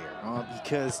higher,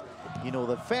 because, you know,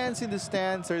 the fans in the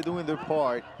stands are doing their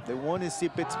part. They want to see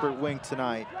Pittsburgh win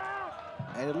tonight.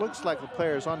 And it looks like the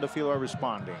players on the field are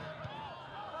responding.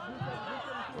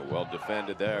 Well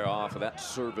defended there off of that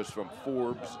service from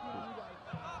Forbes.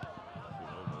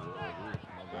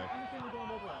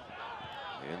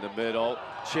 In the middle,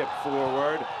 chip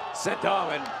forward, sent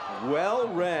down, and well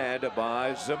read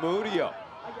by Zamudio.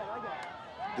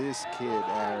 This kid,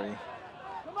 Ari,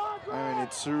 I mean,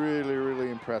 it's really, really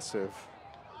impressive.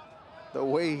 The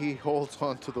way he holds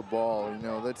onto the ball, you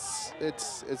know, it's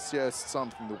just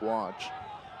something to watch.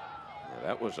 Yeah,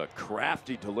 that was a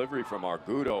crafty delivery from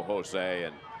Argudo, Jose,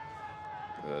 and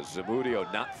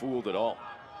Zamudio not fooled at all.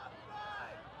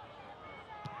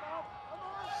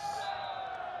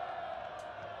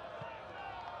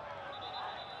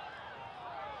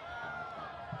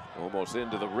 Almost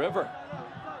into the river.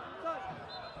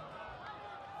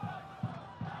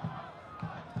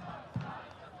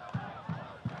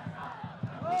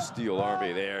 The Steel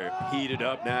Army there, heated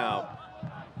up now.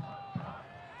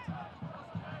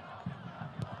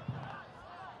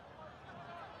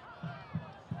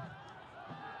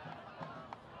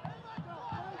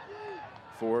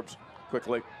 Forbes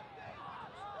quickly.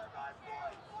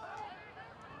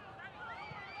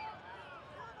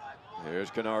 Here's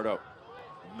Canardo.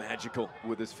 Magical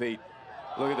with his feet.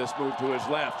 Look at this move to his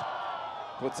left.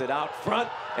 Puts it out front,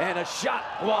 and a shot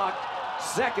blocked.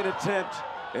 Second attempt,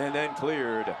 and then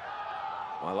cleared.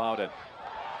 While Loundoun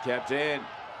kept in.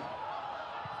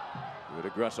 Good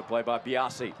aggressive play by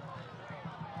Biasi.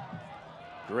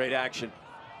 Great action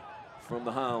from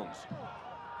the Hounds.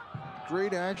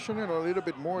 Great action and a little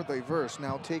bit more diverse.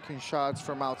 Now taking shots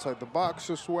from outside the box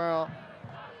as well.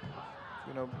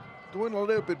 You know, doing a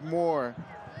little bit more.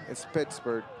 It's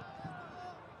Pittsburgh.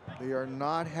 They are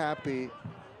not happy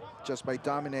just by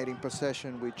dominating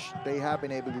possession, which they have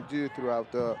been able to do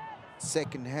throughout the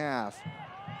second half.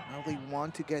 Now they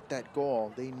want to get that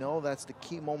goal. They know that's the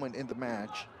key moment in the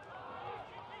match.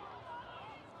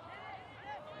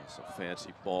 Some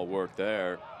fancy ball work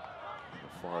there on the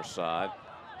far side.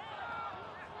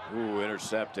 Ooh,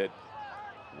 intercepted.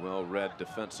 Well read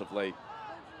defensively.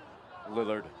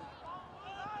 Lillard.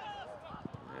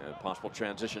 And possible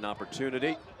transition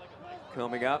opportunity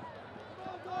coming up.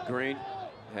 Green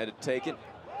had to take it.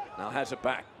 Now has it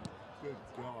back. Good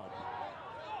God.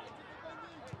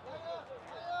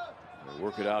 They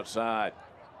work it outside.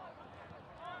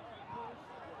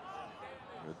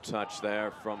 Good touch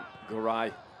there from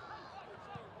Garay.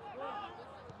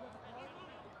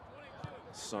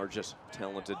 Sargis,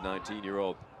 talented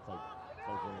 19-year-old. It's like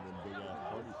one of them big-ass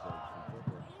party songs from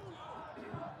Pittsburgh.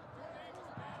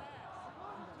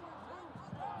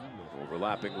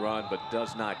 Overlapping run, but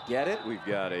does not get it. We've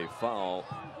got a foul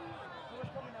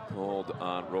called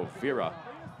on Rovira,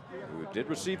 who did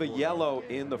receive a yellow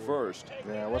in the first.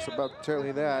 Yeah, I was about to tell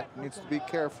you that. Needs to be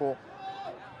careful.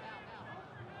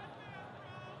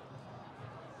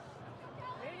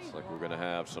 Looks like we're going to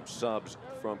have some subs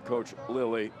from Coach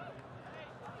Lilly.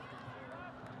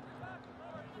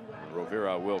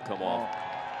 Rovira will come off.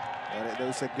 That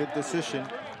was a good decision,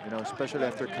 you know, especially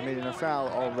after committing a foul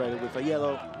already with a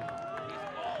yellow.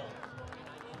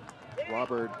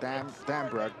 Robert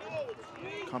Dambrug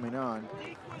coming on.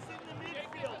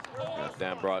 Yeah,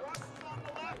 Dambrug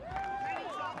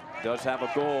does have a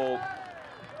goal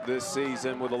this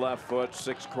season with a left foot,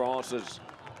 6 crosses.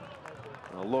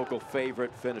 A local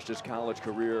favorite, finished his college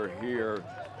career here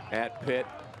at Pitt.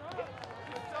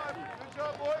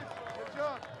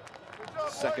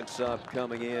 Second sub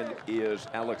coming in is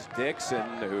Alex Dixon,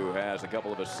 who has a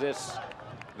couple of assists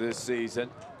this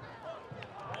season.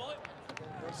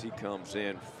 As he comes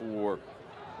in for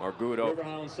Argudo.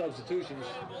 Riverhounds substitutions.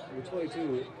 Number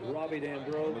 22, Robbie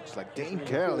D'Ambro. Looks like Dane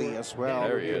Kelly as well.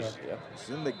 There he is. Yep. He's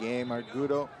in the game,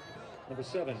 Argudo. Number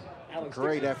 7, Alex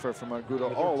Great Dixon. effort from Argudo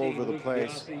Number all 13, over the Luke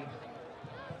place. Biasi.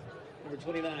 Number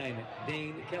 29,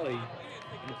 Dane Kelly.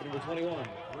 And for number 21,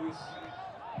 Luis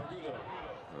Argudo.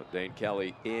 Dane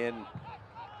Kelly in.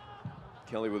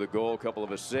 Kelly with a goal, a couple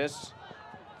of assists.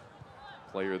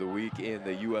 Player of the week in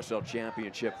the USL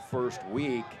Championship first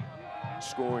week,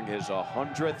 scoring his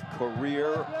 100th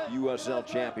career USL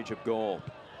Championship goal.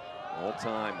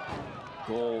 All-time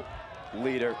goal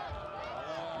leader,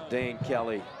 Dane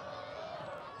Kelly.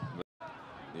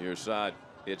 Near side,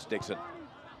 it's Dixon.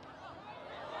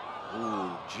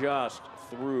 Ooh, just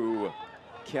through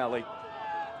Kelly.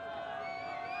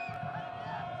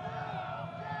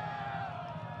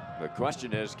 The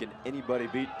question is, can anybody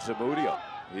beat Zamudio?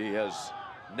 He has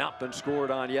not been scored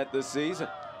on yet this season.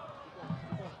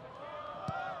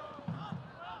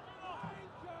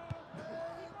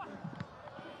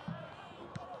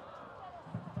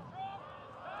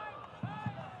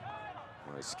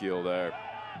 Nice skill there.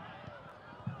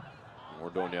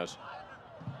 Ordonez.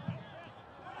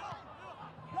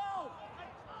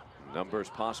 Numbers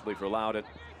possibly for Loudon.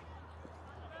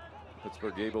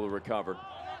 Pittsburgh able to recover.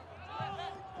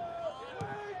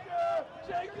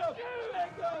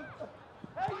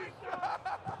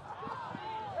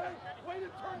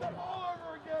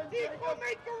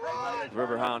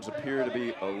 Riverhounds appear to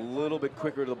be a little bit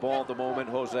quicker to the ball at the moment.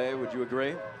 Jose, would you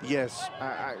agree? Yes,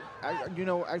 you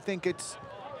know, I think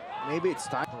maybe it's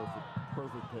time.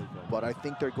 Perfect take on But I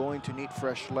think they're going to need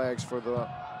fresh legs for the.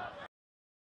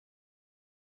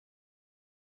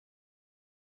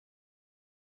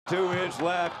 To his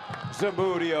left,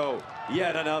 Zamudio,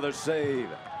 yet another save.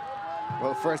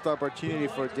 Well, first opportunity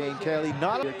for Dane Kelly.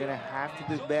 You're going to have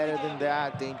to do better than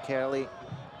that, Dane Kelly.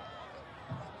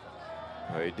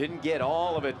 Well, he didn't get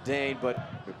all of it, Dane, but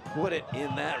he put it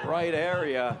in that right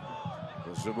area.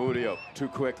 Zamudio, too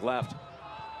quick left.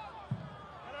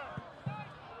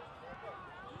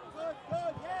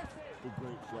 It's a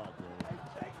great shot, man.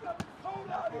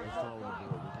 It's all on the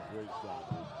board. It's a great shot,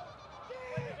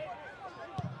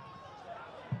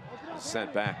 dude.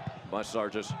 Sent back by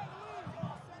Sargis.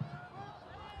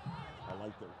 I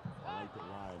like the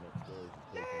line upstairs is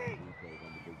taking on replays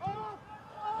on the big game.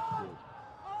 That's good.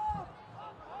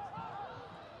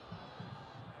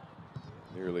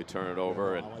 Nearly turn it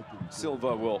over, and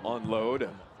Silva will unload.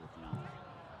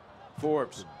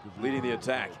 Forbes leading the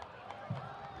attack.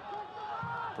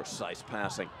 Precise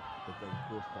passing. But then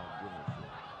Chris stopped giving a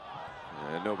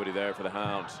shit. And nobody there for the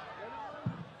Hounds.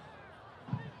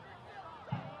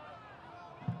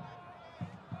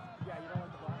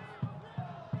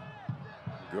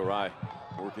 Garay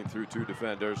working through 2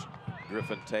 defenders.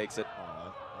 Griffin takes it.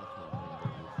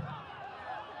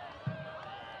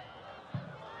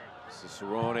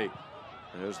 Cicerone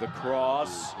There's the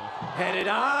cross, headed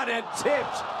on and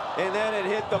tipped, and then it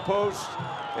hit the post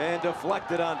and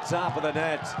deflected on top of the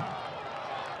net.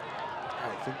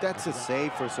 I think that's a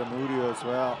save for Zamudio as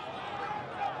well.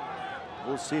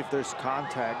 We'll see if there's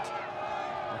contact.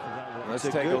 Let's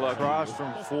it's take a look. Cross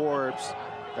from Forbes,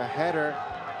 the header.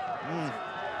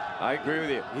 I agree with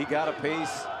you. He got a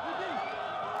piece.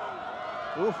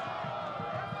 Ooh.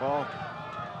 Well,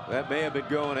 that may have been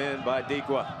going in by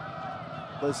Dikwa.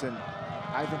 Listen,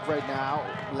 I think right now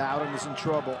Loundoun is in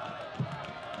trouble.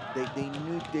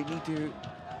 They need to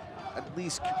at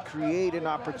least create an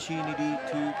opportunity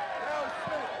to.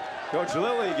 Coach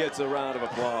Lilly gets a round of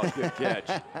applause. Good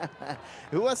catch.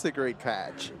 It was a great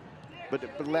catch. But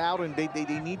Loundoun,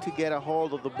 they need to get a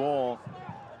hold of the ball,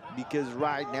 because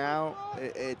right now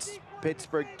it's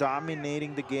Pittsburgh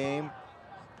dominating the game.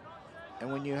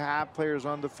 And when you have players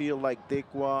on the field like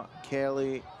Dikwa,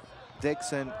 Kelly,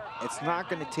 Dixon, it's not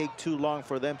going to take too long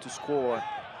for them to score.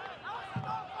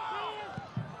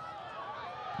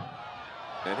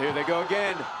 And here they go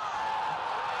again.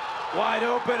 Wide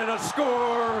open and a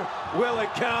score. Will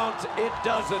it count? It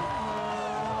doesn't.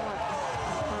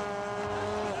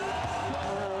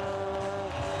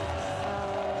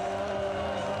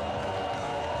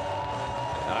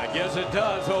 I guess it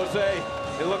does, Jose.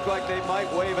 It looked like they might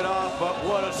wave it off, but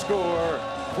what a score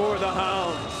for the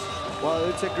Hounds. Well,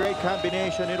 it's a great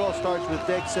combination. It all starts with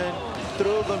Dixon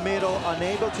through the middle,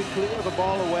 unable to clear the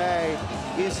ball away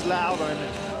is Loundoun.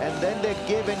 And then the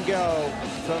give and go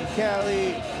from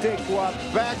Kelly, Dikwa,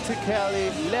 back to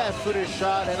Kelly, left-footed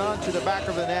shot and onto the back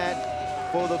of the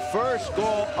net for the first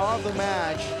goal of the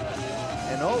match.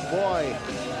 And oh boy,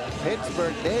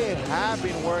 Pittsburgh, they have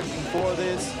been working for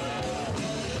this.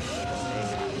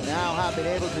 Now have been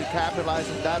able to capitalize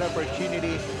on that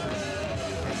opportunity,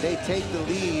 and they take the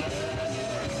lead.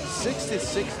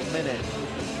 66th minute.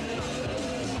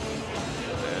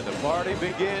 And the party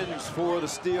begins for the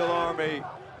Steel Army.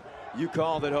 You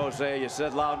called it, Jose. You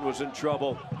said Loundoun was in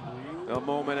trouble. A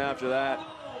moment after that,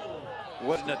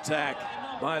 what an attack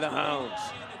by the Hounds.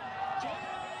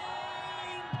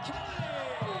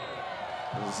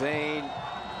 Zane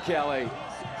Kelly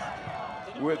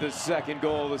with his second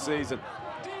goal of the season.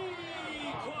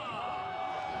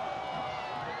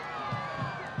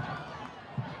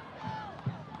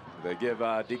 They give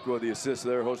Dikwa the assist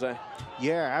there, Jose?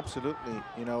 Yeah, absolutely.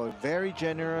 You know, very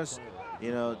generous.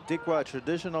 You know, Dikwa,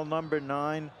 traditional number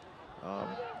 9.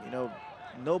 You know,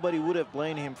 nobody would have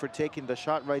blamed him for taking the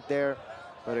shot right there,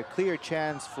 but a clear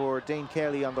chance for Dane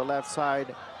Kelly on the left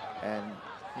side. And,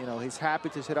 you know, he's happy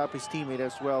to set up his teammate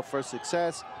as well for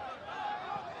success.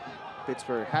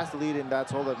 Pittsburgh has the lead, and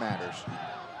that's all that matters.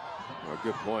 Well,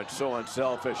 good point. So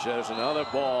unselfish. There's another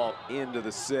ball into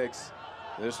the 6.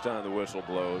 This time the whistle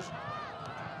blows.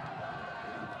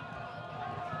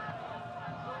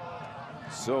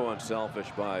 So unselfish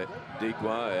by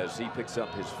Dikwa as he picks up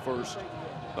his first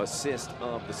assist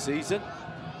of the season.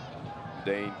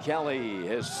 Dane Kelly,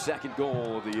 his second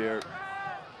goal of the year.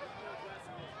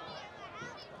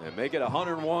 And make it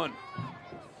 101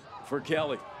 for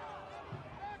Kelly.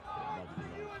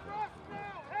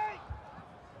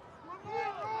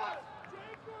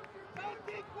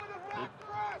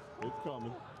 It's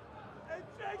coming. Hey,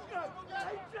 Jacob!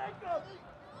 Hey, Jacob!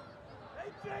 Hey,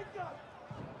 Jacob!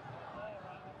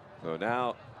 So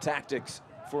now tactics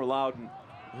for Loundoun,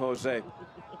 Jose.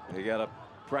 They got a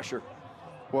pressure.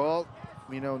 Well,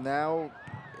 you know, now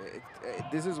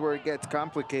this is where it gets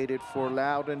complicated for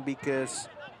Loundoun, because,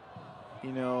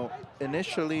 you know,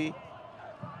 initially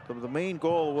the main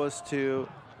goal was to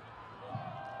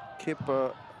keep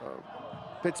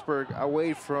Pittsburgh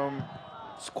away from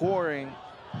scoring.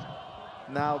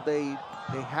 Now they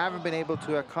haven't been able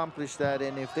to accomplish that,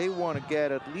 and if they want to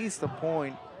get at least a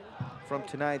point from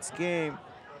tonight's game,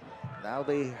 now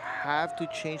they have to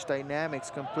change dynamics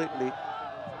completely.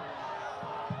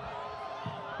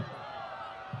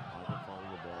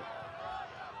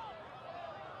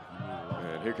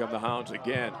 And here come the Hounds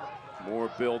again. More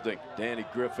building. Danny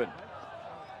Griffin.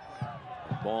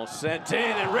 Ball sent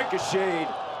in and ricocheted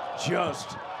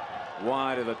just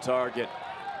wide of the target.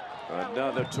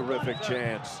 Another terrific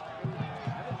chance.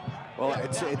 Well,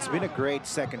 it's been a great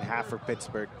second half for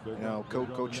Pittsburgh. You know,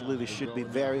 Coach Lilly should be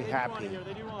very happy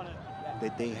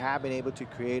that they have been able to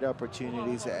create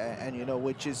opportunities, and you know,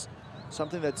 which is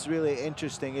something that's really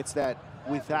interesting. It's that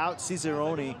without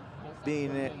Cicerone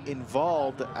being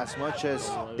involved as much as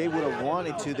they would have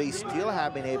wanted to, they still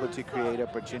have been able to create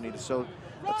opportunities. So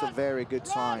that's a very good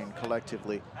sign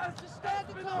collectively.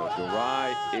 Well,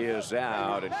 Garay is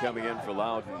out, and coming in for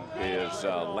Loundoun is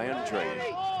Landry.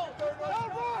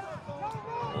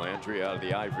 Landry out of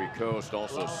the Ivory Coast,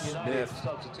 also Smith.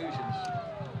 Substitutions.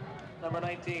 Number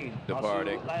 19,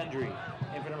 departing. Landry.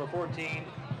 In for number 14,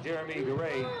 Jeremy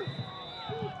Garay.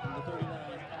 Number 39,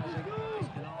 Isaac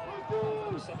Espinal.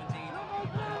 Number 17,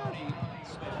 Marty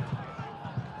Smith.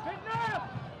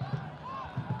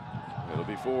 It'll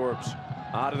be Forbes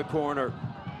out of the corner.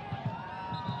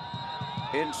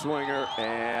 In swinger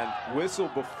and whistle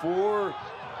before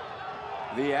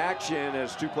the action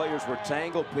as two players were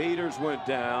tangled. Peters went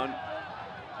down.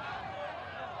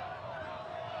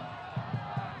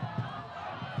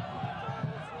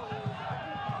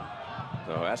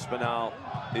 So Espinal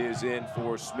is in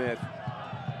for Smith.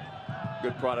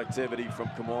 Good productivity from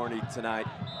Camarney tonight.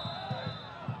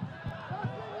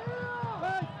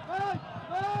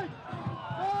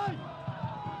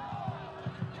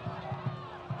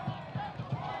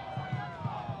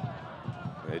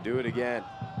 They do it again.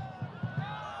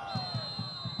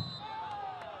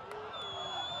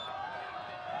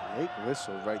 Late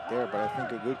whistle right there, but I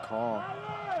think a good call.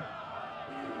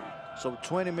 So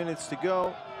 20 minutes to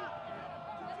go.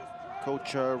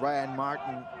 Coach Ryan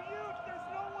Martin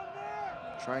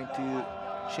trying to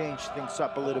change things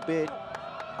up a little bit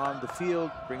on the field,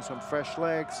 bring some fresh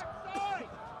legs.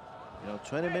 You know,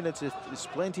 20 minutes is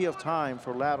plenty of time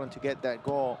for Loudon to get that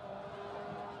goal.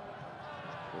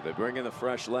 They bring in the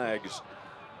fresh legs.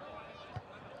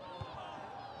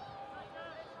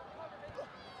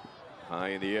 High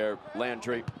in the air,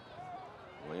 Landry.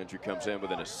 Landry comes in with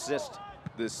an assist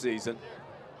this season.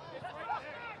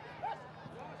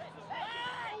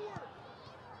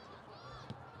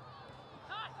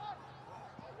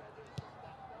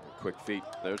 Quick feet.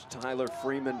 There's Tyler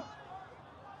Freeman.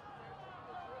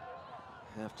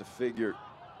 Have to figure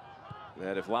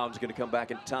that if Loudon's going to come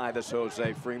back and tie this,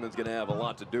 Jose, Freeman's going to have a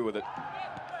lot to do with it.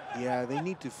 Yeah, they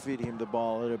need to feed him the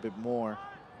ball a little bit more.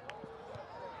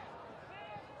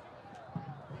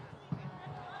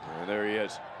 And there he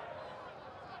is,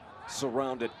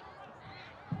 surrounded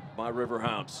by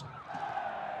Riverhounds.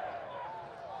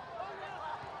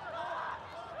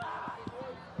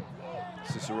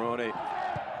 Cicerone,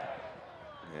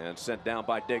 and sent down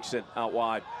by Dixon, out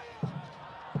wide.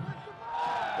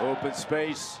 Open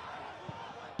space.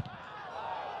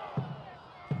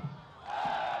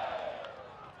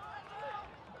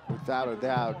 Without a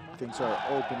doubt, things are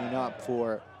opening up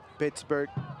for Pittsburgh.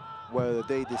 Whether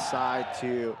they decide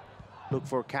to look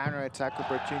for counter-attack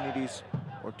opportunities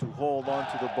or to hold on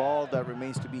to the ball, that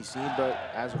remains to be seen. But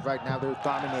as of right now, they're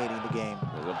dominating the game.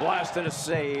 There's a blast and a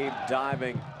save,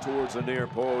 diving towards the near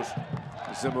post.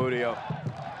 Zamudio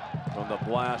from the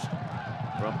blast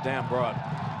from Dambrot.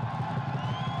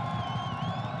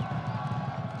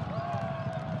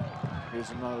 Here's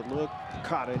another look,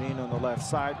 caught it in on the left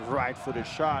side, right-footed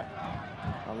shot.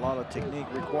 A lot of technique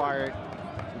required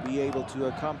to be able to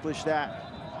accomplish that.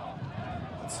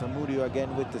 Zamudio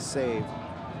again with the save.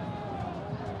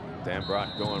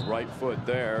 Dambrot going right foot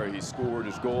there. He scored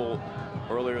his goal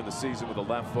earlier in the season with the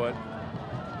left foot.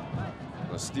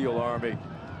 The Steel Army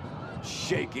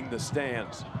shaking the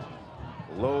stands.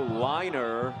 Low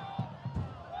liner.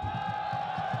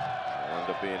 Will end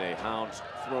up being a Hounds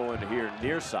throw in here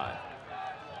near side.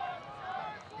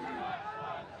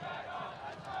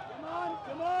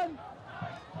 Come on!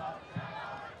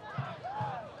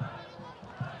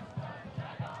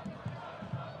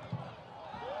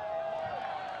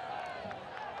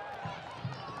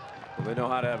 Well, they know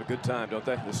how to have a good time, don't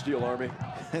they? The Steel Army.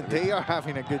 They are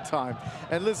having a good time.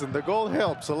 And listen, the goal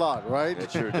helps a lot, right?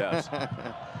 It sure does.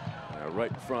 Right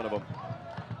in front of them.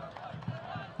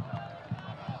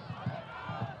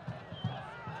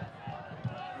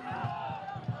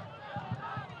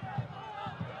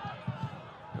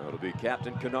 It'll be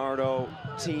Captain Canardo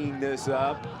teeing this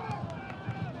up.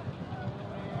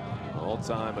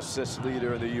 All-time assist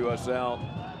leader in the USL.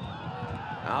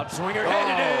 Outswinger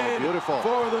headed in beautiful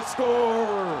for the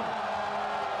score.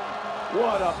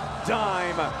 What a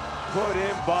dime put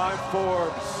in by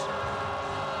Forbes.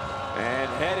 And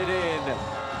headed in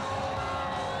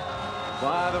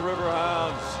by the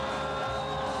Riverhounds.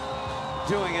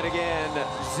 Doing it again,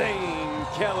 Zane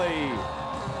Kelly,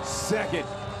 second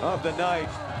of the night.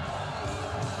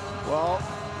 Well,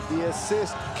 the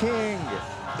assist king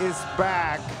is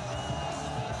back.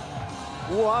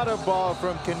 What a ball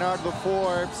from Kenardo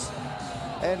Forbes,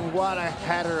 and what a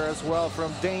header as well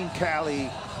from Dane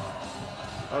Kelly.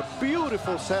 A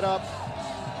beautiful setup.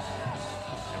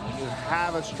 And when you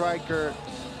have a striker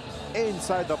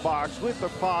inside the box with the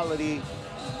quality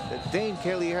that Dane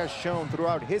Kelly has shown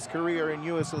throughout his career in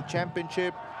USL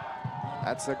Championship,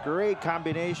 that's a great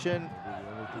combination.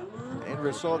 And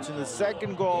results in the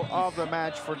second goal of the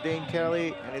match for Dane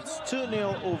Kelly, and it's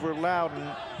 2-0 over Loudon.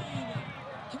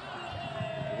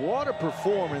 What a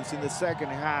performance in the second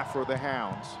half for the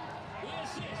Hounds.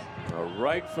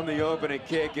 Right from the opening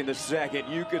kick in the second,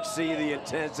 you could see the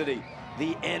intensity,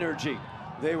 the energy.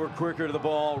 They were quicker to the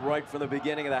ball right from the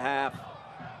beginning of the half.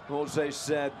 Jose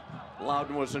said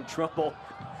Loudon was in trouble,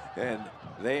 and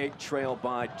they trail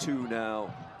by 2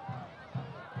 now.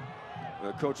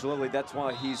 Coach Lilly, that's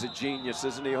why he's a genius,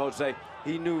 isn't he, Jose?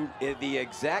 He knew at the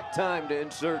exact time to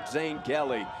insert Zane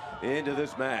Kelly into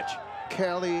this match.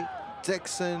 Kelly,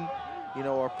 Dixon, you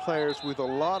know, are players with a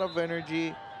lot of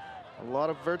energy, a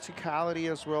lot of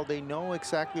verticality as well. They know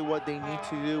exactly what they need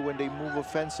to do when they move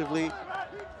offensively.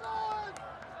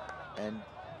 And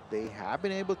they have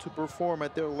been able to perform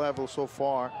at their level so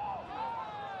far,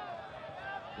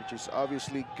 which is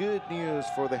obviously good news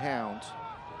for the Hounds.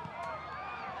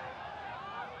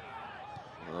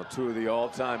 Well, 2 of the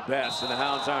all-time best, and the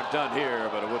Hounds aren't done here,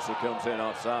 but a whistle comes in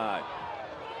offside.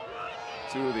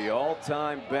 2 of the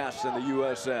all-time best in the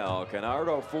USL.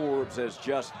 Canardo Forbes has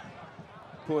just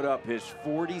put up his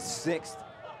 46th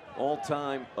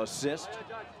all-time assist,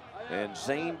 and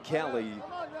Zane Kelly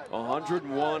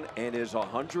 101 and his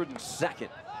 102nd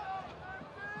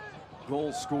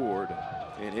goal scored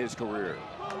in his career.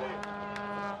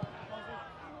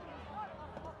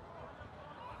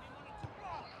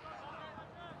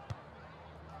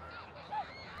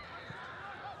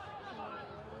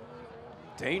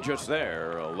 Dangerous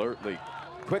there, alertly,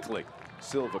 quickly.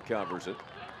 Silva covers it.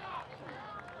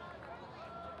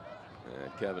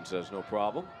 And Kevin says no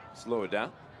problem. Slow it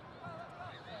down.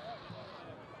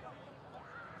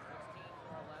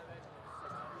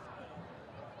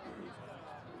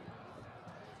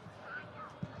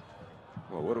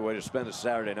 Well, what a way to spend a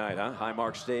Saturday night, huh?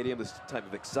 Highmark Stadium, this type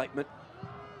of excitement.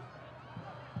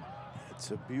 It's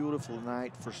a beautiful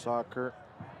night for soccer.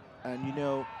 And you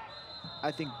know,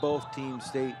 I think both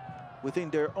teams,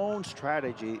 within their own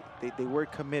strategy, they were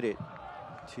committed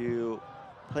to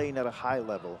playing at a high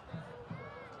level.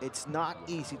 It's not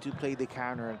easy to play the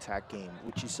counter-attack game,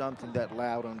 which is something that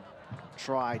Loudon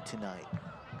tried tonight.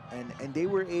 And they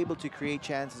were able to create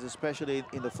chances, especially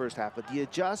in the first half. But the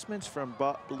adjustments from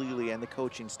Bob Lilly and the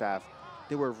coaching staff,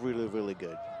 they were really, really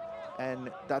good.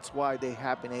 And that's why they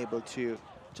have been able to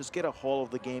just get a hold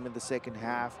of the game in the second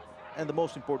half. And the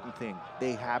most important thing,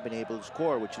 they have been able to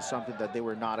score, which is something that they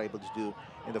were not able to do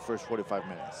in the first 45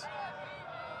 minutes.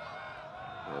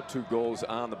 2 goals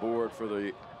on the board for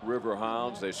the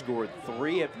Riverhounds. They scored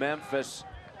 3 at Memphis,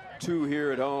 2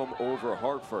 here at home over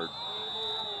Hartford.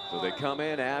 So they come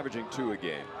in averaging 2 a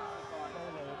game.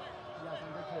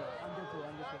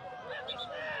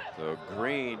 So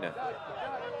Green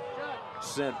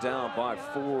sent down by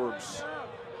Forbes.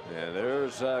 And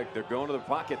there's, they're going to the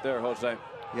pocket there, Jose.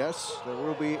 Yes, there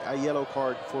will be a yellow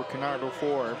card for Canardo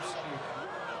Forbes.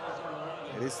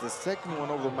 It is the second one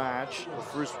of the match. The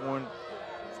first one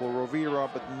for Rovira,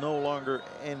 but no longer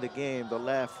in the game. The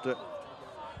left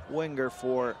winger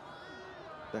for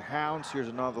the Hounds. Here's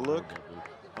another look.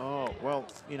 Oh, well,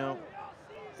 you know,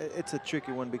 it's a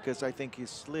tricky one because I think he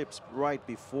slips right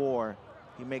before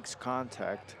he makes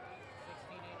contact.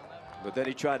 But then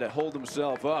he tried to hold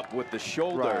himself up with the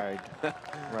shoulder. Right,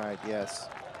 right, yes.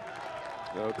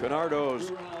 So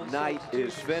Canardo's night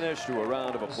is finished to a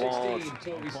round of applause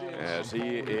as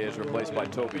he is replaced by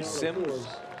Toby Sims.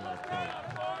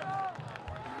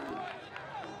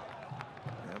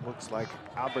 It looks like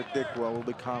Albert Dickwell will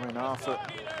be coming off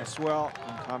as well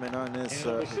and coming on this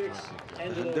Honduran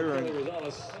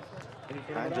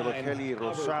Angelo Kelly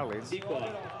Rosales.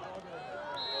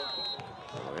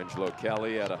 Angelo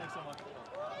Kelly,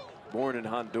 born in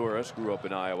Honduras, grew up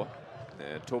in Iowa.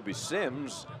 And Toby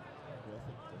Sims,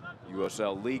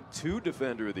 USL League II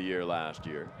Defender of the Year last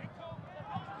year.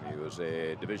 He was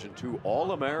a Division II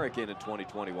All-American in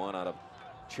 2021 out of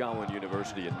Chowan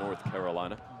University in North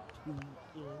Carolina.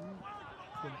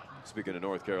 Speaking of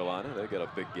North Carolina, they got a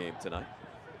big game tonight.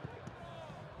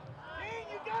 Dane,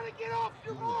 you gotta get off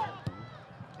your mark!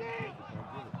 Dane!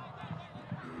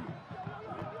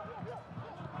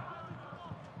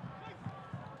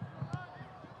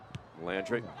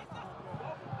 Landry.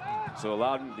 So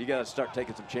Loudon, you got to start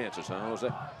taking some chances, huh, Jose?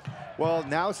 Well,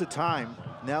 now's the time.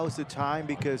 Now is the time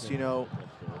because, you know,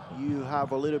 you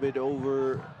have a little bit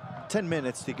over 10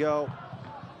 minutes to go.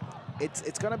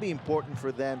 It's going to be important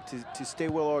for them to stay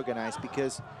well organized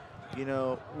because, you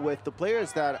know, with the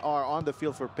players that are on the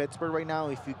field for Pittsburgh right now,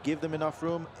 if you give them enough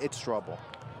room, it's trouble.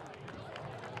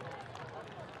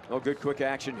 Oh, good quick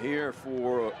action here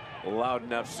for Loudon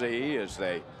FC as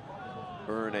they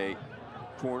earn a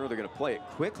corner. They're going to play it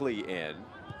quickly in.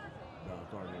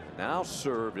 Now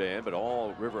served in, but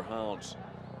all Riverhounds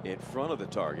in front of the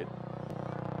target.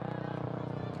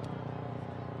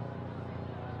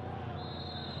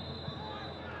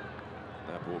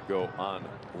 That will go on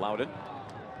Loundoun.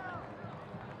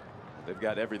 They've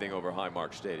got everything over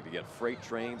Highmark Stadium. You got freight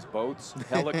trains, boats,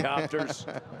 helicopters,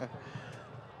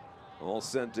 all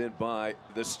sent in by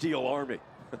the Steel Army.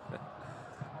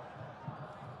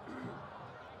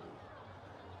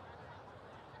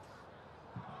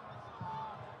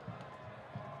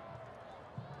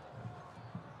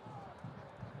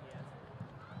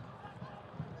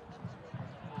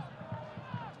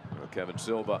 Kevin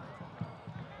Silva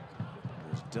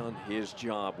has done his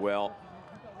job well.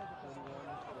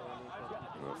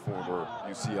 A former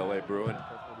UCLA Bruin.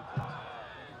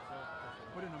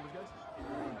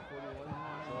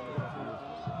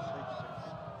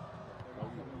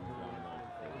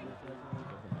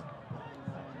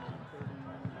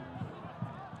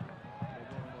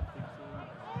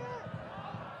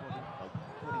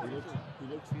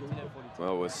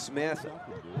 Well, with Smith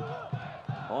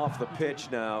off the pitch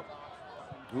now,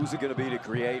 who's it going to be to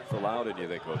create for Loundoun, you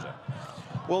think, Jose?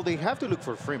 Well, they have to look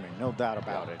for Freeman, no doubt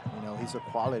about it. You know, he's a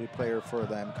quality player for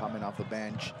them coming off the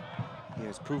bench. He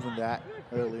has proven that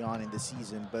early on in the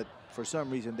season, but for some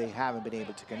reason they haven't been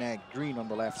able to connect. Green on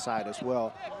the left side as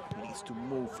well. He needs to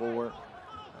move forward.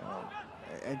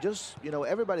 And just, you know,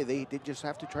 everybody, they just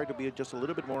have to try to be just a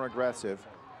little bit more aggressive.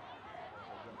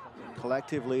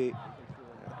 Collectively,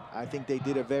 I think they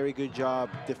did a very good job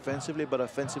defensively, but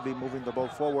offensively moving the ball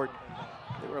forward.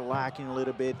 They were lacking a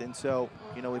little bit, and so,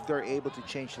 you know, if they're able to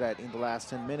change that in the last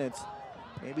 10 minutes,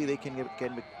 maybe they can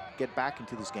get back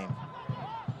into this game.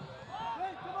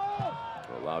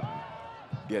 So Loundoun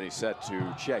getting set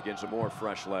to check in some more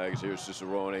fresh legs. Here's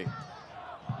Cicerone.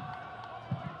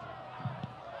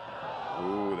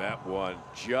 Ooh, that one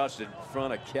just in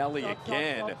front of Kelly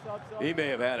again. He may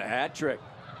have had a hat trick.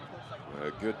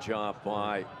 A good job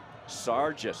by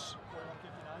Sargis,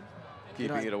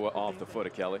 keeping it off the foot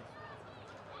of Kelly.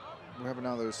 We have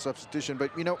another substitution,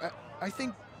 but you know, I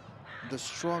think the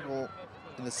struggle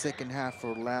in the second half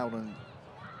for Loundoun,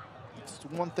 it's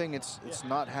one thing, it's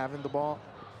not having the ball,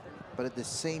 but at the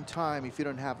same time, if you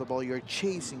don't have the ball, you're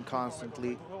chasing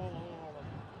constantly.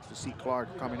 To see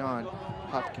Clark coming on,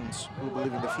 Hopkins who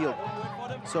believe in the field.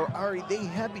 So Ari, they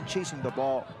have been chasing the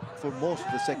ball for most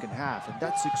of the second half, and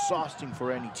that's exhausting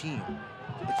for any team.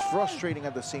 It's frustrating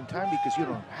at the same time because you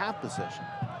don't have possession.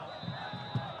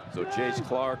 So Jace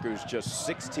Clark, who's just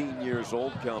 16 years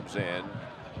old, comes in.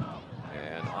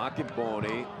 And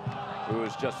Akimboni, who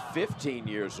is just 15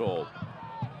 years old,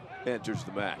 enters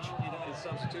the match. United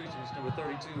substitutions, number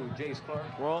 32, Jace Clark.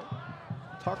 Well,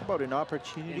 talk about an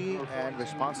opportunity and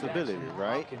responsibility,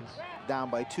 right?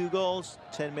 Down by 2 goals,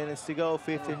 10 minutes to go,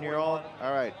 15-year-old.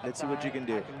 All right, let's see what you can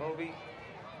do.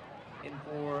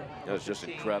 That was just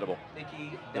incredible.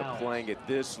 They're playing at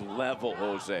this level,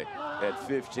 Jose, at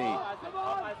 15.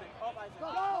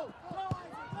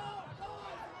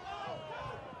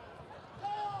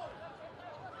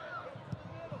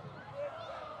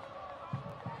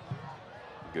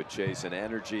 Good chase and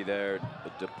energy there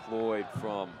deployed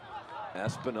from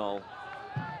Espinal,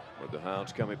 with the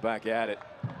Hounds coming back at it.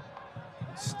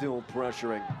 Still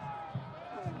pressuring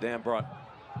Dambrot.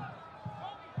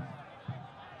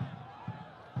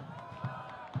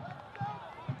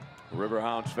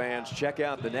 Riverhounds fans, check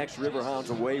out the next Riverhounds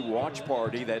away watch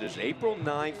party. That is April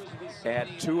 9th at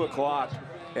 2 o'clock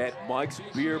at Mike's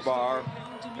Beer Bar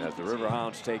as the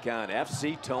Riverhounds take on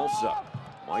FC Tulsa.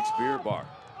 Mike's Beer Bar.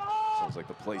 Sounds like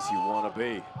the place you want to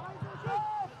be.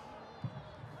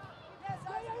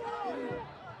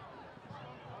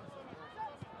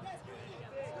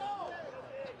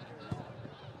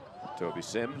 Toby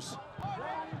Sims.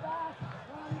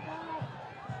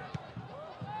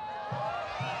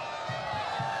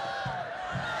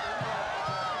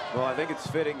 Well, I think it's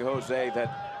fitting, Jose,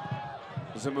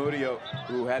 that Zamudio,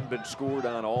 who hadn't been scored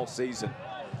on all season,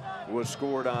 was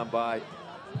scored on by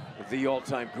the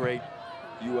all-time great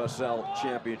USL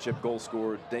championship goal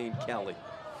scorer, Dane Kelly.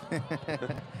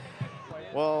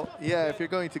 Well, yeah, if you're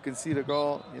going to concede a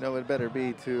goal, you know, it better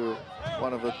be to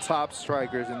one of the top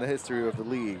strikers in the history of the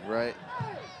league, right?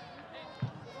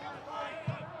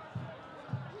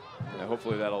 Yeah,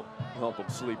 hopefully that'll help him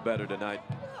sleep better tonight.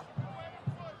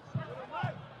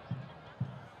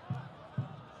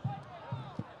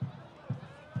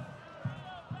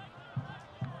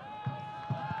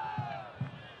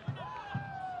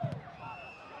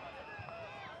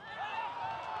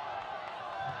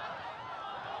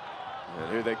 And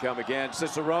here they come again.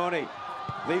 Cicerone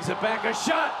leaves it back, a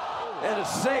shot and a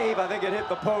save. I think it hit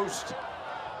the post.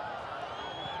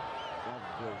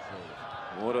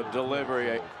 What a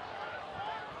delivery.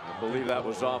 I believe that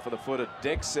was off of the foot of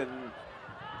Dixon.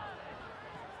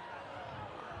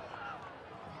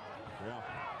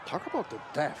 Talk about the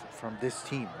depth from this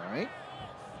team, right?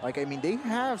 Like, I mean, they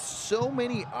have so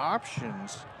many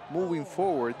options moving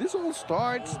forward. This all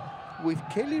starts with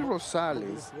Kelly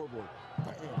Rosales.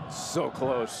 So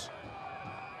close.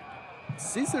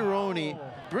 Cicerone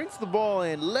brings the ball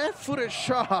in, left-footed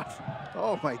shot.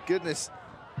 Oh my goodness.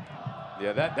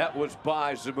 Yeah, that was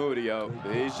by Zamudio.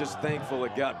 He's just thankful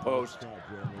it got post.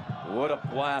 What a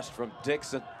blast from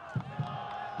Dixon.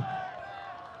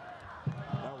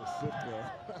 That was sick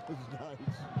there. That was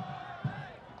nice.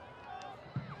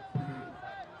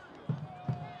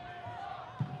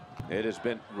 It has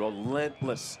been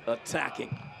relentless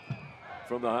attacking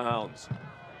from the Hounds.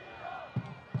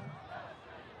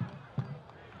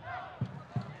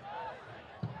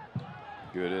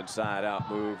 Good inside out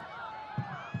move.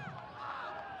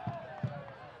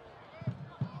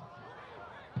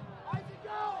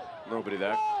 Nobody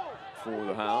there for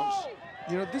the Hounds.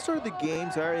 You know, these are the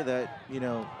games, Ari, that, you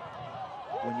know,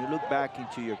 when you look back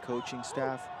into your coaching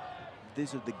staff,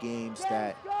 these are the games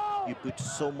that you put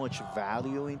so much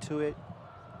value into it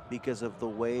because of the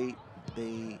way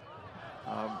they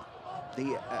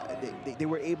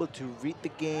were able to read the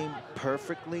game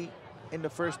perfectly. In the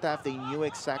first half, they knew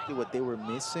exactly what they were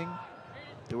missing.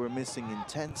 They were missing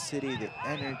intensity, the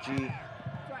energy,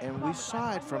 and we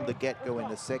saw it from the get-go in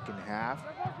the second half.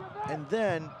 And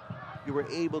then you were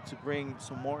able to bring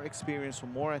some more experience,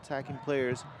 some more attacking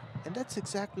players, and that's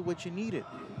exactly what you needed.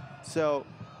 So,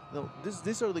 you know,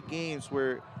 these are the games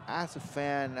where, as a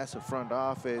fan, as a front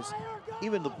office,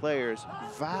 even the players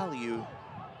value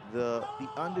the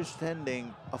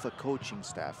understanding of a coaching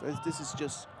staff. This is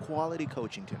just quality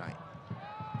coaching tonight.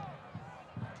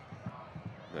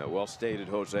 Yeah, well stated,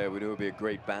 Jose. We knew it would be a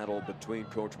great battle between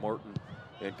Coach Martin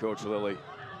and Coach Lilly.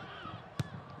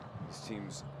 This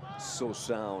team's so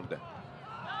sound.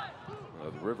 The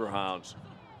Riverhounds,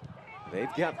 they've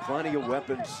got plenty of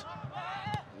weapons.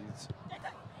 It's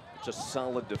just a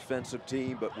solid defensive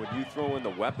team, but when you throw in the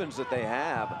weapons that they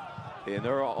have in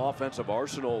their offensive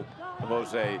arsenal,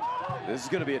 Jose, this is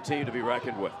going to be a team to be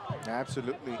reckoned with.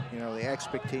 Absolutely. You know, the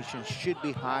expectations should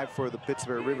be high for the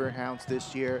Pittsburgh Riverhounds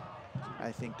this year.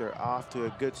 I think they're off to a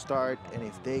good start, and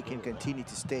if they can continue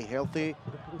to stay healthy,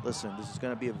 listen, this is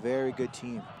going to be a very good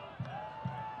team.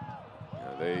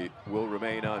 They will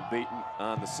remain unbeaten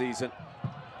on the season.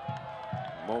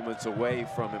 Moments away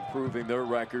from improving their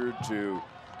record to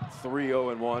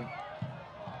 3-0-1.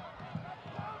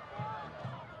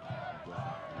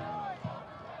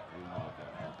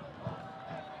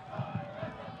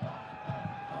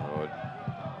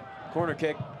 Corner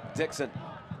kick, Dixon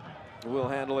will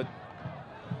handle it.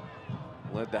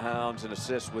 Led the Hounds in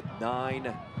assists with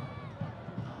 9,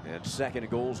 and second in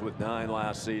goals with 9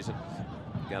 last season.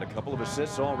 Got a couple of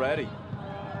assists already.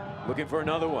 Looking for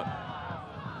another one.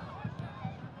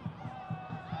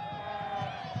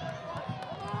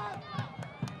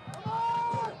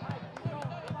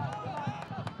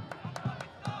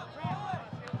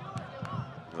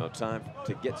 Well, time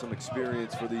to get some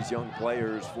experience for these young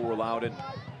players for Loundoun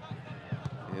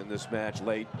in this match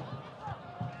late.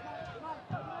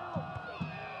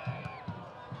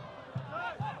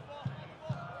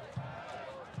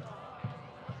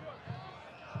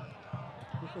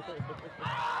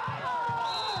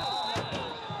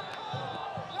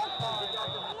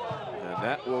 And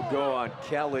that will go on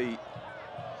Kelly.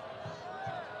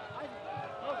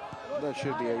 That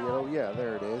should be a yellow. Yeah,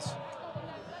 there it is.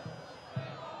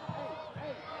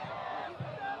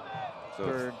 So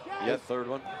third. Yeah, third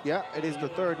one. Yeah, it is the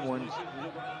third one.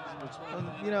 And,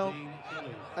 you know,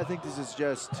 I think this is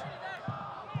just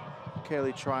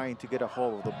Kelly trying to get a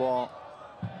hold of the ball.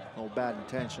 No bad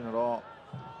intention at all.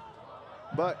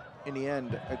 But in the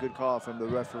end, a good call from the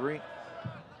referee.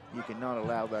 You cannot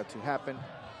allow that to happen.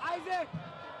 Isaac,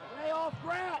 lay off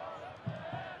Grant.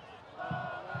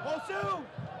 Go soon.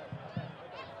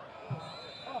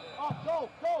 Go,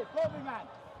 big man.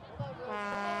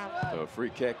 So a free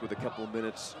kick with a couple of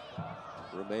minutes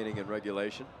remaining in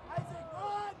regulation. Isaac,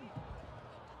 run.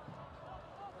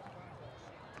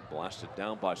 Blasted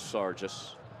down by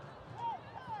Sargis.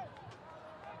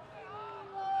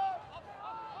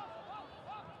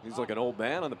 He's like an old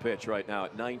man on the pitch right now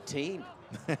at 19.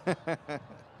 And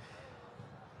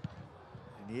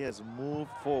he has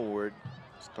moved forward.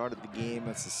 Started the game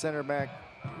as a center back.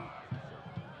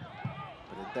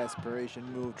 But a desperation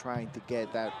move trying to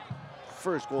get that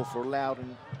first goal for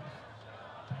Loundoun.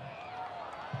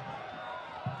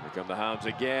 Here come the Hounds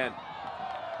again.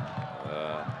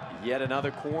 Yet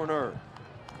another corner.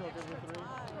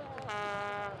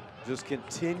 Just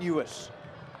continuous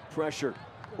pressure.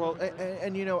 Well,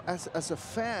 and you know, as a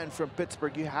fan from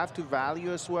Pittsburgh, you have to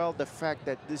value as well the fact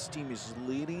that this team is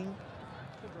leading,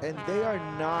 and they are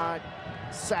not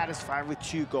satisfied with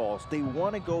 2 goals. They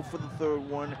want to go for the 3rd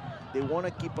one. They want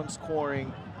to keep on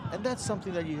scoring, and that's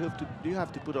something that you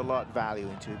have to put a lot of value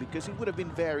into, because it would have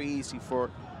been very easy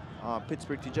for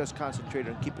Pittsburgh to just concentrate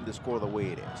on keeping the score the way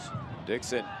it is.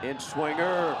 Dixon in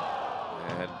swinger,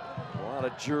 and a lot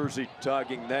of jersey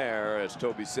tugging there as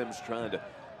Toby Sims trying to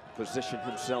position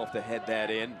himself to head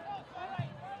that in.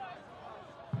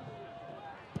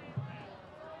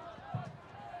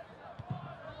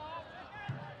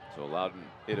 So Loudon,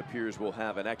 it appears, will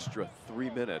have an extra 3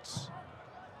 minutes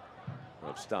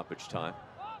of stoppage time,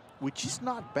 which is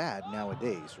not bad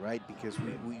nowadays, right? Because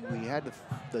we had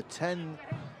the 10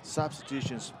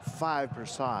 substitutions, 5 per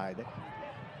side.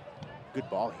 Good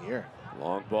ball here.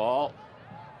 Long ball.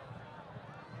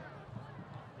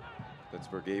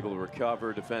 Pittsburgh able to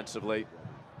recover defensively.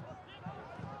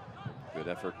 Good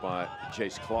effort by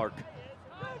Chase Clark.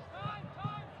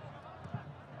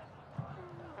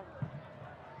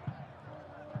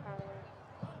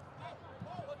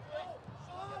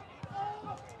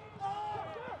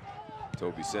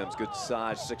 Toby Sims, good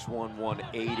size, 6'1",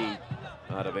 180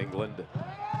 out of England.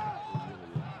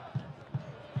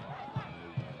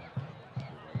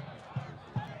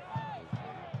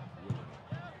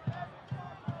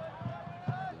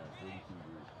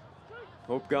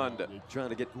 Hope Gund trying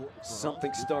to get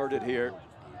something started here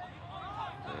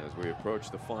as we approach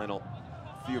the final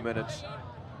few minutes.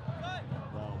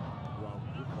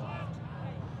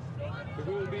 There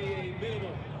will be a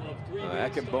minimum of 3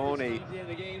 minutes. Akamboni,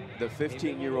 the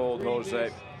 15-year-old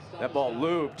Jose, that ball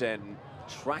looped and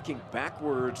tracking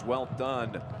backwards. Well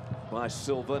done by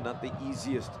Silva. Not the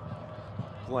easiest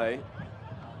play.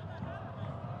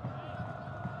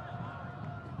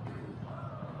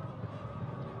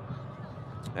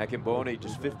 Akamboni,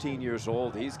 just 15 years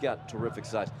old. He's got terrific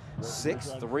size.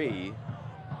 6'3".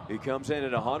 He comes in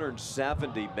at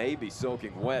 170, maybe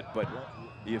soaking wet, but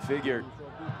you figure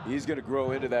he's going to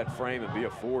grow into that frame and be a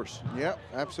force. Yep,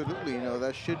 absolutely. You know,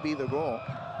 that should be the goal.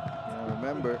 You know,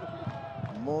 remember,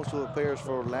 most of the players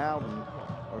for Loudon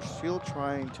are still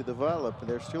trying to develop.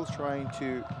 They're still trying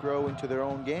to grow into their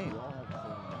own game.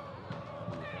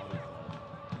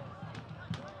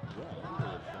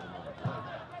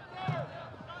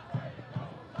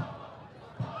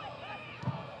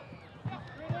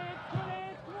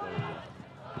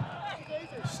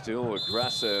 Still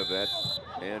aggressive. That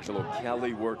Angelo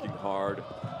Kelly working hard.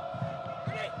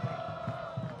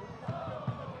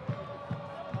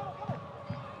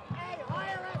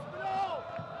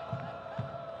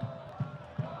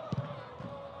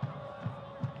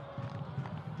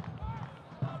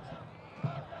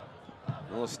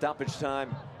 Well, stoppage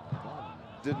time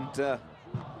didn't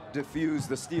diffuse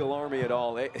the Steel Army at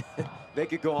all. They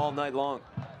could go all night long.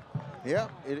 Yeah,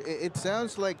 it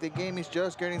sounds like the game is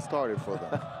just getting started for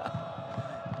them.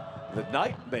 The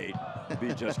night may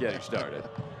be just getting started.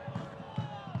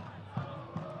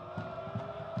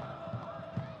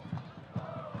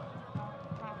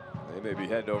 They may be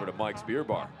heading over to Mike's Beer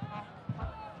Bar.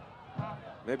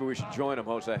 Maybe we should join them,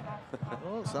 Jose.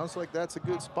 Well, sounds like that's a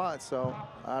good spot, so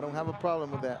I don't have a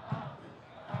problem with that.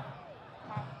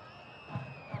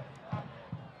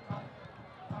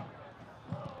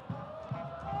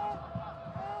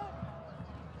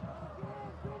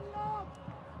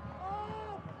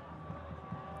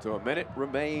 So a minute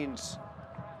remains.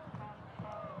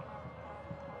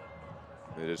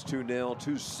 It is 2-0,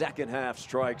 2 second-half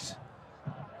strikes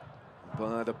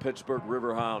by the Pittsburgh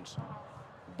Riverhounds,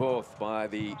 both by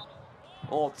the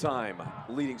all-time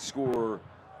leading scorer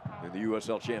in the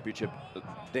USL Championship,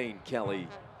 Dane Kelly.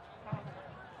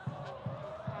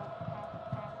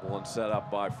 One set up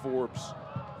by Forbes.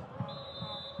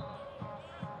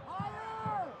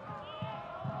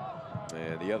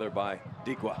 And the other by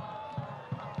Dikwa.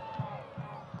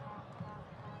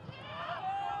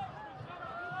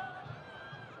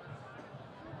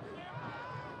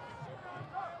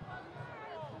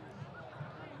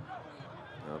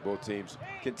 Both teams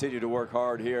continue to work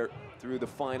hard here through the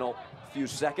final few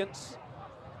seconds.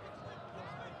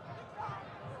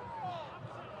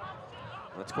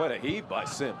 That's quite a heave by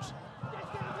Sims.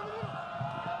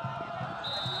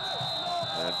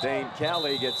 And Dane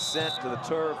Kelly gets sent to the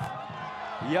turf.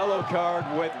 Yellow card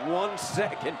with 1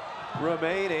 second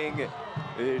remaining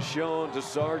is shown to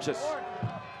Sargis.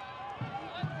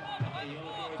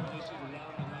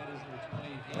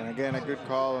 And again, a good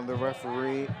call on the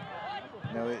referee.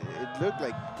 You know, it looked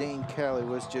like Dane Kelly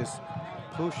was just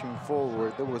pushing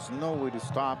forward. There was no way to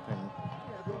stop him.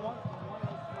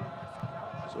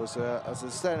 So as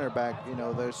a center back, you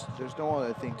know, there's no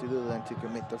other thing to do than to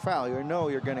commit the foul. You know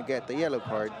you're going to get the yellow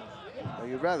card. But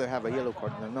you'd rather have a yellow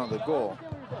card than another goal.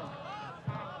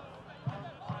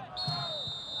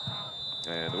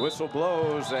 And the whistle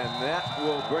blows, and that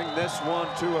will bring this one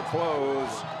to a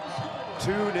close.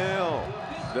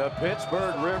 2-0. The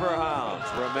Pittsburgh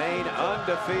Riverhounds remain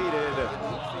undefeated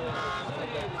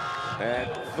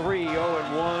at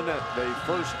 3-0-1. The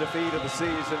first defeat of the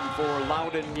season for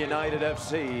Loundoun United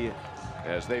FC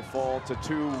as they fall to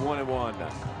 2-1-1.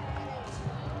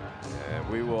 And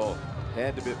we will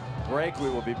head to break. We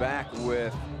will be back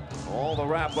with all the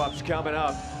wrap-ups coming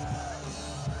up.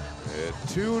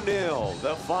 2-0,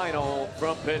 the final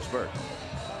from Pittsburgh.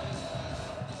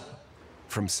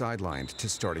 From sideline to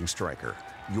starting striker,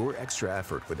 your extra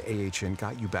effort with AHN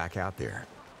got you back out there.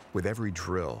 With every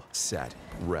drill, set,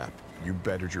 rep, you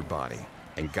bettered your body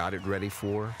and got it ready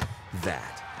for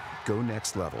that. Go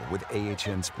next level with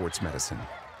AHN Sports Medicine.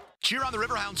 Cheer on the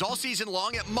Riverhounds all season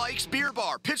long at Mike's Beer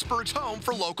Bar, Pittsburgh's home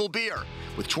for local beer.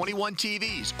 With 21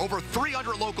 TVs, over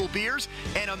 300 local beers,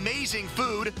 and amazing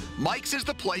food, Mike's is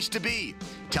the place to be.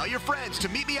 Tell your friends to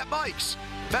meet me at Mike's,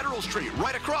 Federal Street,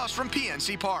 right across from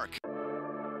PNC Park.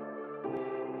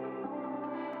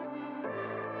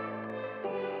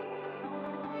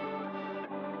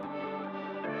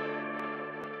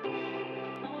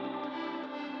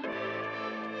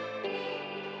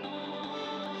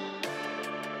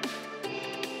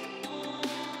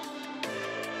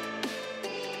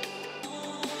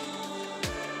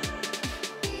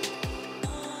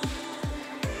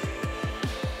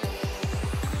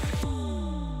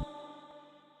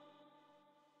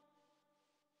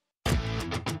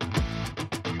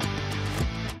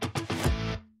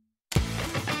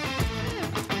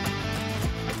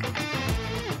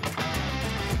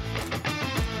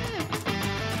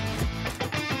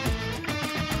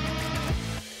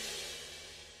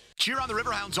 Cheer on the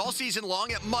Riverhounds all season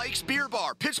long at Mike's Beer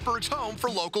Bar, Pittsburgh's home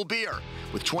for local beer.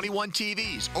 With 21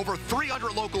 TVs, over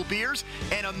 300 local beers,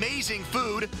 and amazing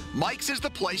food, Mike's is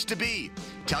the place to be.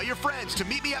 Tell your friends to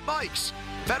meet me at Mike's,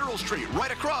 Federal Street,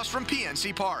 right across from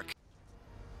PNC Park.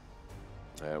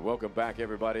 Welcome back,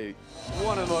 everybody.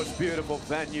 One of the most beautiful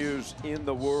venues in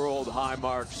the world,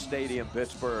 Highmark Stadium,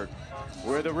 Pittsburgh,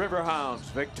 where the Riverhounds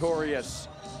victorious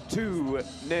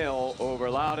 2-0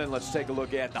 over Loudon. Let's take a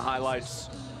look at the highlights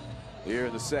here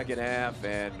in the second half,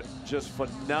 and just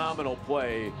phenomenal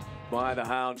play by the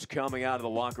Hounds coming out of the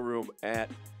locker room at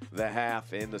the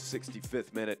half in the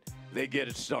 65th minute. They get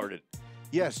it started.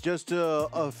 Yes, just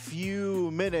a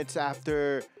few minutes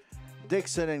after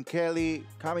Dixon and Kelly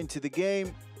come into the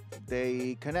game,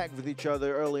 they connect with each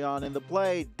other early on in the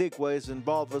play. Dick was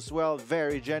involved as well,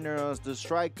 very generous. The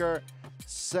striker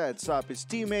sets up his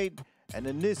teammate, and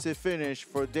an easy finish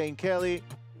for Dane Kelly.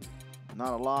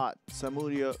 Not a lot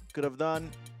Samudio could have done,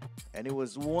 and it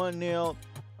was 1-0.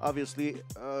 Obviously,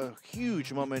 a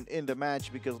huge moment in the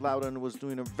match because Loudon was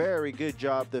doing a very good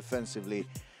job defensively.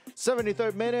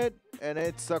 73rd minute, and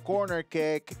it's a corner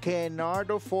kick.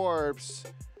 Kenardo Forbes,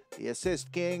 the assist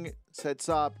king, sets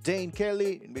up Dane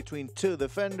Kelly in between two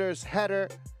defenders, header,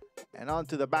 and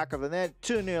onto the back of the net.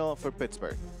 2-0 for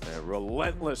Pittsburgh.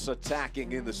 Relentless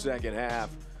attacking in the second half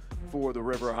for the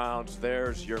Riverhounds.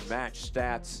 There's your match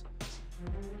stats.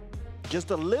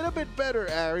 Just a little bit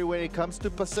better, Ari, when it comes to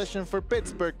possession for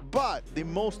Pittsburgh, but the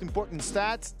most important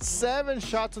stats, 7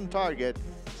 shots on target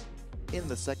in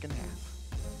the second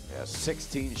half. Yeah,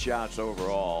 16 shots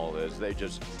overall as they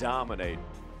just dominate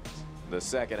the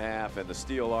second half, and the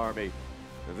Steel Army,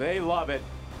 they love it.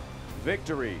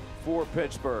 Victory for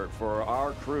Pittsburgh. For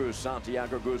our crew,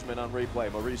 Santiago Guzman on replay,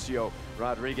 Mauricio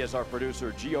Rodriguez, our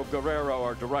producer, Gio Guerrero,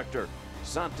 our director,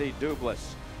 Santi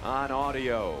Dublas on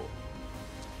audio.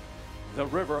 The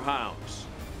Riverhounds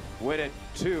win it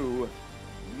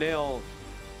 2-0.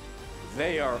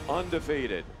 They are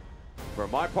undefeated. For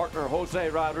my partner, Jose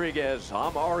Rodriguez,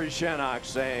 I'm Ari Shannock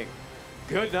saying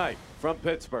good night from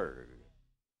Pittsburgh.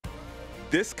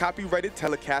 This copyrighted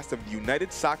telecast of the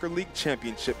United Soccer League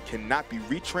Championship cannot be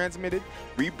retransmitted,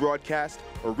 rebroadcast,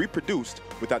 or reproduced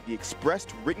without the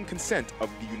expressed written consent of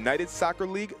the United Soccer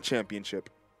League Championship.